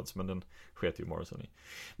the New Gods. Men den sket ju Morrison i.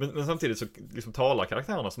 Men samtidigt så liksom talar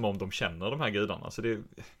karaktärerna som om de känner de här gudarna. Så det...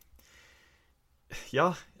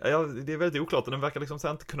 Ja, det är väldigt oklart, och den verkar liksom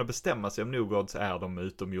så inte kunna bestämma sig om New Gods är de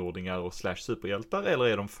utomjordingar och /superhjältar eller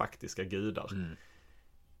är de faktiska gudar.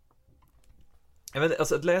 Jag vet,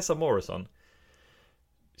 alltså att läsa Morrison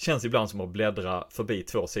känns ibland som att bläddra förbi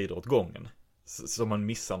 2 sidor åt gången, så man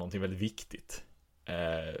missar någonting väldigt viktigt.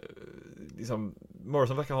 Liksom,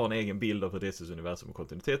 Morrison verkar ha en egen bild av hur DC:s universum och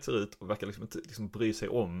kontinuitet ser ut och verkar liksom inte liksom bry sig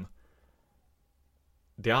om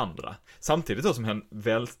det andra. Samtidigt då som han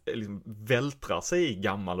vältrar sig i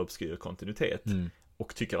gammal obskyr kontinuitet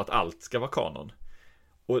och tycker att allt ska vara kanon.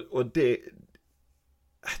 Och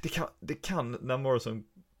det kan när Morrison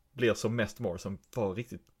blir som mest Morrison vara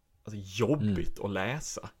riktigt jobbigt att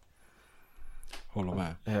läsa. Håller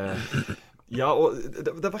med. Ja, och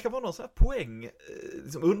det verkar vara någon sån här poäng,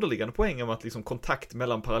 liksom underliggande poäng om att liksom kontakt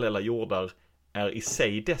mellan parallella jordar är i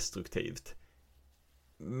sig destruktivt.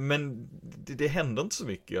 Men det händer inte så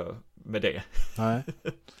mycket med det. Nej.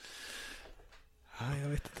 Jag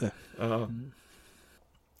vet inte.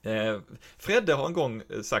 Fredde har en gång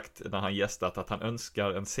sagt när han gästat att han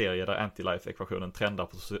önskar en serie där anti-life-ekvationen trendar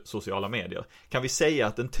på sociala medier. Kan vi säga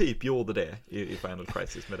att den typ gjorde det i Final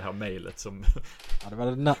Crisis med det här mejlet som...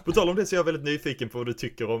 På tal om det så är jag väldigt nyfiken på vad du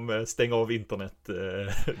tycker om stänga av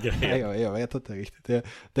internet-grejer. Jag vet inte riktigt.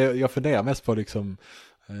 Jag funderar mest på liksom...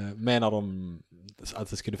 Menar de att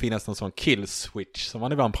det skulle finnas någon sån kill switch som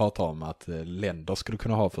man ibland pratar om att länder skulle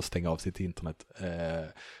kunna ha för att stänga av sitt internet,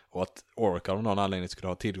 och att Oracle av någon anledning skulle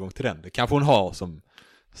ha tillgång till den. Det kanske hon har, som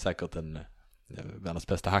säkert en världens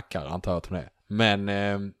bästa hackare, antar jag att hon är. Men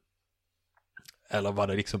eller var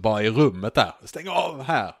det liksom bara i rummet där, stäng av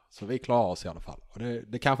här så vi klarar oss i alla fall. Och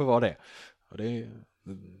det kanske var det. Och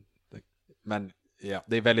men ja,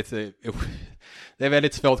 det är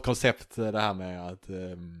väldigt svårt koncept det här med att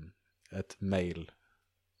ett mail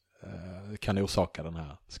kan orsaka den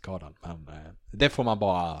här skadan. Men det får man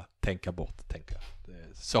bara tänka bort, tänker jag.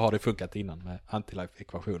 Så har det funkat innan med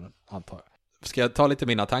anti-life-ekvationen, antar jag. Ska jag ta lite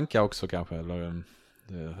mina tankar också kanske? Eller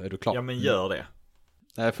är du klar? Ja, men gör det.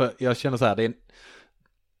 Nej, för jag känner så här,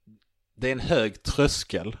 det är en hög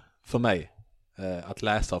tröskel för mig att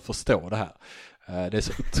läsa och förstå det här. Det är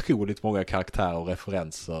så otroligt många karaktärer och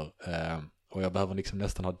referenser, och jag behöver liksom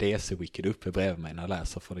nästan ha DC-wiki uppe bredvid mig när jag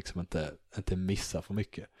läser för liksom inte missa för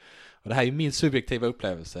mycket. Och det här är ju min subjektiva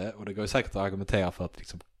upplevelse, och det går ju säkert att argumentera för att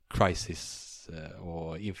liksom Crisis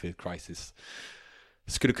och Infinite Crisis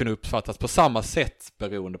skulle kunna uppfattas på samma sätt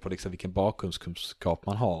beroende på liksom vilken bakgrundskunskap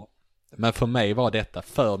man har. Men för mig var detta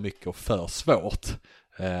för mycket och för svårt.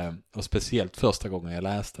 Och speciellt första gången jag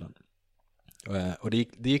läste den. Och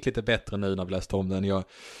det gick lite bättre nu när vi läste om den. Jag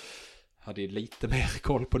hade ju lite mer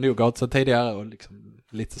koll på Newgard än tidigare och liksom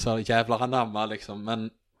lite så här jävlar anamma liksom. Men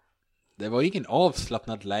det var ingen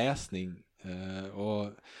avslappnad läsning.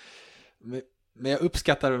 Men jag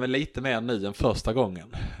uppskattade det lite mer nu än första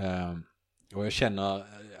gången. Och jag känner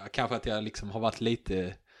kanske att jag liksom har varit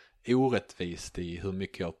lite orättvist i hur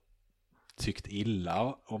mycket jag tyckt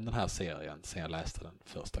illa om den här serien sen jag läste den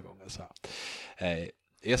första gången. Så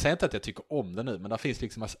jag säger inte att jag tycker om den nu, men det finns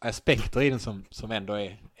liksom aspekter i den som ändå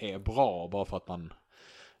är bra, bara för att man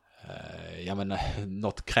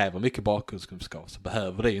något kräver mycket bakgrundskunskap så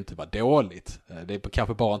behöver det ju inte vara dåligt. Det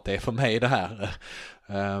kanske bara inte är för mig det här.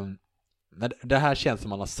 Men det här känns som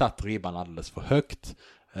man har satt ribban alldeles för högt.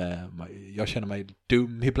 Jag känner mig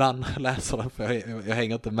dum ibland när jag läser den, för jag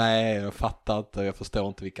hänger inte med, jag fattar inte, jag förstår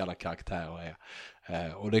inte vilka alla karaktärer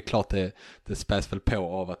är. Och det är klart det späs väl på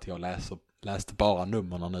av att jag läste bara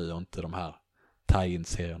nummerna nu och inte de här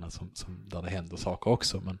tie-in-serierna som där det händer saker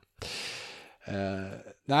också. Men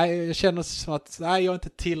nej, jag känner som att jag är inte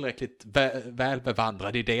tillräckligt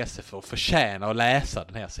välbevandrad i DC för att förtjäna att läsa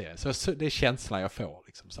den här serien. Så det är känslan jag får.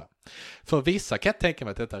 Liksom, så. För vissa kan jag tänka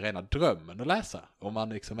mig att detta är rena drömmen att läsa. Om man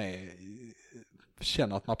liksom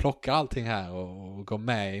känner att man plockar allting här och går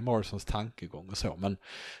med i Morrisons tankegång och så.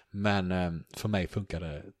 Men för mig funkar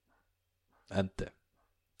det inte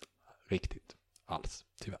riktigt alls,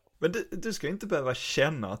 tyvärr. Men du ska inte behöva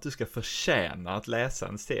känna att du ska förtjäna att läsa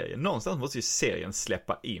en serie. Någonstans måste ju serien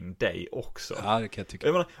släppa in dig också. Ja, det kan jag tycka.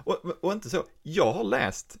 Jag menar, och inte så.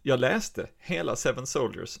 Jag läste hela Seven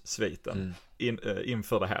Soldiers-sviten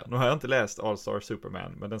inför det här. Nu har jag inte läst All-Star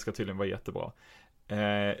Superman, men den ska tydligen vara jättebra.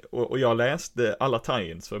 Och jag läste alla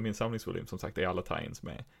tie-ins, för min samlingsvolym som sagt är alla tie-ins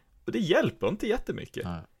med. Och det hjälper inte jättemycket.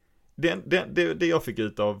 Nej. Det jag fick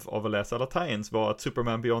ut av att läsa alla tie-ins var att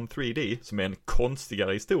Superman Beyond 3D, som är en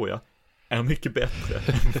konstigare historia, är mycket bättre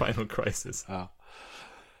än Final Crisis. Ja.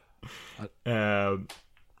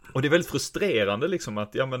 Och det är väldigt frustrerande liksom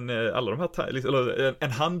att alla de här eller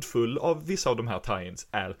en handfull av vissa av de här tie-ins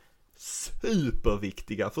är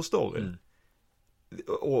superviktiga för storyn.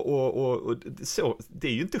 Och så, det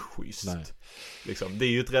är ju inte schysst. Liksom, det är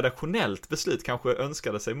ju ett redaktionellt beslut. Kanske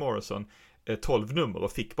önskade sig Morrison 12 nummer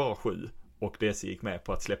och fick bara 7. Och DC gick med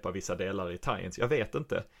på att släppa vissa delar i tie-ins. Jag vet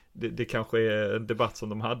inte. Det kanske är en debatt som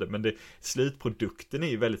de hade. Men slutprodukten är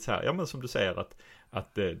ju väldigt så här. Ja, men som du säger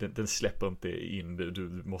att den släpper inte in. Du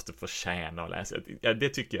måste förtjäna att läsa. Det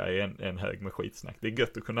tycker jag är en hög med skitsnack. Det är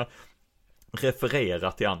gött att kunna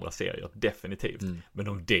referera till andra serier, definitivt. Men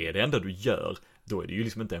om det är det enda du gör, då är det ju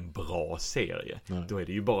liksom inte en bra serie. Nej. Då är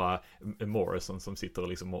det ju bara Morrison som sitter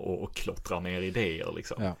liksom och klottrar ner idéer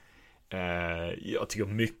liksom. Ja. Jag tycker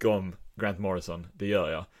mycket om Grant Morrison, det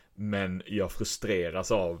gör jag. Men jag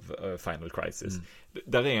frustreras av Final Crisis.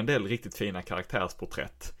 Där är en del riktigt fina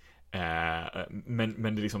karaktärsporträtt. Men det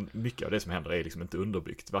är liksom, mycket av det som händer är liksom inte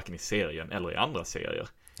underbyggt, varken i serien eller i andra serier.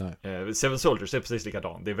 Seven Soldiers är precis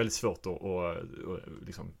likadan. Det är väldigt svårt att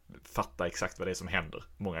liksom fatta exakt vad det är som händer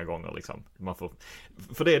många gånger liksom.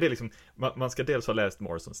 För det är det liksom, man ska dels ha läst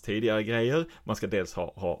Morrisons tidigare grejer, man ska dels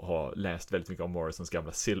ha läst väldigt mycket om Morrisons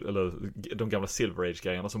de gamla Silver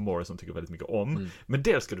Age-grejerna som Morrison tycker väldigt mycket om. Men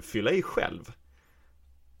dels ska du fylla i själv.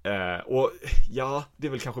 Och ja, det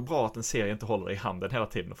är väl kanske bra att en serie inte håller i handen hela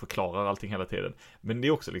tiden och förklarar allting hela tiden. Men det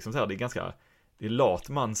är också liksom så här, det är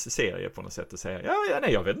latmans serie på något sätt att säga,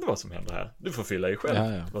 nej, jag vet inte vad som händer här. Du får fylla i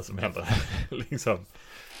själv vad som händer här. liksom.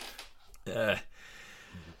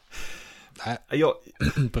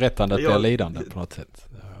 Berättandet blir lidande på något sätt.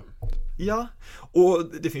 Ja, och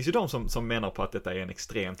det finns ju de som menar på att detta är en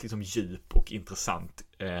extremt liksom djup och intressant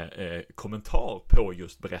kommentar på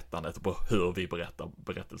just berättandet och på hur vi berättar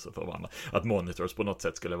berättelser för varandra. Att Monitors på något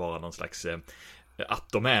sätt skulle vara någon slags att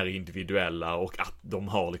de är individuella och att de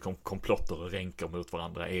har liksom komplotter och ränkor mot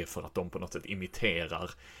varandra är för att de på något sätt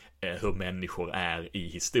imiterar hur människor är i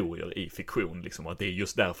historier, i fiktion liksom. Och det är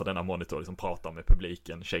just därför denna Monitor liksom pratar med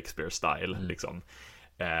publiken Shakespeare-style liksom.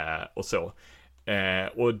 Och så.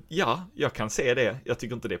 Och ja, jag kan se det. Jag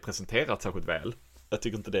tycker inte det är presenterat särskilt väl. Jag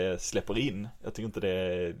tycker inte det släpper in. Jag tycker inte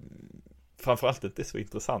det, framförallt inte är så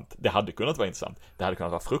intressant. Det hade kunnat vara intressant. Det hade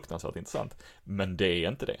kunnat vara fruktansvärt intressant. Men det är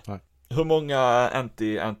inte det. Nej. Hur många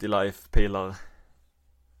anti-life-pilar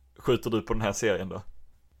skjuter du på den här serien då?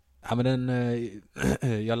 Ja, men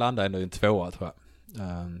jag landar ändå i en 2, tror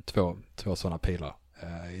jag. Två sådana pilar.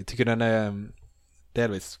 Jag tycker den är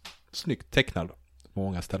delvis snyggt tecknad på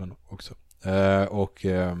många ställen också. Och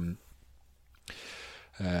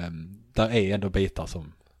där är ändå bitar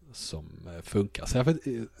funkar. Så jag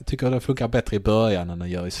tycker den funkar bättre i början än den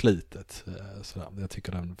gör i slutet. Sådär. Jag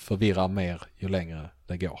tycker den förvirrar mer ju längre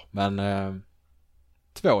det går. Men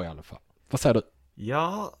 2 i alla fall. Vad säger du?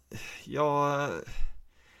 Ja,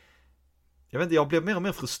 jag vet inte, jag blev mer och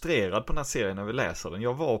mer frustrerad på den här serien när vi läser den.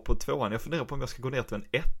 Jag var på 2:an, jag funderar på om jag ska gå ner till en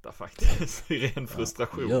 1 faktiskt. I ren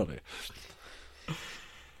frustration. Gör det.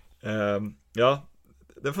 Ja,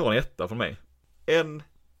 den får en 1 från mig. En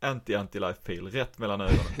anti-life peel rätt mellan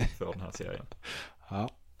ögonen för den här serien. Ja.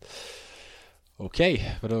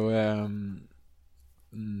 Okej, för då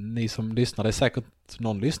ni som lyssnar, det är säkert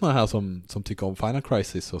någon lyssnare här som tycker om Final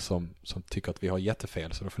Crisis och som tycker att vi har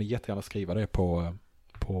jättefel, så då får ni jättegärna skriva det på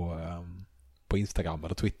Instagram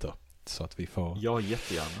eller Twitter, så att vi får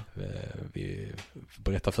jättegärna. Vi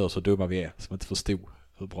berättar för oss hur dumma vi är som inte förstod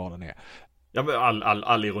hur bra den är. Ja, men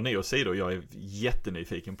all ironi åsido, jag är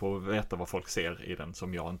jättenyfiken på att veta vad folk ser i den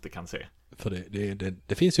som jag inte kan se. För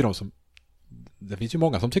det finns ju det finns ju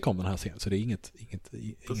många som tycker om den här serien, så det är ingen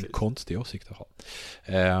konstig åsikt att ha.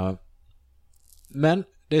 Men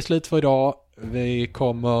det är slut för idag. Vi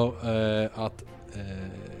kommer att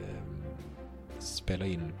spela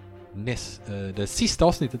in det sista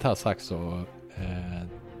avsnittet här strax om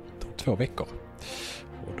 2 veckor.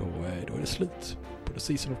 Och då är det slut på The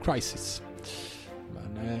Season of Crisis.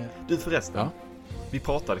 Men, du förresten, ja? Vi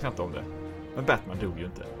pratade knappt om det. Men Batman dog ju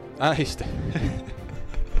inte. Nej, just det.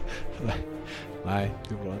 Nej,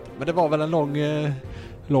 det gjorde det inte. Men det var väl en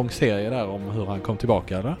lång serie där om hur han kom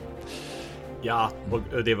tillbaka, eller? Ja,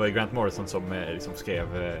 och det var ju Grant Morrison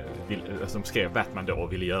som skrev Batman då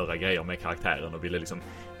och ville göra grejer med karaktären och ville liksom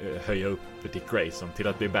höja upp Dick Grayson till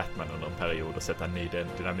att bli Batman under en period och sätta en ny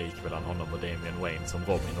dynamik mellan honom och Damian Wayne som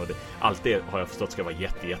Robin, och allt det har jag förstått ska vara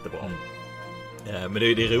jättebra. Men det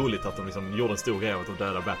är roligt att de liksom gjorde en stor grej av att de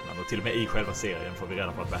dödar Batman, och till och med i själva serien får vi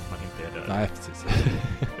reda på att Batman inte är död. Nej, precis.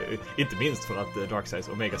 Inte minst för att Darkseids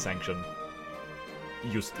Omega Sanction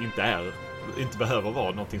just inte behöver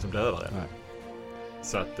vara någonting som dödar det. Nej.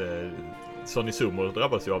 Så att Sonny Sumer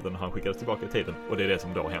drabbas ju av den när han skickades tillbaka i tiden, och det är det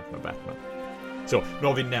som då har hänt med Batman. Så, nu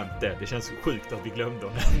har vi nämnt det. Det känns sjukt att vi glömde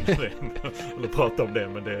att nämna det eller prata om det,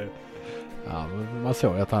 men det... Ja, man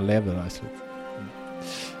såg att han levde där i slutet.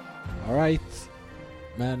 All right.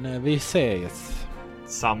 Men vi ses.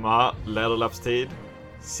 Samma läderlappstid,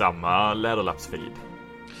 samma läderlappsfeed.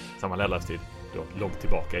 Samma läderlappstid då långt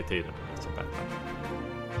tillbaka i tiden som Batman.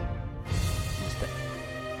 Just det.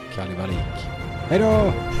 Kalivalik. Hej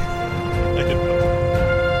då! Hej då!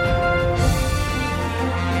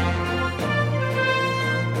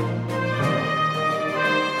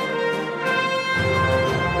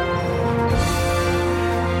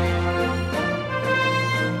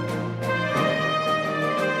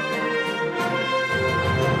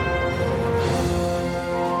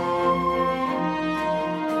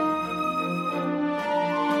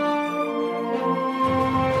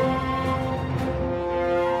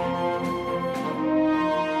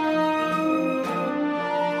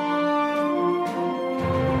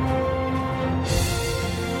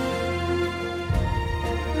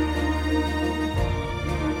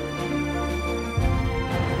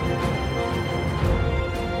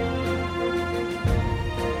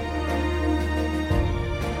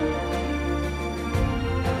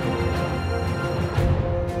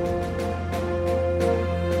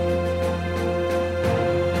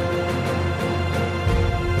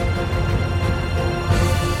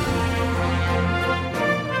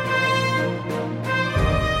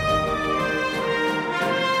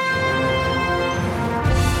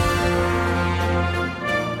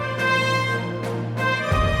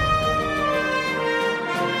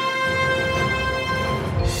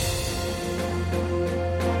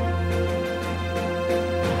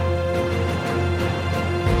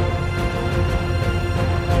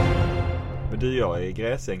 Jag är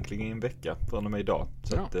gräsänkling i en vecka från och med idag.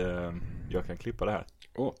 Så att jag kan klippa det här.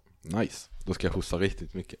 Nice. Då ska jag hosta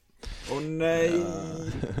riktigt mycket. Nej!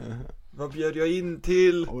 Vad bjöd jag in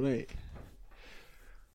till? Nej.